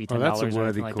have to be $10. That's a or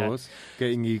worthy like cause.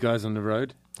 Getting you guys on the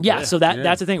road. Yeah, so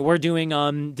that's the thing. We're doing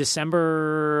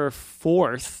December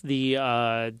 4th,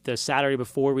 the Saturday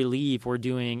before we leave. We're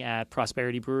doing at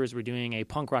Prosperity Brewers. We're doing a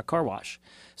punk rock car wash.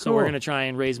 So we're going to try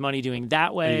and raise money doing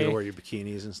that way. Are you going to wear your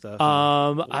bikinis and stuff?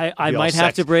 I might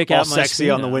have to break out my sexy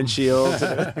on the windshield.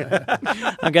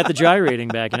 I've got the gyrating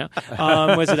back, you know.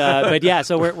 But yeah,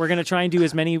 so we're going to try and do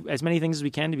as many things as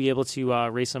we can to be able to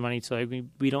raise some money. So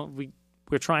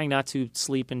we're trying not to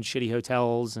sleep in shitty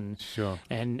hotels and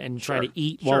trying to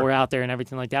eat while we're out there and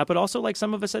everything like that. But also, like,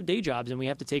 some of us have day jobs and we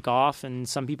have to take off, and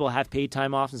some people have paid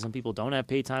time off and some people don't have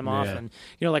paid time off. And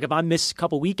you know, like if I miss a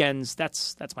couple weekends,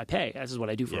 that's my pay. This is what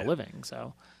I do for a living.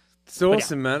 So it's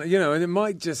awesome, man. You know, and it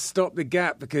might just stop the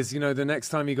gap because, you know, the next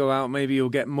time you go out, maybe you'll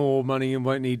get more money and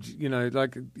won't need, you know,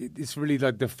 like it's really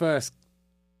like the first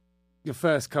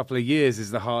couple of years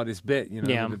is the hardest bit, you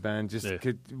know, with the band.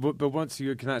 But once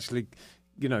you can actually,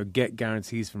 you know, get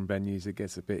guarantees from venues, it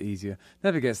gets a bit easier.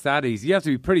 Never gets that easy. You have to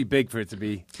be pretty big for it to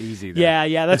be easy, though.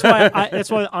 Yeah. That's why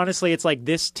honestly, it's like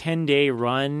this 10-day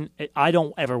run. I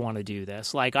don't ever want to do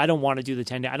this. Like, I don't want to do the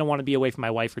 10 days. I don't want to be away from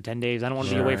my wife for 10 days. I don't want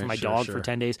to be away from my dog for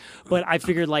 10 days. But I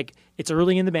figured, like, it's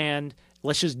early in the band.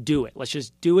 Let's just do it. Let's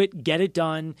just do it, get it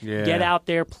done, get out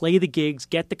there, play the gigs,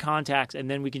 get the contacts, and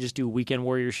then we can just do weekend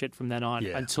warrior shit from then on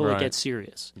until it gets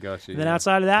serious. Gotcha, and then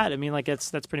outside of that, I mean, like that's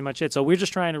pretty much it. So we're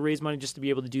just trying to raise money just to be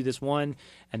able to do this one,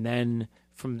 and then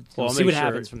see what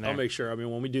happens from there. I'll make sure. I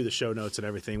mean, when we do the show notes and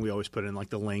everything, we always put in like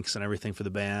the links and everything for the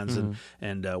bands and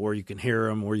where you can hear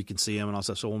them, where you can see them, and all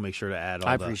stuff. So we'll make sure to add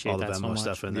all the Venmo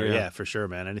stuff in there. Yeah, for sure,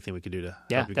 man. Anything we could do to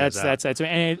help you guys out. That's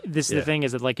and this is the thing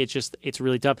is that like it's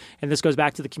really tough. And this goes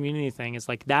back to the community thing. It's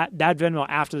like that Venmo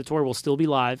after the tour will still be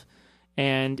live,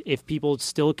 and if people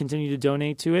still continue to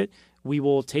donate to it, we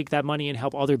will take that money and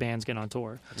help other bands get on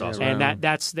tour. That's awesome. And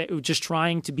that's just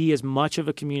trying to be as much of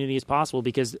a community as possible,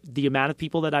 because the amount of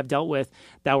people that I've dealt with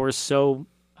that were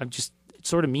I'm just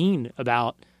sort of mean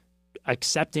about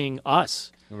accepting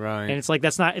us. Right. And it's like,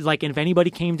 that's not like, if anybody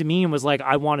came to me and was like,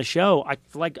 I want a show, I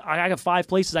got 5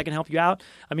 places I can help you out.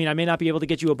 I mean, I may not be able to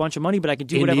get you a bunch of money, but I can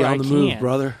do whatever I can. Move,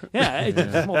 brother.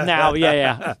 Yeah. Well, now,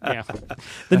 yeah.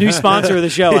 The new sponsor of the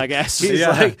show, I guess.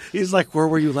 He's like, where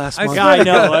were you last month? I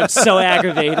know. I'm so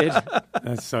aggravated.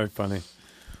 That's so funny.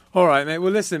 All right, mate.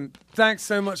 Well, listen, thanks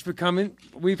so much for coming.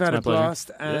 We've had a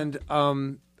blast, and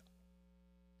I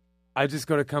just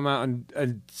got to come out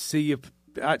and see you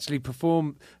actually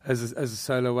perform as a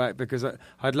solo act, because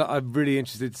I'm really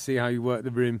interested to see how you work the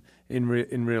room in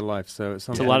real life. So at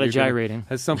some point, a lot of gyrating.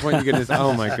 At some point, you're going to.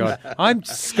 Oh my god, I'm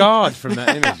scarred from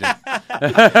that image.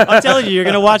 I'm telling you, you're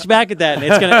going to watch back at that, and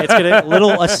it's gonna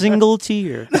a single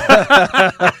tear.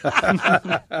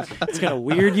 It's going to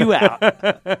weird you out. All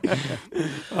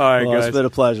right, guys. It's been a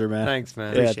pleasure, man. Thanks,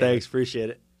 man. Thanks. Appreciate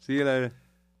it. See you later.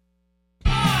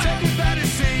 Take it back.